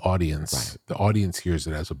is to the audience. Right. The audience hears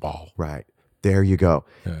it as a ball. Right. There you go.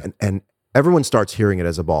 Yeah. And everyone starts hearing it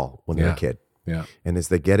as a ball when they're a kid. Yeah. And as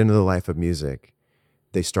they get into the life of music,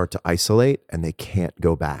 they start to isolate and they can't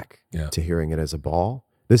go back to hearing it as a ball.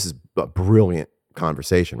 This is a brilliant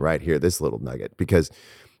conversation right here, this little nugget, because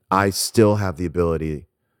I still have the ability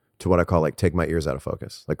to what I call like take my ears out of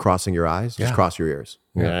focus, like crossing your eyes, just cross your ears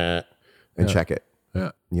and check it.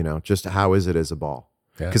 Yeah. You know, just how is it as a ball?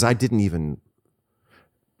 Yeah. Because I didn't even,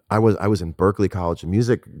 I was in Berklee College of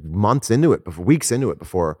Music weeks into it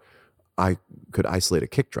before I could isolate a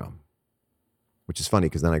kick drum, which is funny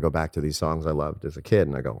because then I go back to these songs I loved as a kid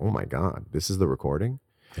and I go, oh my God, this is the recording.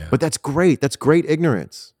 Yeah. But that's great. That's great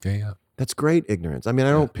ignorance. Yeah. That's great ignorance. I mean,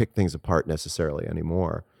 I don't pick things apart necessarily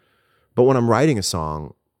anymore. But when I'm writing a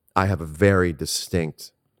song, I have a very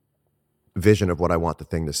distinct vision of what I want the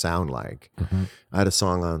thing to sound like. I had a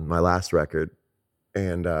song on my last record,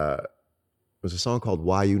 and it was a song called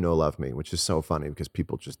Why You No Love Me, which is so funny because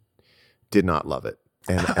people just did not love it.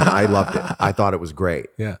 And I loved it. I thought it was great.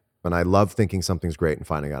 Yeah. And I love thinking something's great and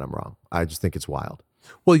finding out I'm wrong. I just think it's wild.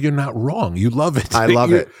 Well, you're not wrong. You love it. I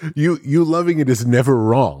love it. You loving it is never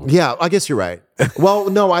wrong. Yeah, I guess you're right. Well,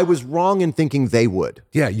 no, I was wrong in thinking they would.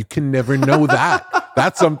 Yeah, you can never know that.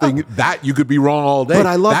 That's something that you could be wrong all day. But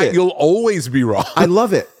I love that it. You'll always be wrong. I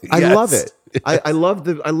love it. I Yes. love it. I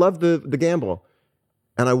love the gamble.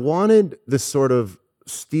 And I wanted this sort of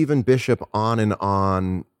Stephen Bishop on and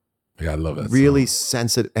on, Yeah, I love that. really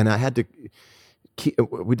sensitive. And I had to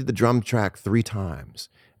we did the drum track 3 times.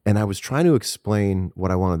 And I was trying to explain what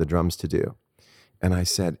I wanted the drums to do. And I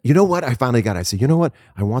said, you know what? I said, you know what?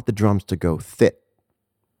 I want the drums to go thit.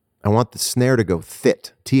 I want the snare to go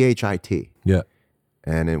thit, T-H-I-T. Yeah.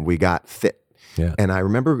 And then we got thit. Yeah. And I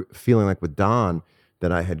remember feeling like with Don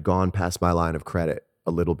that I had gone past my line of credit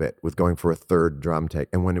a little bit with going for a 3rd drum take.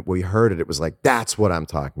 And when we heard it, it was like, that's what I'm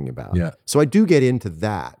talking about. Yeah. So I do get into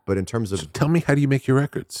that. But in terms of... Tell me, how do you make your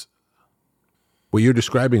records? What you're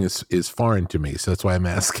describing is foreign to me, so that's why I'm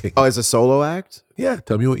asking. Oh, as a solo act? Yeah,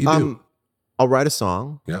 tell me what you do. I'll write a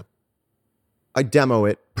song. Yeah. I demo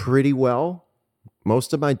it pretty well.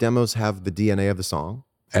 Most of my demos have the DNA of the song.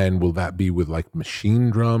 And will that be with like machine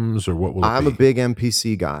drums, or what will it I'm be? a big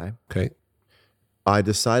MPC guy. Okay. I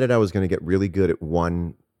decided I was going to get really good at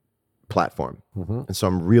one platform. Mm-hmm. And so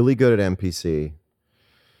I'm really good at MPC.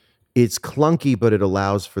 It's clunky, but it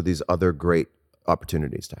allows for these other great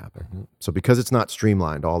opportunities to happen. Mm-hmm. So because it's not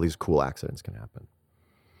streamlined, all these cool accidents can happen.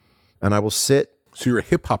 And I will sit... So you're a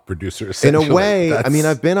hip hop producer, In essentially. a way, I That's- mean,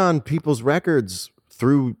 I've been on people's records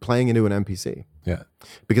through playing into an MPC. Yeah.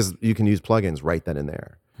 Because you can use plugins right then and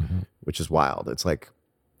there, Mm-hmm. which is wild. It's like,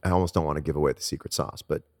 I almost don't want to give away the secret sauce,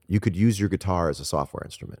 but you could use your guitar as a software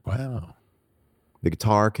instrument. Wow. The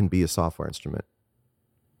guitar can be a software instrument.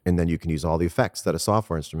 And then you can use all the effects that a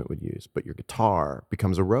software instrument would use, but your guitar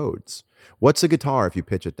becomes a Rhodes. What's a guitar if you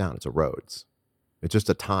pitch it down? It's a Rhodes. It's just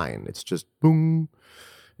a tine. It's just boom.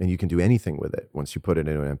 And you can do anything with it once you put it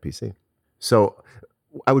into an MPC. So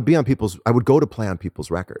I would go to play on people's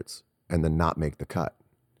records and then not make the cut.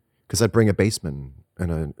 Because I'd bring a bassman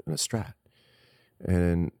and a Strat.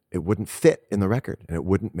 And it wouldn't fit in the record and it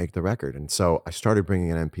wouldn't make the record. And so I started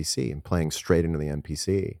bringing an MPC and playing straight into the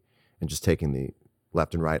MPC and just taking the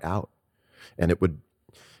left and right out. And it would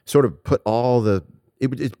sort of put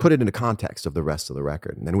it put it into context of the rest of the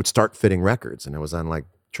record. And then it would start fitting records. And it was on like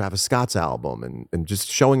Travis Scott's album and just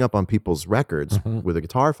showing up on people's records with a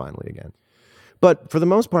guitar finally again. But for the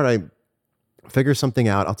most part, I figure something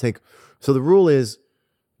out. So the rule is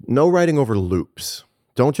no writing over loops.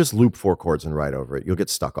 Don't just loop 4 chords and write over it. You'll get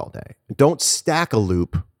stuck all day. Don't stack a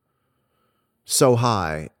loop so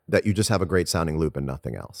high that you just have a great sounding loop and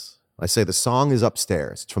nothing else. I say the song is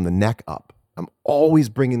upstairs. It's from the neck up. I'm always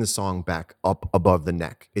bringing the song back up above the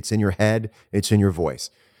neck. It's in your head. It's in your voice.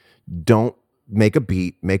 Don't make a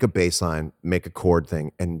beat, make a bass line, make a chord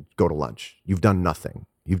thing, and go to lunch. You've done nothing.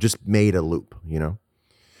 You've just made a loop, you know?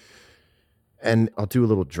 And I'll do a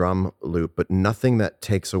little drum loop, but nothing that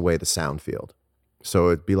takes away the sound field. So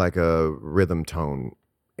it'd be like a rhythm tone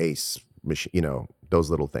ace machine, you know,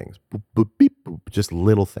 those little things. Boop, boop, beep, boop, just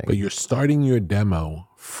little things. But you're starting your demo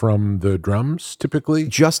from the drums, typically?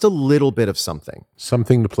 Just a little bit of something.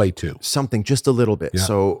 Something to play to. Something, just a little bit. Yeah.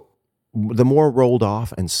 So the more rolled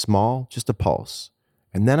off and small, just a pulse.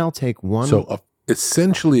 And then I'll take one. So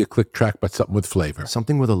essentially a click track, but something with flavor.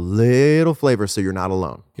 Something with a little flavor so you're not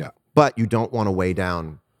alone. Yeah. But you don't want to weigh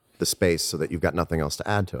down the space so that you've got nothing else to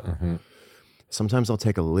add to it. Mm-hmm. Sometimes I'll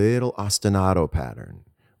take a little ostinato pattern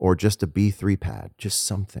or just a B3 pad, just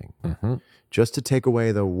something, just to take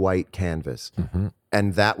away the white canvas. Mm-hmm.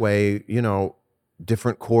 And that way, you know,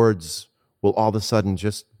 different chords will all of a sudden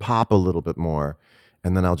just pop a little bit more.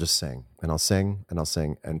 And then I'll just sing and I'll sing and I'll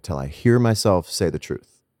sing until I hear myself say the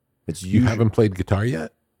truth. You haven't played guitar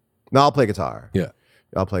yet? No, I'll play guitar. Yeah.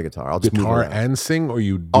 I'll play guitar. I'll just move Guitar around. and sing, or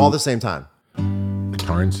you do All the same time.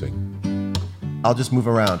 guitar and sing? I'll just move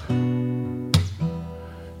around.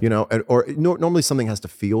 You know, normally something has to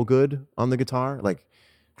feel good on the guitar, like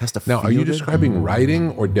has to feel Now, are you good. describing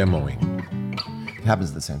writing or demoing? It happens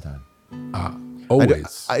at the same time.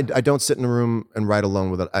 Always. I don't sit in a room and write alone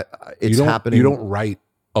with it. It's you don't, happening. You don't write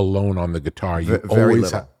alone on the guitar. You Very always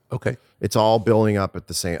little. have. Okay. It's all building up at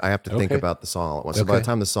the same. I have to think Okay. about the song all at once. So by the Okay.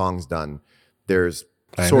 time the song's done, there's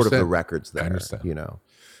I sort of the understand. records there. I understand. You know,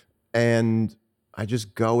 And I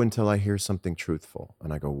just go until I hear something truthful.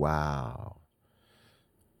 And I go, wow.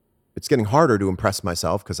 It's getting harder to impress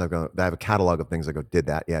myself because I have a catalog of things. I go, did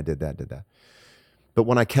that. Yeah, did that. But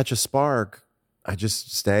when I catch a spark, I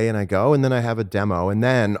just stay and I go, and then I have a demo, and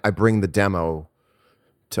then I bring the demo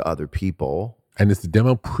to other people. And is the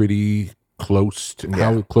demo pretty close to,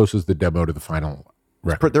 how close is the demo to the final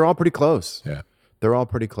record? They're all pretty close. Yeah. They're all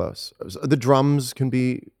pretty close. The drums can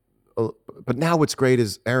be, but now what's great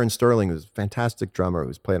is Aaron Sterling, who's a fantastic drummer,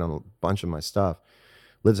 who's played on a bunch of my stuff,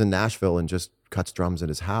 lives in Nashville and just cuts drums at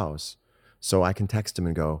his house. So I can text him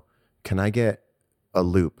and go, can I get a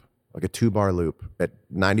loop, like a 2-bar loop at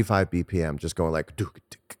 95 BPM, just going like,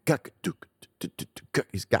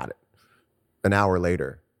 he's got it. An hour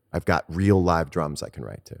later, I've got real live drums I can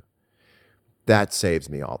write to. That saves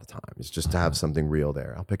me all the time. It's just to have something real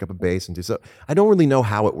there. I'll pick up a bass and do so. I don't really know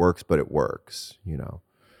how it works, but it works, you know.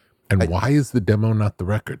 And why is the demo not the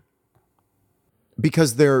record?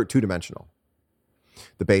 Because they're two-dimensional.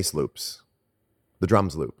 The bass loops, the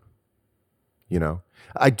drums loop, you know.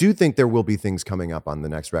 I do think there will be things coming up on the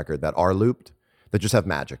next record that are looped that just have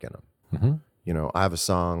magic in them. Mm-hmm. You know, I have a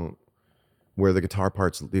song where the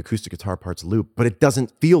acoustic guitar parts loop, but it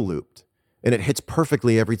doesn't feel looped. And it hits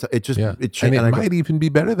perfectly every time. It just, and it might even be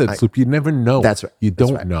better than loop. You never know. That's right. You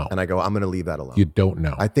don't know. And I go, I'm going to leave that alone. You don't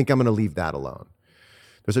know. I think I'm going to leave that alone.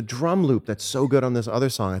 There's a drum loop that's so good on this other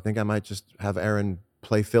song. I think I might just have Aaron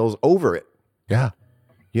play fills over it. Yeah.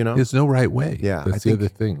 You know? There's no right way. Yeah. That's the other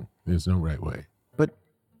thing. There's no right way. But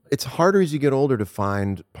it's harder as you get older to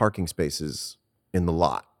find parking spaces in the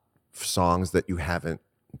lot for songs that you haven't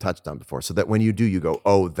touched on before. So that when you do, you go,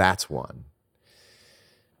 oh, that's one.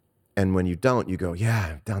 And when you don't, you go, yeah,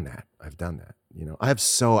 I've done that. You know, I have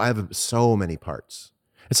so many parts.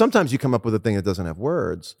 And sometimes you come up with a thing that doesn't have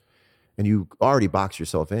words and you already box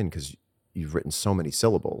yourself in because you've written so many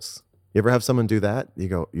syllables. You ever have someone do that? You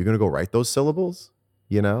go, you're going to go write those syllables,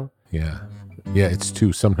 you know? Yeah. Yeah,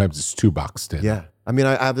 sometimes it's too boxed in. Yeah. I mean,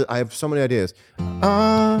 I have so many ideas. Da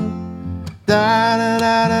da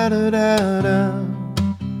da da da da da.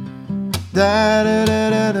 Da da da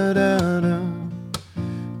da da da da.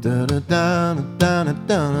 Da, da, da, da, da,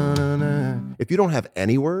 da, da. If you don't have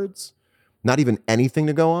any words, not even anything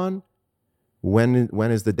to go on, when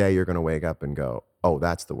is the day you're going to wake up and go, oh,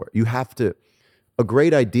 that's the word? You have to. A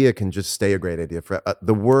great idea can just stay a great idea.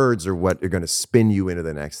 The words are what are going to spin you into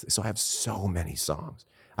the next thing. So I have so many songs.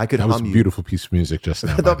 I could that was a beautiful piece of music just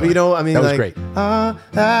now. You know, I mean, that was like, great.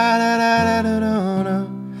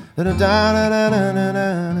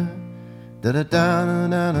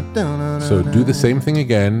 So do the same thing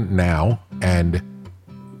again now and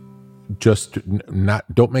just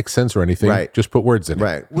don't make sense or anything. Right. Just put words in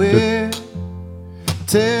it. Right.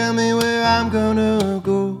 Tell me where I'm gonna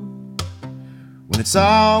go when it's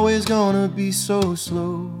always gonna be so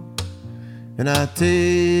slow, and I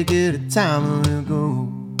take it a time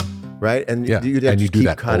ago. Right, and you and you do keep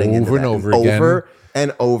that cutting over and over again, over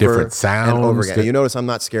and over, different sounds, and over again. You notice I'm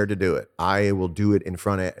not scared to do it. I will do it in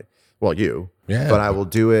front of, well, you, but I will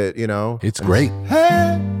do it. You know, it's great.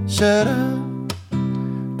 Hey, shut up.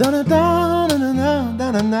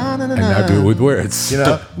 And now do it with words. You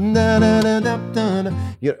know,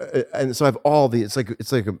 and so I have all the. It's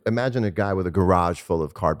like imagine a guy with a garage full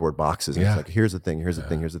of cardboard boxes. And it's like, here's the thing, here's the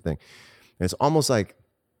thing, here's the thing. And it's almost like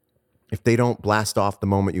if they don't blast off the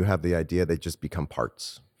moment you have the idea, they just become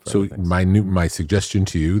parts. So my suggestion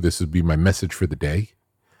to you, this would be my message for the day,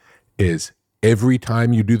 is every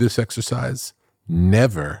time you do this exercise,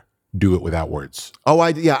 never do it without words. Oh,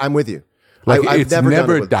 I'm with you. Like I've it's never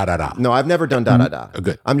never done it da da da. No, I've never done da da da.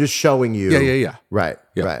 Good. I'm just showing you. Yeah. Right.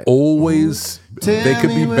 Always, they could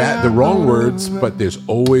be the wrong words, but there's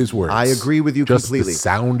always words. I agree with you just completely. The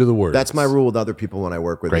sound of the words. That's my rule with other people when I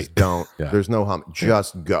work with. Is don't. There's no hum.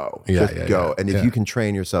 Just go. Just go. And if you can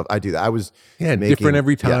train yourself, I do that. I was different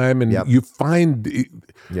every time, and you find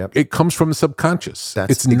it comes from the subconscious.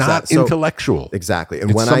 It's not intellectual. Exactly.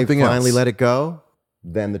 And when I finally let it go,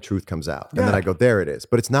 then the truth comes out. And then I go, there it is.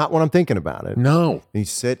 But it's not when I'm thinking about it. No. And you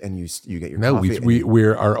sit and you get your coffee. No,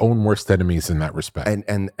 we're our own worst enemies in that respect.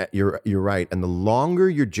 And you're right. And the longer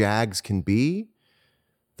your jags can be,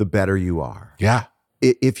 the better you are. Yeah.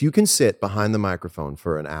 If you can sit behind the microphone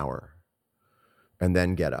for an hour and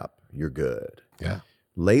then get up, you're good. Yeah.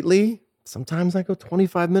 Lately, sometimes I go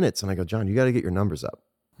 25 minutes and I go, John, you got to get your numbers up.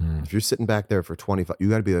 If you're sitting back there for 25, you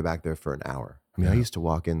got to be back there for an hour. I mean, I used to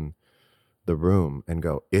walk in the room and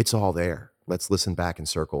go, it's all there. Let's listen back and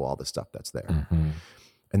circle all the stuff that's there. Mm-hmm.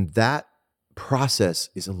 And that process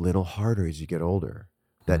is a little harder as you get older.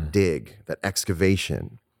 That dig, that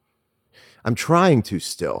excavation. I'm trying to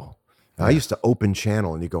still. I used to open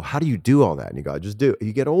channel, and you go, how do you do all that? And you go, I just do it.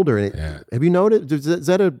 You get older, and have you noticed, is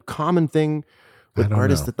that a common thing with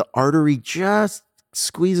artists, that the artery just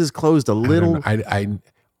squeezes closed a little?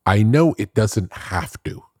 I know it doesn't have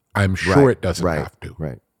to. I'm sure it doesn't have to.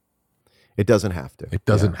 Right. It doesn't have to. It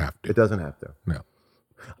doesn't have to. It doesn't have to. No.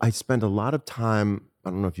 I spend a lot of time, I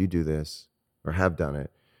don't know if you do this or have done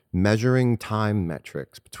it, measuring time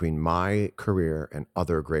metrics between my career and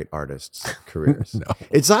other great artists' careers. No.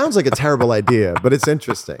 It sounds like a terrible idea, but it's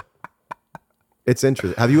interesting. It's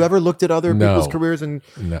interesting. Have you ever looked at other people's careers and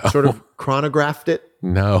sort of chronographed it?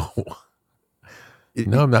 No.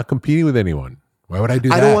 No, I'm not competing with anyone. Why would I do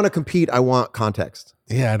that? I don't want to compete. I want context.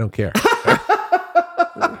 Yeah, I don't care.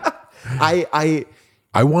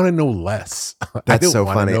 I want to know less. That's so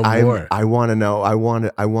funny. I want to know. I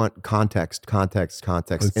want context. It's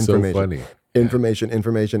information. so funny.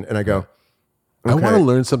 Information. And I go, I want to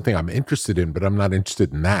learn something I'm interested in, but I'm not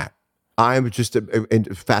interested in that. I'm just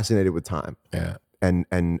fascinated with time. Yeah. And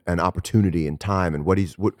opportunity and time and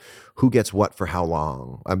who gets what for how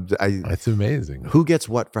long. That's amazing. Who gets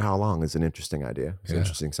what for how long is an interesting idea. It's an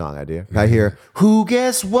interesting song idea. I hear who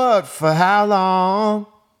gets what for how long.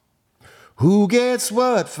 Who gets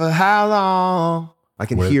what for how long? I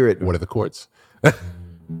can hear it. What are the chords?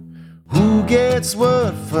 Who gets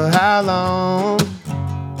what for how long?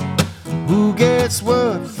 Who gets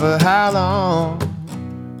what for how long?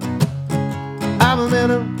 I'm a man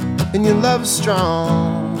and your love is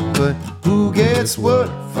strong, but who gets what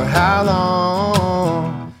for how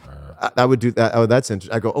long? I would do that. Oh, that's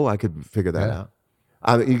interesting. I go, I could figure that out.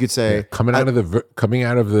 You could say coming out of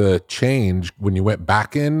the change, when you went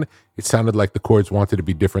back in, it sounded like the chords wanted to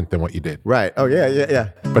be different than what you did. Right. Oh yeah.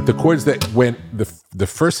 But the chords that went the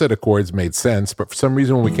first set of chords made sense, but for some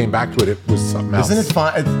reason when we came back to it, it was something else. Isn't it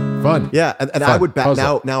fun? Fun. Yeah, and fun. I would back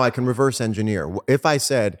now I can reverse engineer. If I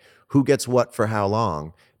said who gets what for how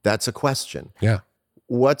long, that's a question. Yeah.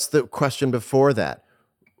 What's the question before that?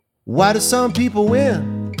 Why do some people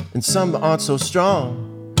win and some aren't so strong?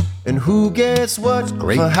 And who gets what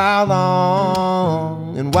for how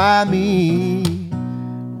long? And why me?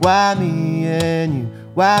 Why me and you?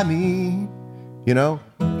 Why me? You know,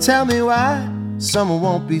 tell me why someone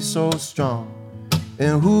won't be so strong.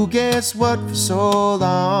 And who gets what for so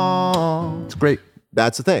long? It's great.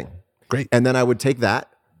 That's the thing. Great. And then I would take that.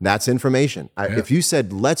 That's information. If you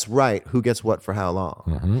said, let's write who gets what for how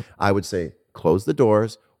long, I would say, close the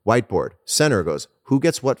doors, whiteboard, center goes, who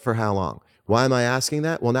gets what for how long? Why am I asking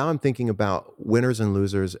that? Well, now I'm thinking about winners and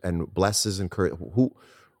losers and blesses and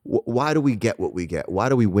why do we get what we get? Why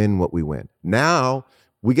do we win what we win? Now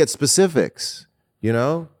we get specifics, you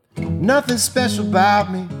know? Nothing special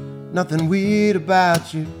about me, nothing weird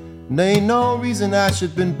about you. And there ain't no reason I should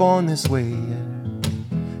have been born this way. Yeah.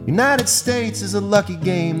 United States is a lucky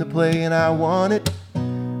game to play, and I want it.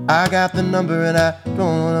 I got the number, and I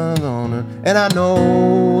don't, and I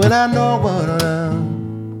know what I.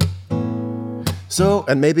 So,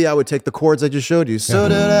 and maybe I would take the chords I just showed you. So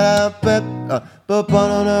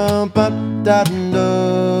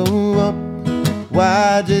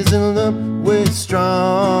why isn't we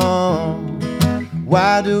strong?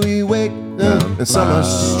 Why do we wake up and some are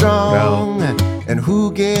strong? And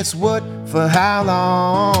who gets what for how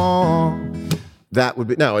long? That would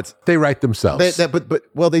be they write themselves.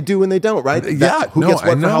 But they do and they don't, right? Who gets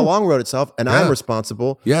what for how long wrote itself, and I'm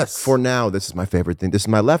responsible. Yes. For now, this is my favorite thing. This is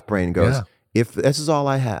my left brain goes. Yeah. If this is all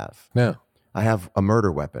I have, I have a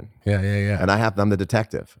murder weapon. Yeah. And I'm the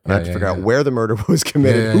detective. And I have to figure out where the murder was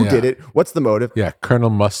committed, who did it, what's the motive. Yeah, Colonel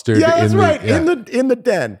Mustard. Yeah, that's right. In the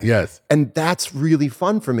den. Yes. And that's really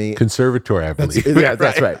fun for me. Conservatory, I believe.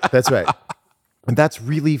 That's right. And that's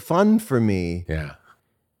really fun for me. Yeah.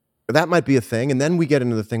 That might be a thing. And then we get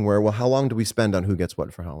into the thing where, well, how long do we spend on who gets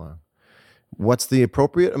what for how long? What's the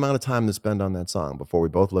appropriate amount of time to spend on that song before we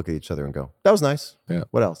both look at each other and go, that was nice. Yeah.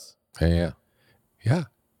 What else? Yeah.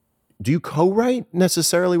 Do you co-write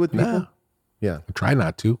necessarily with people? No. Yeah. I try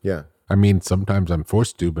not to. Yeah. I mean, sometimes I'm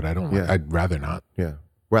forced to, but I don't. Yeah. I'd rather not. Yeah.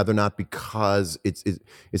 Rather not because is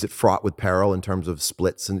it fraught with peril in terms of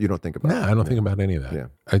splits and you don't think about it? No, I don't think about any of that. Yeah.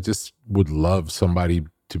 I just would love somebody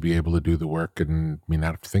to be able to do the work and me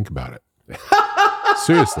not have to think about it.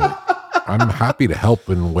 Seriously. I'm happy to help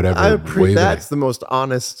in whatever way. That's the most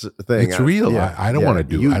honest thing. It's real. Yeah, I don't want to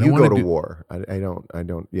do. You I don't go to war. I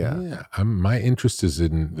don't. Yeah. Yeah. My interest is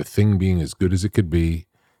in the thing being as good as it could be,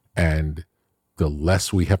 and the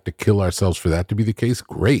less we have to kill ourselves for that to be the case,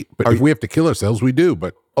 great. But if we have to kill ourselves, we do.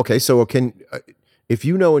 But okay, so if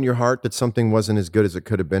you know in your heart that something wasn't as good as it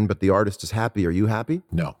could have been, but the artist is happy, are you happy?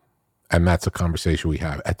 No. And that's a conversation we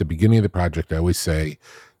have at the beginning of the project. I always say,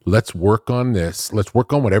 let's work on this. Let's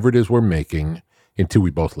work on whatever it is we're making until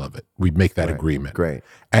we both love it. We make that agreement. Great.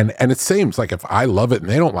 And it seems like if I love it and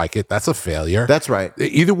they don't like it, that's a failure. That's right.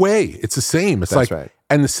 Either way, it's the same. It's That's like, right.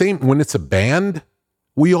 and the same when it's a band,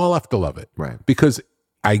 we all have to love it. Right. Because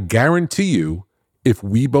I guarantee you, if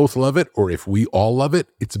we both love it or if we all love it,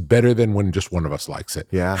 it's better than when just one of us likes it.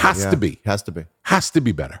 Yeah. Has to be. Has to be. Has to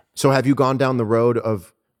be better. So have you gone down the road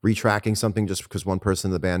of retracking something just because one person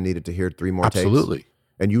in the band needed to hear 3 more takes? Absolutely.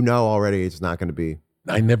 And you know already it's not going to be.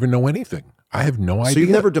 I never know anything. I have no idea. So you've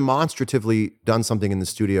never demonstratively done something in the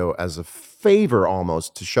studio as a favor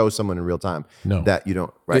almost to show someone in real time No. that you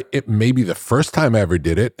don't, right? It may be the first time I ever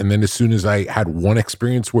did it. And then as soon as I had one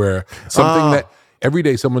experience where something that every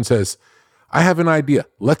day someone says, I have an idea,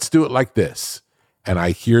 let's do it like this. And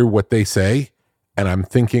I hear what they say and I'm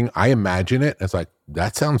thinking, I imagine it. It's like,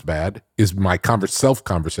 that sounds bad, is my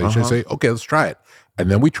self-conversation. I say, okay, let's try it.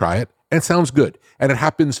 And then we try it and it sounds good. And it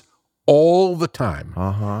happens all the time.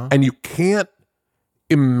 And you can't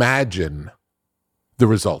imagine the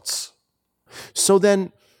results. So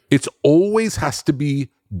then It's always has to be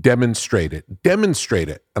demonstrated. Demonstrate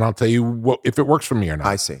it. And I'll tell you what, if it works for me or not.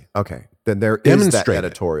 I see. Okay. Then there is that Demonstrate it.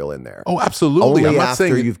 editorial in there. Oh, absolutely. Only I'm not after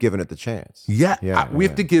saying you've given it the chance. Yeah, we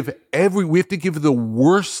have to give the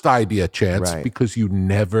worst idea a chance Right. because you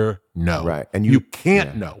never know. Right. And you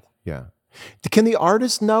can't know. Yeah. Can the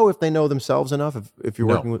artist know if they know themselves enough? If you're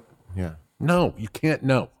No. working with, yeah, No, you can't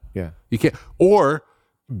know. yeah. You can't. Or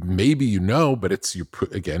maybe you know, but it's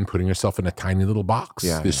putting yourself in a tiny little box.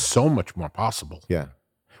 Yeah, There's so much more possible. Yeah.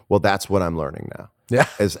 Well, that's what I'm learning now. Yeah.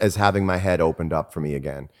 As having my head opened up for me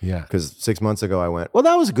again. Yeah. Because 6 months ago I went, well,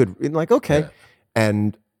 that was a good, and like, okay. Yeah.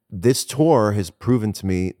 And this tour has proven to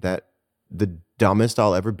me that the dumbest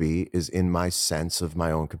I'll ever be is in my sense of my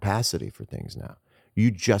own capacity for things now.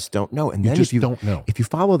 You just don't know. And You then just if you don't know. If you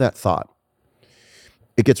follow that thought,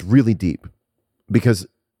 it gets really deep because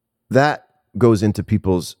that goes into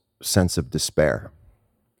people's sense of despair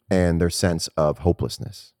and their sense of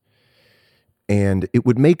hopelessness. And it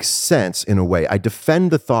would make sense in a way. I defend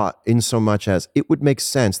the thought in so much as it would make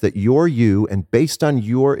sense that you're you, and based on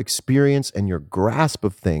your experience and your grasp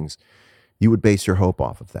of things, you would base your hope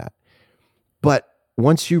off of that. But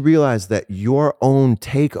once you realize that your own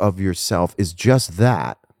take of yourself is just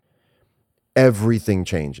that, everything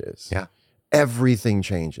changes. Yeah. Everything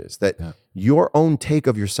changes. That your own take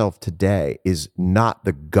of yourself today is not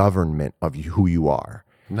the government of who you are.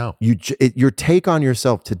 No. Your take on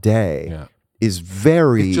yourself today Yeah. is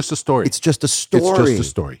very. It's just a story. It's just a story. It's just a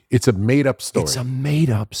story. It's a made up story. It's a made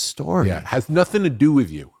up story. Yeah. Has nothing to do with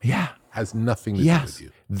you. Yeah. Has nothing to do Yes. with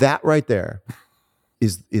you. That right there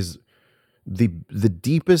is the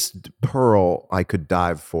deepest pearl I could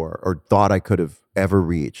dive for or thought I could have ever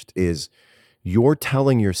reached is you're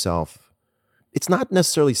telling yourself, it's not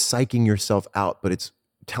necessarily psyching yourself out, but it's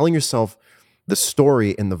telling yourself the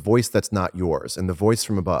story in the voice that's not yours and the voice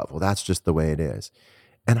from above. Well, that's just the way it is.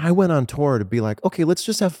 And I went on tour to be like, okay, let's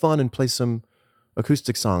just have fun and play some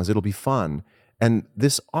acoustic songs. It'll be fun. And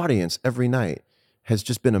this audience every night has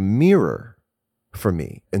just been a mirror for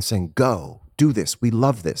me and saying, go, do this. We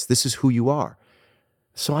love this. This is who you are.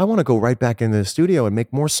 So I want to go right back into the studio and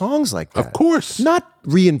make more songs like that. Of course. Not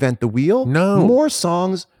reinvent the wheel. No. More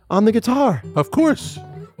songs on the guitar. Of course.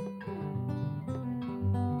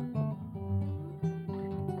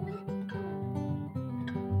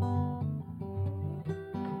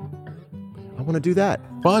 I want to do that.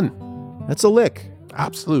 Fun. That's a lick.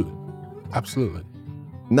 Absolutely. Absolutely.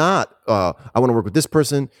 Not, I want to work with this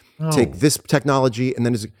person, No. take this technology, and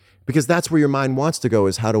then because that's where your mind wants to go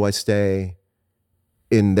is how do I stay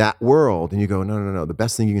in that world? And you go, no. The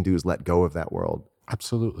best thing you can do is let go of that world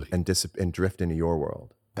Absolutely. and drift into your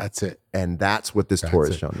world. That's it. And that's what this tour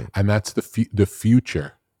has shown me. And that's the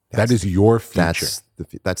future. That is your future.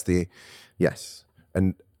 That's the yes.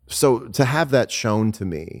 And so to have that shown to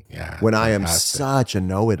me Yeah, when I am fantastic. such a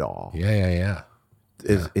know-it-all Yeah.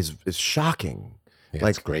 is shocking. Yeah, Like,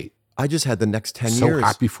 it's great. I just had the next 10 So years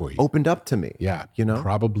happy for you. opened up to me. Yeah. You know?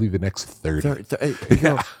 Probably the next 30. You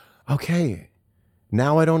go, okay,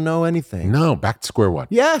 now I don't know anything. No, back to square one.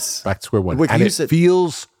 Yes. Back to square one. What And you it said-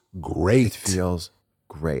 feels great. It feels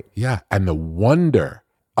great. Yeah. And the wonder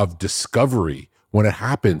of discovery when it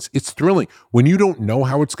happens, it's thrilling. When you don't know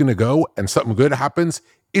how it's going to go and something good happens,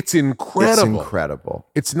 it's incredible. It's incredible.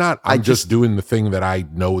 It's not, I'm just doing the thing that I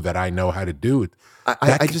know how to do.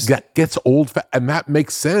 That gets old. And that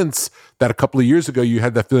makes sense that a couple of years ago, you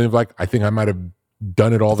had that feeling of like, I think I might have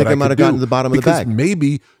done it all that I think I might could have do. gotten to the bottom of the Because bag.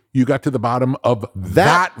 maybe you got to the bottom of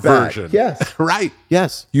that bag. version. Yes. Right.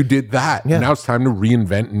 Yes. You did that. Yeah. Now it's time to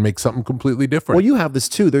reinvent and make something completely different. Well, you have this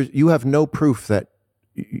too. You have no proof that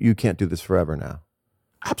you can't do this forever now.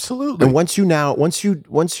 Absolutely. And once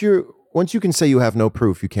you can say you have no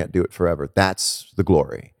proof, you can't do it forever. That's the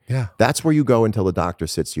glory. Yeah. That's where you go until the doctor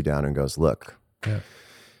sits you down and goes, look, Yeah.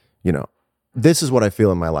 you know, this is what I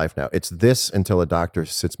feel in my life now. It's this until a doctor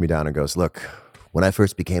sits me down and goes, look, when I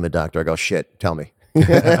first became a doctor, I go, shit, tell me. You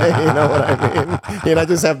know what I mean? And I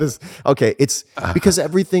just have this, okay, it's because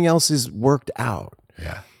everything else is worked out.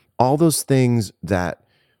 Yeah. All those things that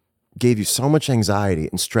gave you so much anxiety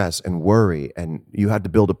and stress and worry, and you had to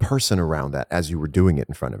build a person around that as you were doing it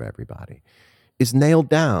in front of everybody, is nailed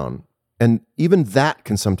down. And even that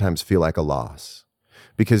can sometimes feel like a loss,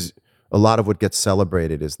 because a lot of what gets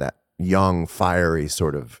celebrated is that young, fiery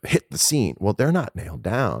sort of hit the scene. Well, they're not nailed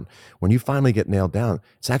down. When you finally get nailed down,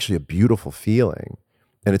 it's actually a beautiful feeling,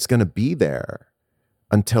 and it's going to be there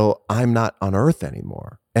until I'm not on earth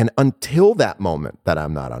anymore. And until that moment that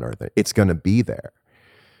I'm not on earth, it's going to be there.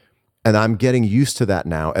 And I'm getting used to that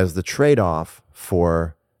now as the trade-off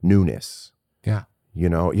for newness. Yeah. You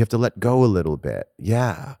know, you have to let go a little bit.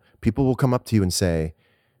 Yeah. People will come up to you and say,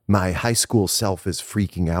 my high school self is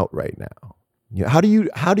freaking out right now. You know,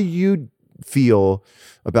 how do you feel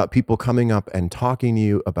about people coming up and talking to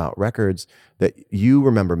you about records that you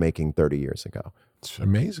remember making 30 years ago? It's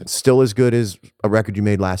amazing. Still as good as a record you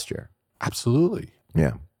made last year. Absolutely.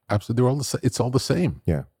 Yeah. Absolutely. They're all it's all the same.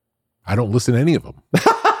 Yeah. I don't listen to any of them.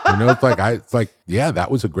 You know, it's like, yeah,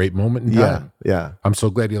 that was a great moment in time. Yeah. I'm so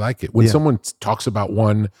glad you like it. When Yeah. someone talks about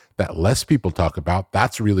one that less people talk about,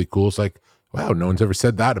 that's really cool. It's like, wow, no one's ever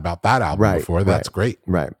said that about that album before. That's great.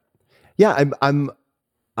 Right. Yeah, I'm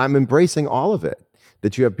embracing all of it.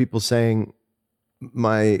 That you have people saying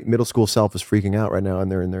my middle school self is freaking out right now,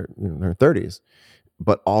 and they're in their their 30s.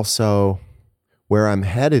 But also, where I'm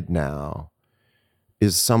headed now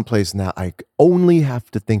is someplace now I only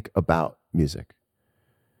have to think about music.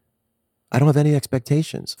 I don't have any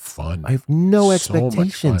expectations. Fun. I have no So much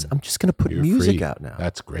expectations. fun. I'm just going to put You're music free. out now.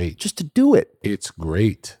 That's great. Just to do it. It's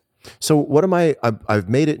great. So what am I've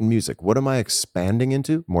made it in music. What am I expanding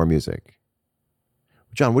into? More music.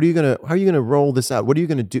 John, how are you going to roll this out? What are you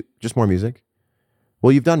going to do? Just more music?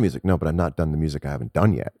 Well, you've done music. No, but I've not done the music I haven't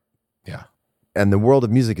done yet. Yeah. And the world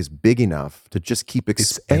of music is big enough to just keep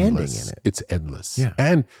It's expanding endless. in it. It's endless. Yeah.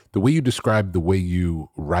 And the way you describe the way you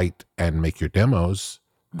write and make your demos,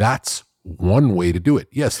 that's one way to do it.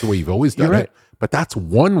 Yes, the way you've always done You're right. it, but that's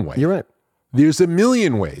one way. You're right. There's a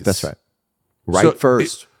million ways. That's right. So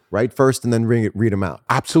Write first and then read them out.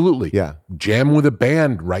 Absolutely. Yeah. Jam with a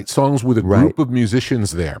band, write songs with a group of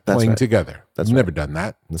musicians there That's playing right. together. That's I've right. never done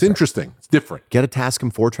that. It's interesting. It's different. Get a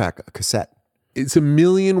Tascam 4-track, a cassette. It's a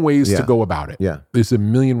million ways Yeah. to go about it. Yeah. There's a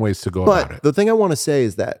million ways to go about But it. the thing I want to say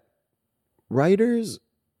is that writers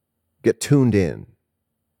get tuned in.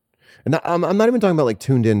 And I'm not even talking about like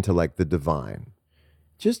tuned in to like the divine.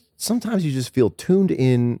 Just sometimes you just feel tuned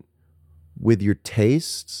in with your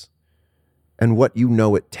tastes and what you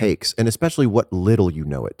know it takes, and especially what little you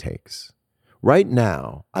know it takes. Right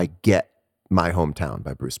now, I get My Hometown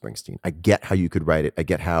by Bruce Springsteen. I get how you could write it. I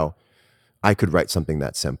get how I could write something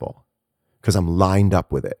that simple because I'm lined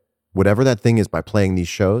up with it. Whatever that thing is, by playing these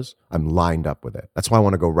shows, I'm lined up with it. That's why I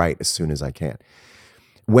want to go write as soon as I can.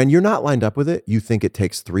 When you're not lined up with it, you think it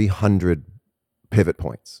takes 300 pivot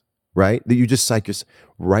points, right? That you just psych yourself.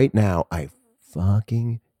 Right now, I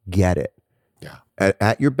fucking get it. Yeah.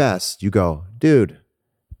 At your best, you go, dude,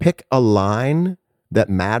 pick a line that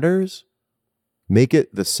matters, make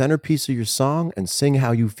it the centerpiece of your song, and sing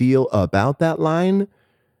how you feel about that line.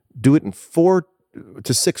 Do it in 4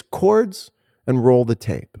 to 6 chords and roll the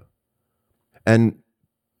tape. And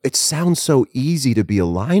it sounds so easy to be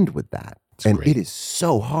aligned with that. And great. it is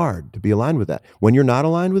so hard to be aligned with that. When you're not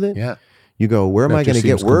aligned with it, Yeah. you go, where am I going to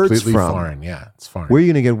get words completely from? Foreign. Yeah, it's foreign. Where are you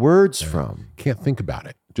going to get words from? Can't think about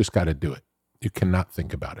it. Just got to do it. You cannot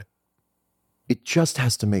think about it. It just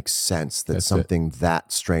has to make sense that That's it. something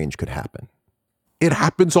that strange could happen. It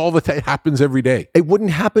happens all the time. It happens every day. It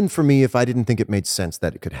wouldn't happen for me if I didn't think it made sense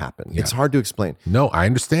that it could happen. Yeah. It's hard to explain. No, I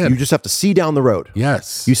understand. You just have to see down the road.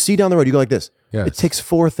 Yes. You see down the road, you go like this. Yes. It takes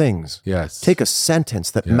 4 things. Yes. Take a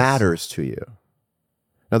sentence that Yes. matters to you.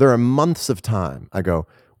 Now, there are months of time I go,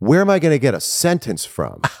 where am I going to get a sentence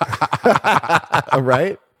from?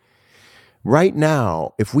 Right? Right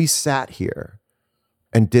now, if we sat here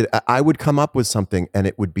and I would come up with something and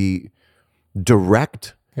it would be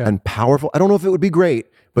direct and powerful. I don't know if it would be great,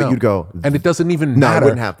 but No. you'd go, And it doesn't even No, it matter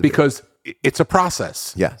wouldn't have to be. because it's a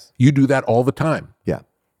process. yes, You do that all the time. yeah,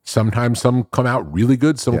 Sometimes some come out really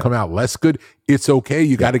good, some come out less good. It's okay.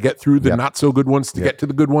 You got to get through the Yep. not so good ones to get to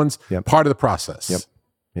the good ones. Yep. Part of the process. Yep.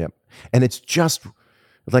 Yep. And it's just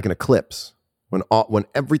like an eclipse. when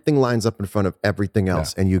everything lines up in front of everything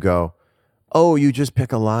else, and you go, oh, you just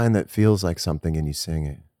pick a line that feels like something and you sing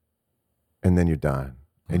it, and then you're done.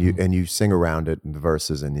 And you sing around it in the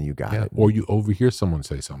verses, and then you got it. Or you overhear someone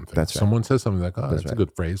say something. That's right. Someone says something like, oh, that's a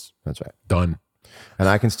good phrase. That's right. Done. And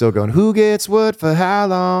I can still go, and who gets what for how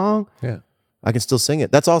long? Yeah. I can still sing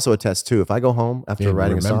it. That's also a test too. If I go home after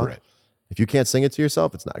writing a song, it. if you can't sing it to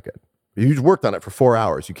yourself, it's not good. You worked on it for 4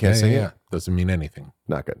 hours. You can't sing it. Doesn't mean anything.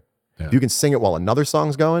 Not good. Yeah. If you can sing it while another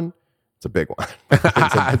song's going, it's a big one.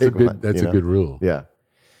 That's a good rule. Yeah.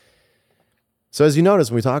 So as you notice,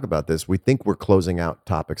 when we talk about this, we think we're closing out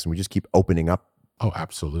topics, and we just keep opening up. Oh,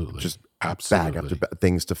 absolutely. Just absolutely. bag after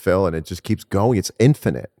things to fill, and it just keeps going. It's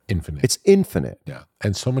infinite. Infinite. It's infinite. Yeah.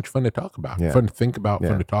 And so much fun to talk about. Yeah. Fun to think about,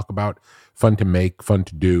 fun to talk about, fun to make, fun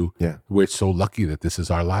to do. Yeah. We're so lucky that this is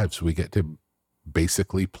our lives. We get to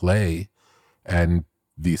basically play, and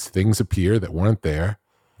these things appear that weren't there.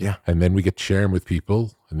 Yeah. And then we get to share them with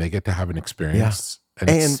people, and they get to have an experience. Yeah. And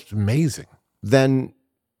it's amazing. Then,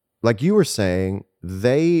 like you were saying,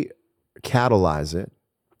 they catalyze it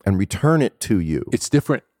and return it to you. It's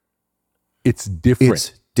different. It's different.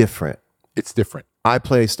 It's different. It's different. I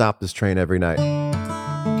play Stop This Train every night.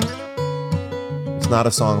 It's not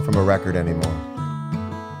a song from a record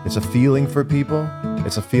anymore. It's a feeling for people.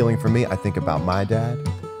 It's a feeling for me. I think about my dad,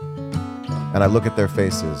 and I look at their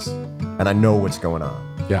faces, and I know what's going on.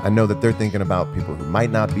 Yeah. I know that they're thinking about people who might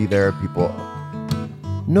not be there. People,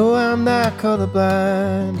 no, I'm not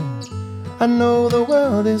colorblind. I know the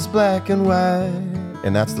world is black and white.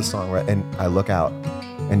 And that's the song, right? And I look out,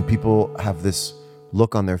 and people have this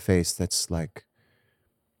look on their face that's like,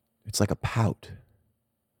 it's like a pout.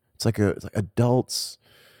 It's like adults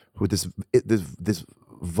with this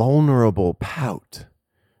vulnerable pout.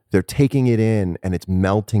 They're taking it in, and it's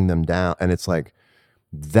melting them down. And it's like,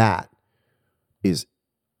 that is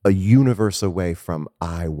a universe away from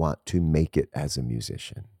I want to make it as a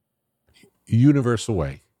musician. Universe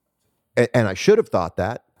away. And I should have thought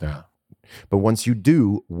that. Yeah. But once you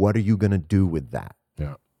do, what are you going to do with that?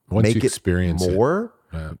 Yeah. Once Make you experience it more?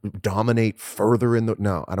 Yeah. Dominate further in the...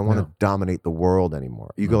 No, I don't want to dominate the world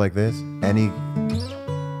anymore. You go like this, and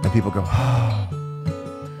people go,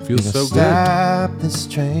 oh, feels so stop this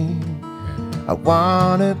train. Yeah. I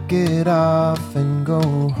want to get off and go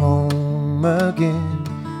home again.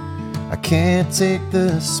 I can't take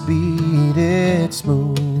the speed it's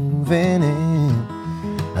moving in.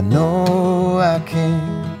 I know I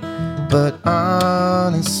can, but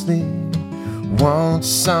honestly, won't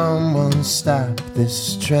someone stop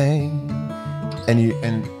this train?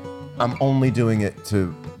 And I'm only doing it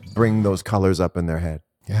to bring those colors up in their head.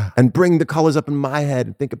 Yeah. And bring the colors up in my head,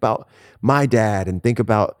 and think about my dad, and think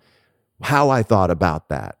about how I thought about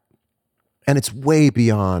that. And it's way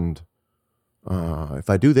beyond, if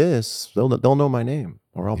I do this, they'll know my name,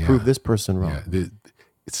 or I'll prove this person wrong. Yeah.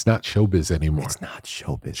 It's not showbiz anymore. It's not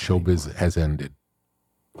showbiz. Showbiz anymore. Has ended.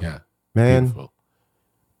 Yeah. Man. Beautiful.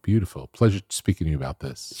 Beautiful. Pleasure speaking to you about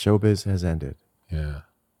this. Showbiz has ended. Yeah.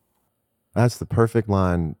 That's the perfect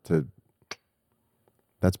line to...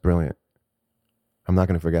 That's brilliant. I'm not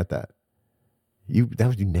going to forget that. You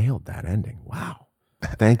nailed that ending. Wow.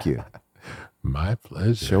 Thank you. My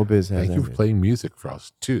pleasure. Showbiz has ended. Thank you for playing music for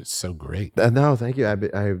us too. It's so great. No, thank you.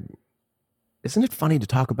 Isn't it funny to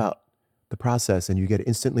talk about the process, and you get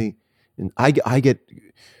instantly... I get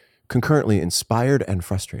concurrently inspired and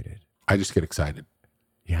frustrated. I just get excited.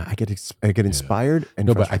 Yeah, I get inspired and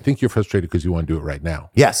no, but I think you're frustrated because you want to do it right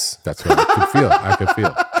now. Yes, that's what I can feel. I can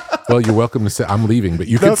feel. Well, you're welcome to say I'm leaving, but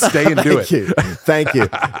you can stay and do it. Thank you.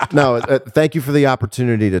 No, thank you for the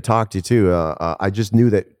opportunity to talk to you too. I just knew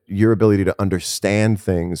that your ability to understand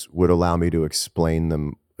things would allow me to explain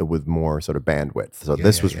them with more sort of bandwidth. So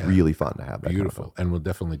this was really fun to have that. Beautiful, and we'll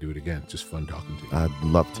definitely do it again. Just fun talking to you. I'd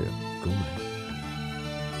love to. Cool, man.